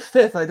July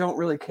 5th, I don't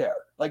really care.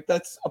 Like,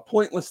 that's a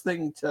pointless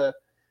thing to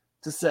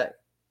say.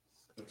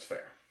 That's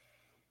fair.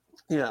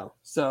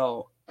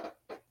 So,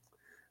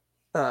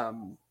 I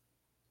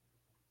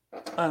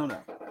don't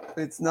know.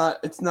 It's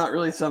not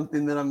really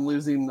something that I'm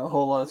losing a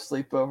whole lot of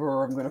sleep over,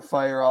 or I'm going to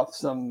fire off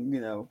some,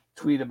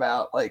 tweet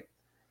about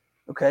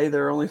okay,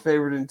 they're only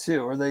favored in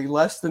 2. Are they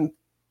less than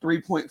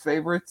 3-point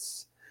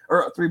favorites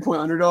or 3-point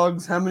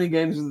underdogs? How many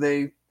games are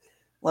they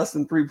less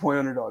than 3-point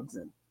underdogs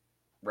in?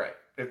 Right.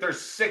 If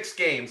there's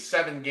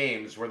 7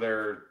 games where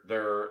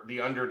they're the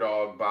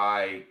underdog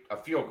by a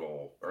field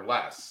goal or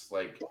less,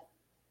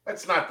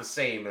 that's not the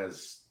same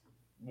as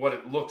what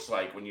it looks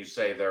like when you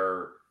say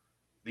they're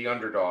the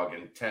underdog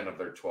in 10 of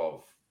their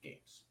 12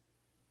 games.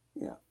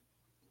 Yeah.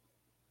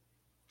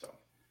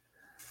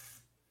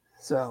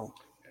 So.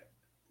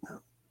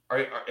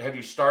 Have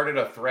you started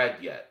a thread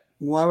yet?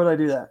 Why would I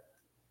do that?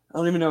 I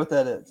don't even know what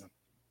that is.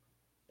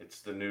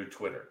 It's the new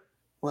Twitter.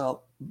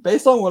 Well,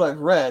 based on what I've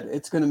read,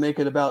 it's going to make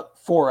it about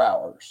 4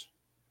 hours.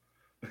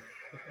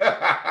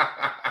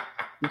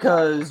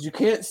 Because you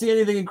can't see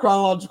anything in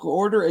chronological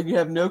order, and you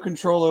have no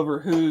control over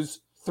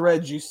whose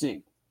threads you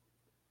see.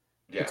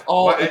 Yeah, it's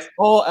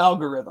all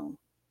algorithm.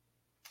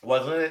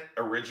 Wasn't it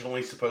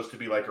originally supposed to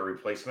be like a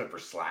replacement for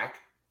Slack?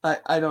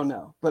 I don't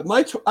know, but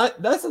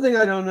that's the thing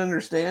I don't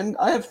understand.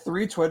 I have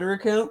 3 Twitter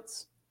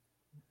accounts.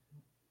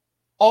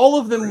 All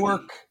of them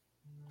work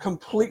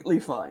completely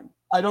fine.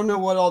 I don't know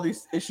what all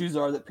these issues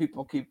are that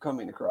people keep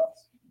coming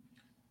across.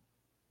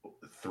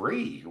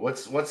 3?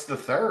 What's the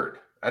third?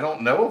 I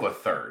don't know of a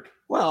third.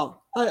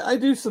 Well, I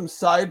do some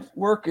side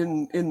work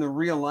in the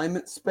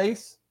realignment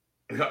space.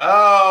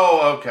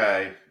 Oh,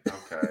 okay.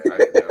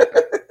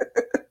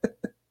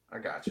 I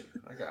got you.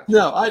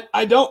 No,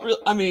 I don't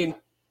really. I mean,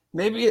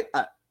 maybe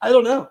I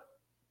don't know.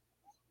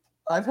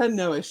 I've had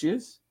no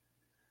issues.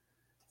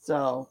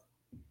 So,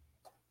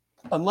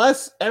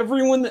 unless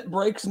everyone that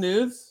breaks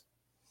news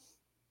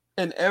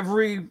and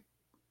every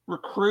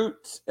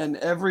recruit and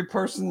every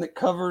person that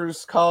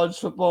covers college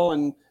football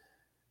and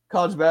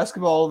college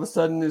basketball all of a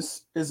sudden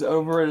is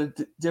over at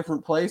a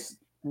different place,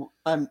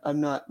 I'm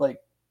not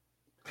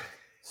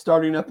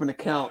starting up an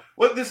account.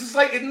 Well,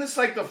 isn't this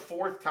the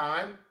 4th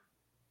time?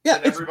 Yeah,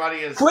 everybody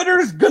is.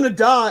 Twitter's gonna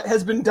die.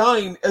 Has been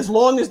dying as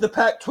long as the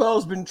Pac-12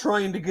 has been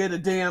trying to get a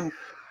damn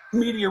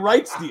media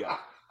rights deal.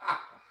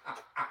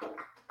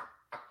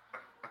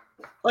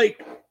 I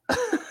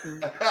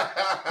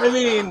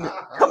mean,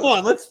 come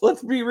on,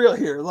 let's be real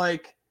here.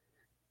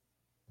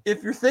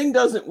 If your thing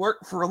doesn't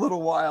work for a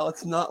little while,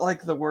 it's not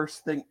the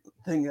worst thing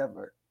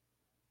ever.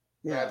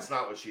 Yeah, that's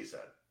not what she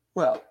said.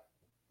 Well,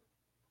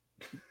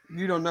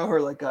 You don't know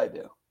her like I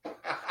do.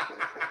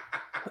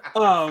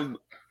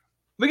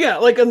 But yeah,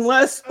 like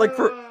unless like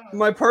for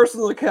my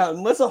personal account,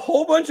 unless a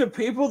whole bunch of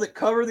people that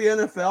cover the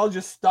NFL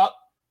just stop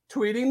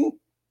tweeting,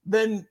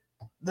 then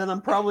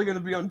I'm probably going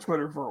to be on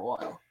Twitter for a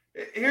while.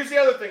 Here's the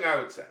other thing I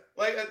would say.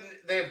 Like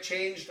they have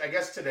changed. I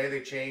guess today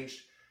they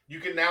changed. You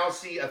can now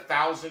see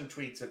 1,000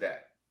 tweets a day.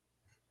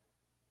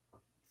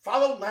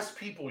 Follow less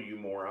people, you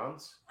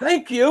morons.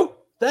 Thank you.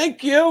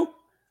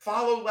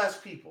 Follow less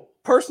people.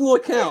 Personal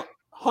account,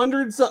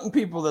 100-something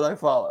people that I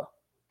follow.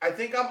 I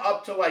think I'm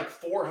up to like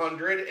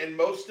 400, and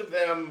most of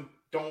them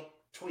don't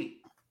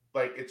tweet.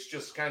 Like it's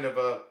just kind of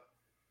a.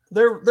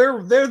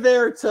 They're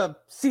there to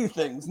see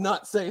things,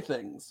 not say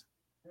things.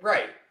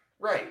 Right.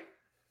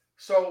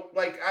 So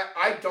like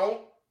I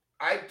don't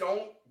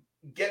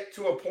get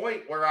to a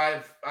point where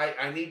I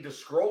need to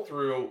scroll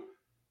through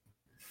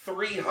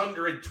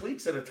 300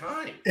 tweets at a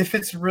time. If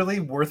it's really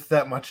worth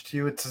that much to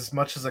you, it's as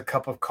much as a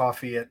cup of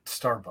coffee at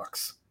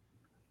Starbucks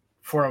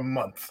for a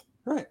month.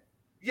 Right.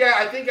 Yeah,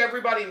 I think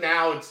everybody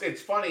now,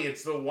 it's funny.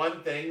 It's the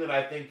one thing that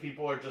I think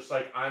people are just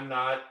like, I'm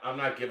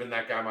not giving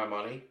that guy my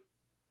money.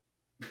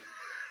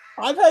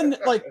 I've had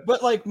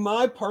but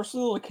my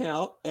personal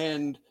account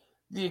and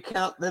the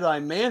account that I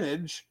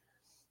manage,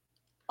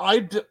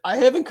 I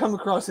haven't come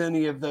across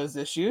any of those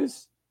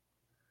issues.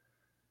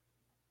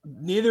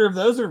 Neither of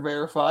those are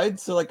verified.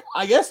 So like,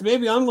 I guess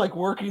maybe I'm like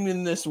working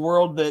in this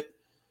world that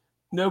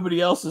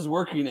nobody else is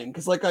working in.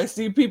 Cause like I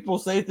see people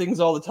say things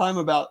all the time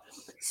about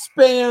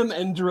spam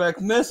and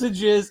direct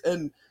messages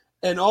and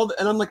all that.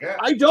 And I'm like, yeah.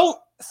 I don't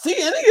see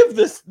any of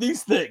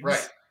these things.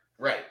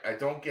 Right. I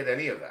don't get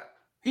any of that.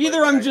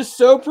 Either I'm just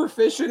so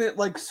proficient at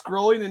like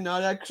scrolling and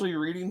not actually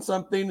reading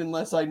something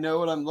unless I know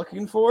what I'm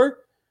looking for,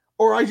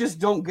 or I just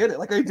don't get it.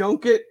 Like I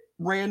don't get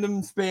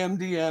random spam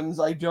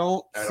DMs. I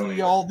don't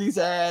see all these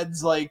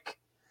ads. Like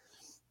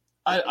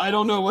I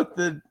don't know what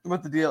the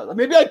deal is.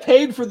 Maybe I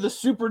paid for the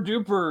super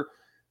duper,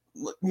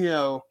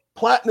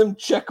 platinum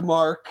check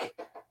mark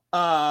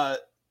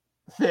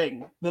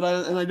thing that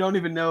I don't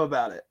even know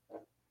about it.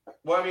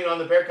 Well, I mean, on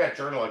the Bearcat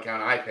Journal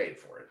account, I paid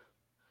for it.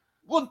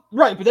 Well,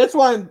 right, but that's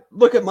why I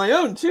look at my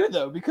own too,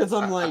 though, because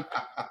I'm like,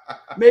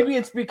 maybe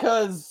it's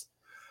because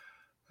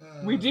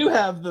we do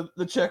have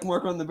the check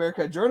mark on the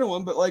Bearcat Journal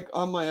one, but like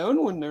on my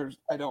own one,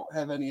 I don't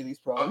have any of these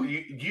problems.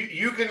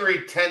 You can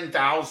read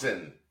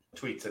 10,000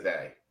 tweets a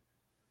day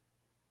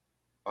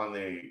on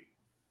the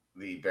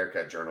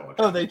Bearcat Journal account.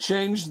 Oh, they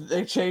changed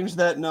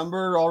that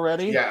number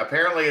already? Yeah,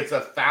 apparently it's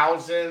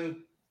 1,000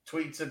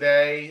 tweets a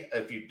day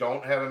if you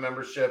don't have a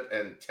membership,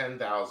 and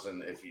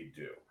 10,000 if you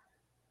do.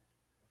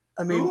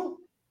 I mean,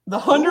 the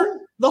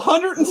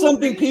 100 and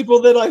something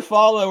people that I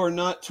follow are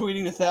not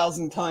tweeting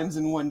 1,000 times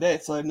in one day,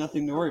 so I have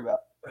nothing to worry about.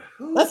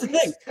 That's the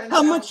thing.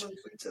 How much?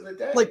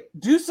 Like,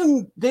 do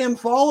some damn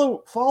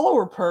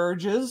follower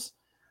purges,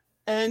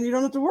 and you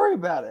don't have to worry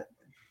about it.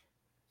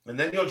 And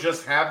then you'll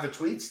just have the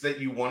tweets that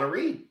you want to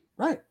read.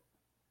 Right.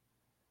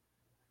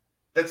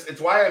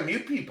 It's why I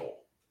mute people,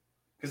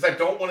 because I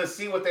don't want to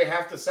see what they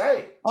have to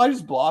say. I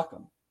just block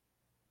them.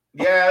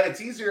 Yeah,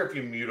 it's easier if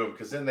you mute them,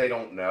 because then they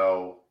don't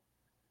know.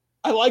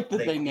 I like that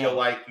they feel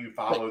like you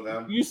follow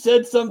them. You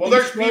said something. Well,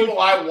 there's people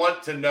I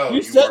want to know.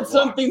 You said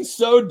something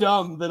so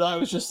dumb that I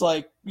was just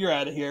like, "You're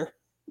out of here."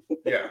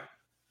 Yeah.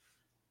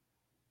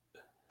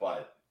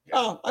 But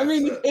yeah, I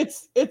mean,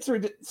 it's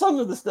some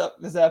of the stuff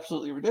is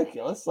absolutely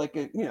ridiculous. Like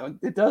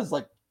it does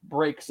like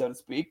break, so to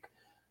speak,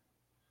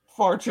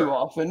 far too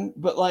often.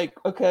 But like,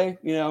 okay,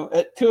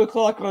 at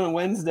 2:00 on a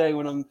Wednesday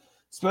when I'm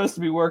supposed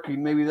to be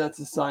working, maybe that's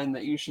a sign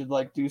that you should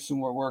like do some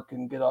more work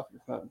and get off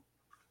your phone.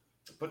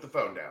 Put the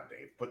phone down,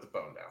 Dave. Put the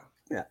phone down.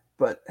 Yeah,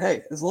 but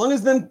hey, as long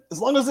as them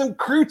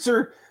recruits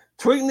are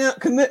tweeting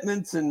out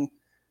commitments and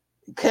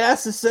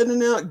Cass is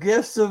sending out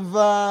gifts of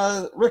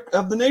Rick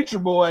of the Nature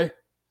Boy.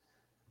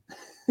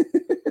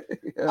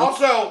 Yeah.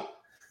 Also,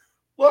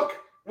 look,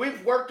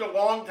 we've worked a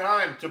long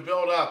time to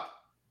build up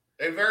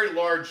a very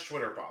large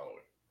Twitter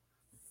following.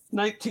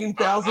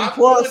 19,000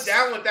 plus. I'm going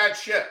down with that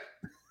shit.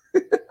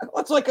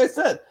 That's like I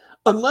said.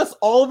 Unless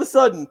all of a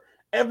sudden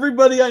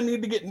everybody I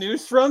need to get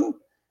news from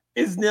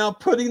is now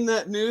putting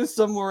that news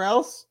somewhere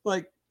else,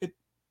 like it.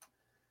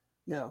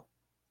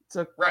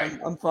 So right.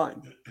 I'm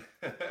fine.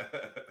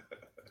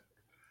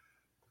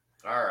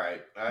 All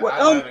right. I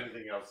don't have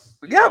anything else.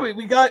 Yeah,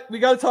 we got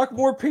to talk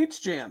more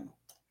Peach Jam.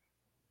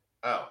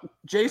 Oh,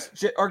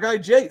 Jace, our guy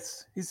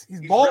Jace, he's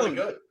balling. Really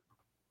good.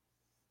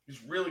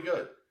 He's really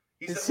good.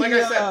 He's like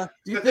I said.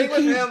 The thing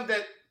with him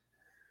that.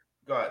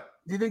 Go ahead.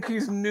 Do you think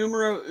he's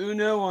numero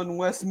uno on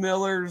Wes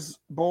Miller's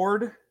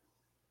board?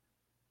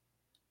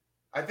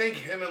 I think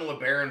him and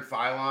LeBaron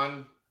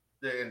Philon,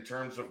 in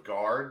terms of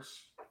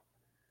guards,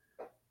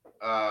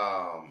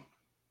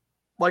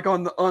 like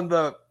on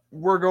the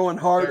we're going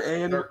hard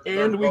and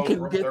we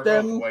can get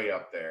them both way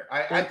up there.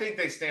 I think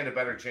they stand a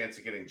better chance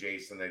of getting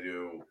Jace than they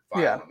do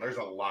Philon. Yeah. There's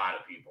a lot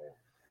of people,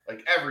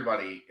 like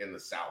everybody in the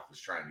South is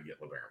trying to get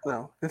LeBaron.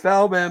 Well, if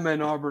Alabama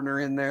and Auburn are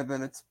in there,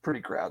 then it's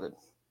pretty crowded.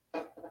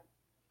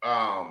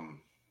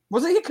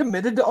 Wasn't he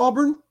committed to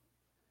Auburn?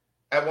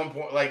 At one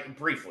point, like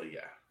briefly,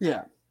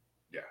 yeah.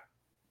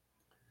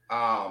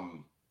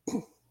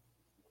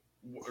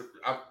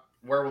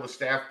 Where will the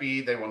staff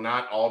be? They will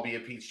not all be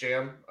at Peach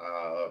Jam.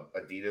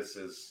 Adidas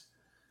is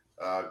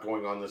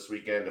going on this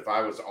weekend. If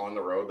I was on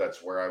the road,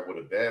 that's where I would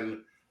have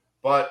been.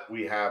 But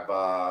we have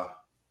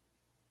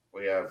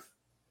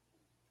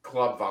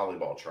club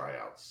volleyball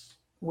tryouts.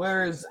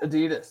 Where is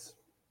Adidas?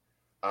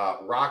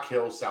 Rock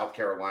Hill, South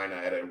Carolina,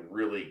 at a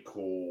really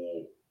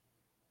cool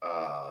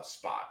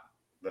spot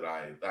that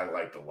I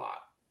liked a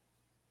lot.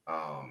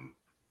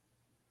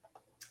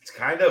 It's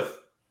kind of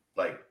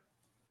like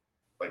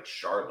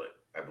Charlotte,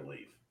 I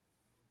believe,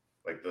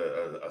 like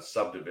a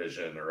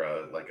subdivision or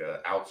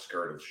a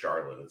outskirt of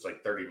Charlotte. It's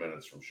like 30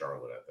 minutes from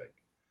Charlotte, I think.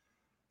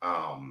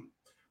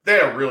 They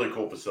had a really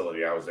cool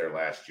facility. I was there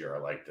last year. I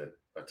liked it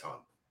a ton.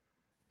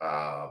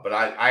 But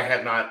I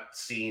had not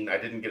seen. I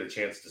didn't get a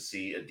chance to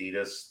see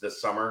Adidas this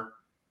summer.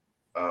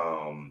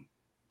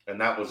 And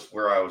that was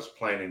where I was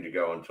planning to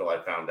go until I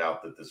found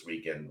out that this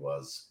weekend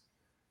was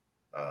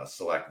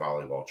select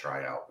volleyball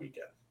tryout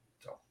weekend.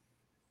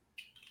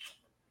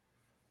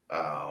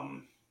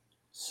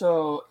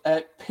 So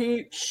at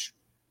Peach,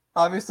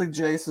 obviously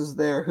Jace is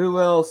there. Who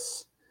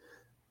else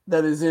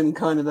that is in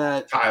kind of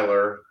that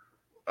Tyler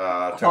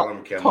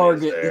McKinley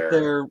target is there. that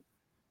they're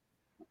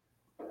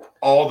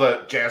All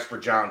the Jasper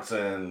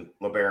Johnson,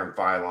 LeBaron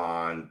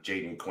Philon,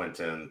 Jaden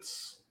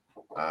Quintance,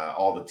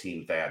 all the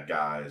Team Thad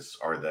guys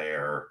are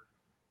there.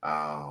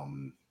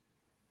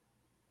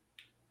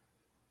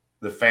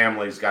 The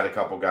family's got a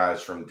couple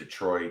guys from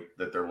Detroit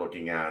that they're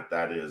looking at.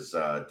 That is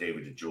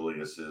David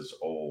DeJulius's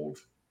old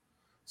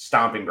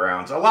stomping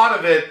grounds. A lot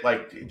of it,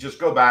 like, just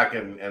go back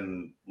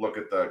and look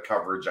at the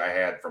coverage I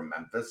had from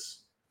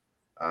Memphis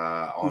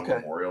on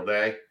Memorial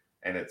Day,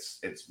 and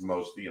it's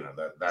most,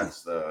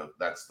 that's the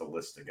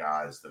list of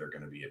guys that are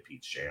going to be at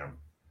Peach Jam,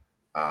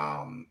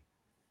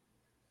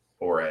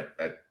 or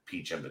at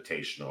Peach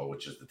Invitational,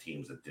 which is the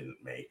teams that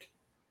didn't make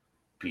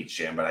Peach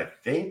Jam. But I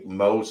think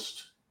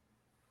most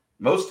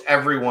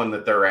everyone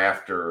that they're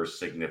after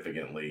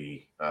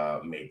significantly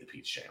made the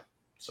Peach Jam.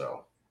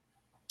 So,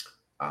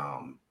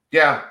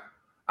 yeah,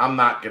 I'm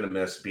not going to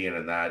miss being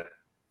in that.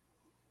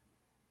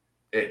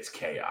 It's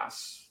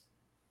chaos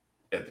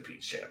at the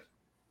Peach Jam.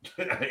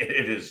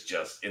 It is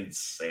just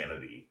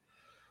insanity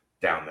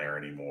down there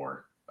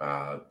anymore.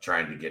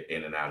 Trying to get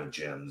in and out of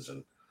gyms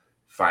and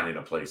finding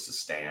a place to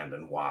stand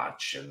and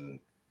watch. And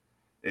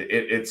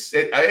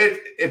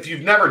if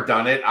you've never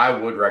done it, I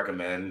would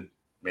recommend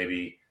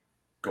maybe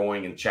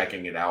going and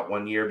checking it out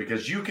one year,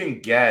 because you can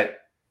get,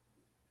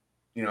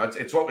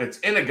 it's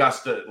in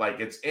Augusta, like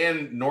it's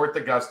in North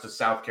Augusta,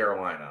 South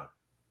Carolina,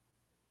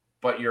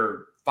 but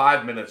you're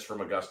 5 minutes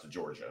from Augusta,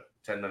 Georgia,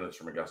 10 minutes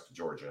from Augusta,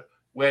 Georgia,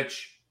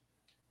 which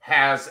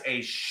has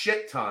a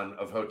shit ton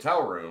of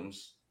hotel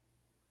rooms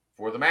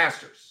for the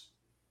Masters.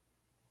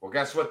 Well,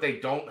 guess what? They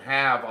don't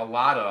have a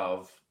lot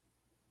of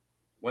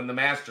when the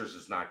Masters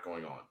is not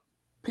going on.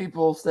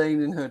 people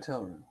staying in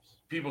hotel rooms.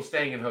 People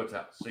staying in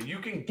hotels. So you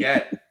can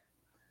get,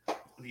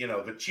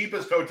 the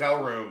cheapest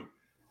hotel room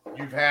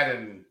you've had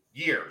in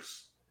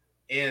years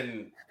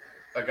in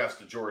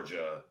Augusta,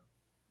 Georgia,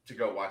 to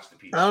go watch the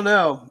Peach. I don't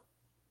know.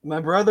 My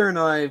brother and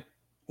I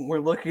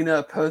were looking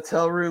up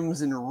hotel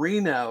rooms in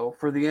Reno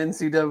for the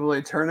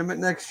NCAA tournament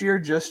next year,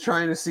 just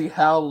trying to see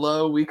how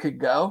low we could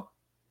go.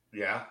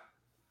 Yeah.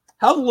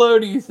 How low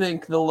do you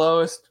think the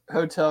lowest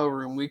hotel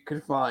room we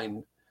could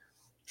find?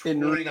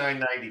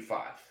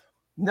 $29.95.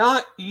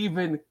 Not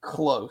even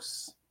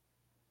close.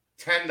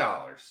 $10.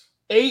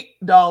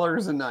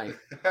 $8 a night.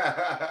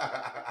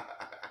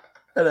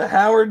 At a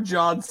Howard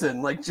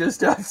Johnson, like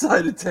just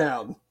outside of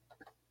town.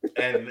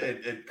 And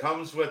it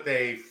comes with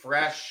a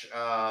fresh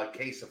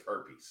case of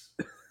herpes.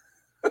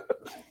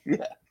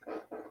 Yeah.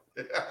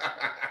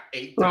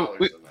 $8 So a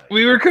night.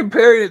 we were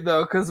comparing it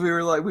though, because we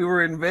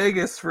were in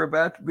Vegas for him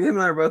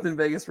and I were both in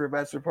Vegas for a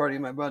bachelor party,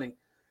 my buddy,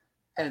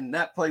 and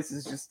that place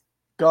is just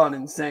gone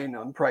insane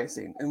on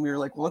pricing. And we were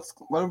like, what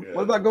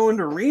about going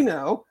to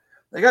Reno?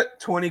 They got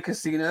 20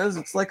 casinos.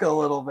 It's like a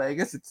little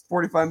Vegas. It's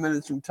 45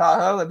 minutes from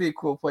Tahoe. That'd be a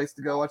cool place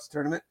to go watch the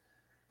tournament.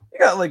 You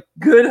got like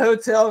good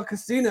hotel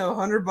casino,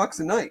 $100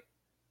 a night.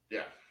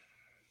 Yeah.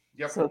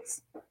 Yep. So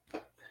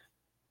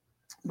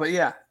but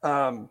yeah,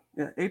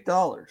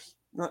 $8.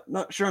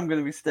 Not sure I'm going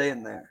to be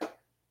staying there.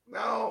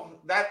 No,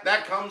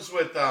 that comes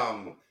with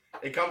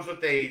it comes with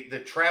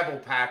the travel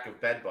pack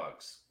of bed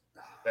bugs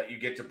that you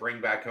get to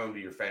bring back home to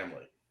your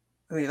family.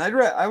 I mean,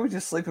 I would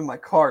just sleep in my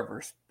car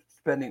versus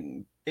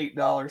spending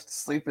 $8 to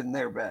sleep in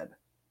their bed.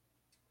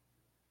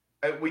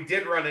 We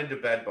did run into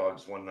bed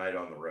bugs one night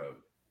on the road.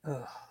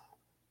 Ugh.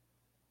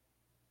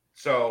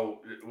 So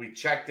we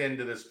checked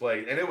into this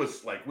place, and it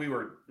was like we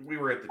were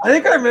at the. I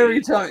think I remember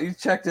you telling you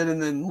checked it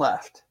and then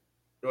left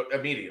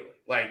immediately.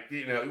 Like,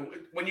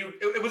 when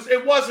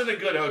it wasn't a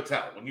good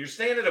hotel. When you're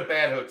staying at a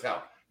bad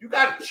hotel, you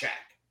got to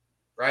check,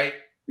 right?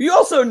 You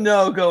also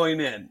know going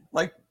in,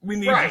 like, we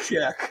need to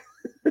check.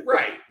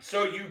 Right.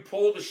 So you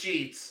pulled the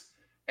sheets,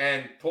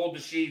 and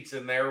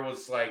there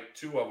was like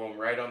two of them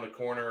right on the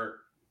corner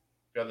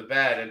on the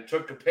bed and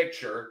took a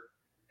picture.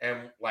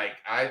 And like,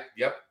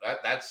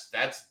 that's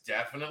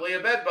definitely a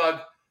bed bug.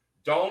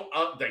 Don't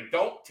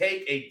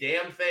take a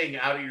damn thing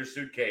out of your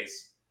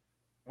suitcase.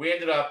 We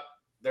ended up,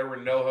 there were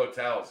no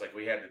hotels. Like,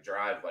 we had to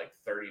drive like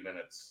 30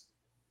 minutes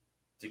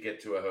to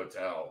get to a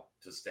hotel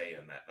to stay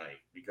in that night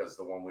because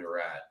the one we were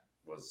at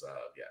was,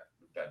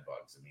 bed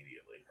bugs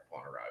immediately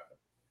upon arrival.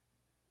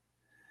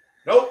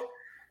 Nope.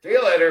 See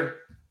you later.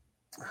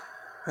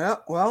 Yeah,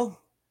 well,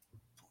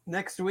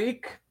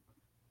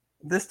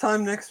 this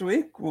time next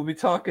week, we'll be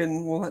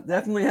talking. We'll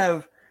definitely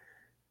have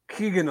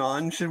Keegan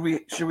on. Should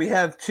we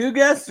have two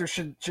guests, or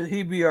should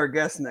he be our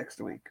guest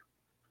next week?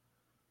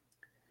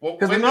 Well,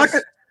 because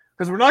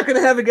we're not going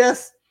to have a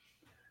guest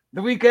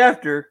the week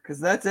after, because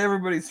that's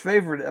everybody's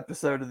favorite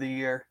episode of the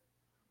year.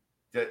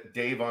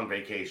 Dave on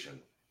vacation.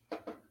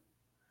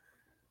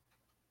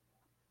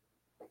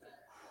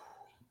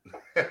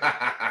 We'll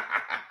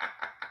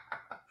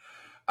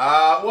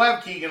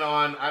have Keegan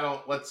on.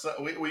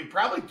 We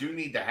probably do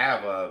need to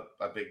have a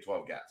Big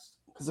 12 guest.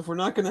 Because if we're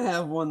not going to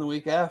have one the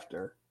week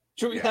after,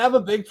 should we have a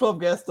Big 12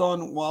 guest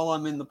on while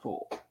I'm in the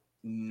pool?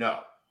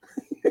 No.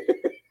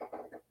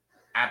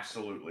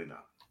 Absolutely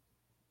not.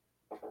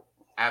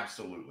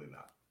 Absolutely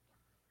not.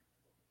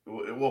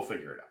 We'll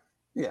figure it out.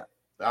 Yeah.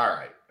 All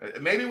right.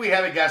 Maybe we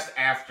have a guest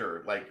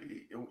after. Like,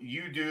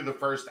 you do the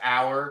first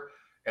hour,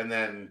 and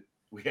then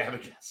we have a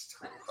guest.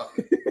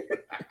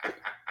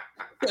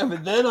 Yeah,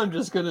 but then I'm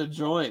just going to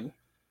join.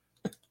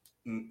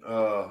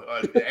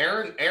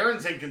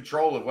 Aaron's in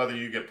control of whether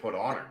you get put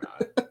on or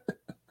not.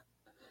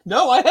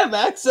 No, I have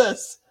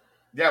access.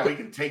 Yeah, we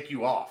can take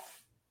you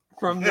off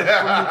from the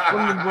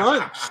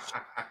brunch.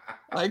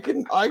 I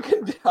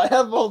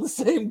have all the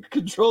same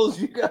controls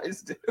you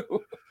guys do.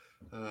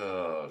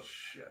 Oh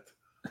shit.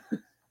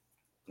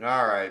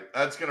 All right,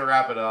 that's gonna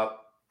wrap it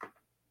up.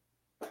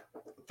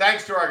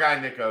 Thanks to our guy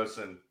Nick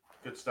Osen.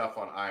 Good stuff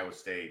on Iowa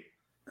State.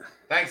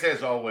 Thanks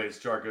as always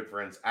to our good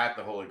friends at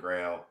the Holy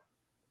Grail.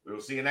 We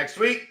will see you next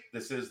week.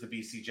 This is the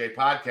BCJ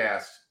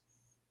podcast,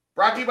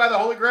 brought to you by the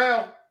Holy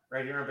Grail,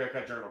 right here on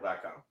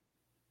BearcatJournal.com.